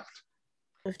motion left.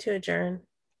 Move to adjourn.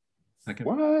 Second.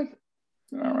 What?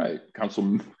 All right.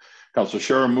 Councilor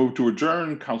Shara moved to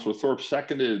adjourn. Councilor Thorpe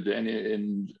seconded.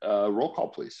 And roll call,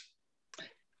 please.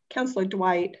 Councilor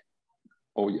Dwight.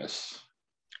 Oh, yes.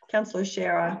 Councilor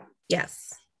Shara.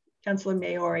 Yes. Councilor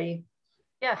Maori.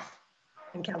 Yes.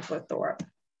 And Councilor Thorpe.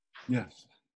 Yes.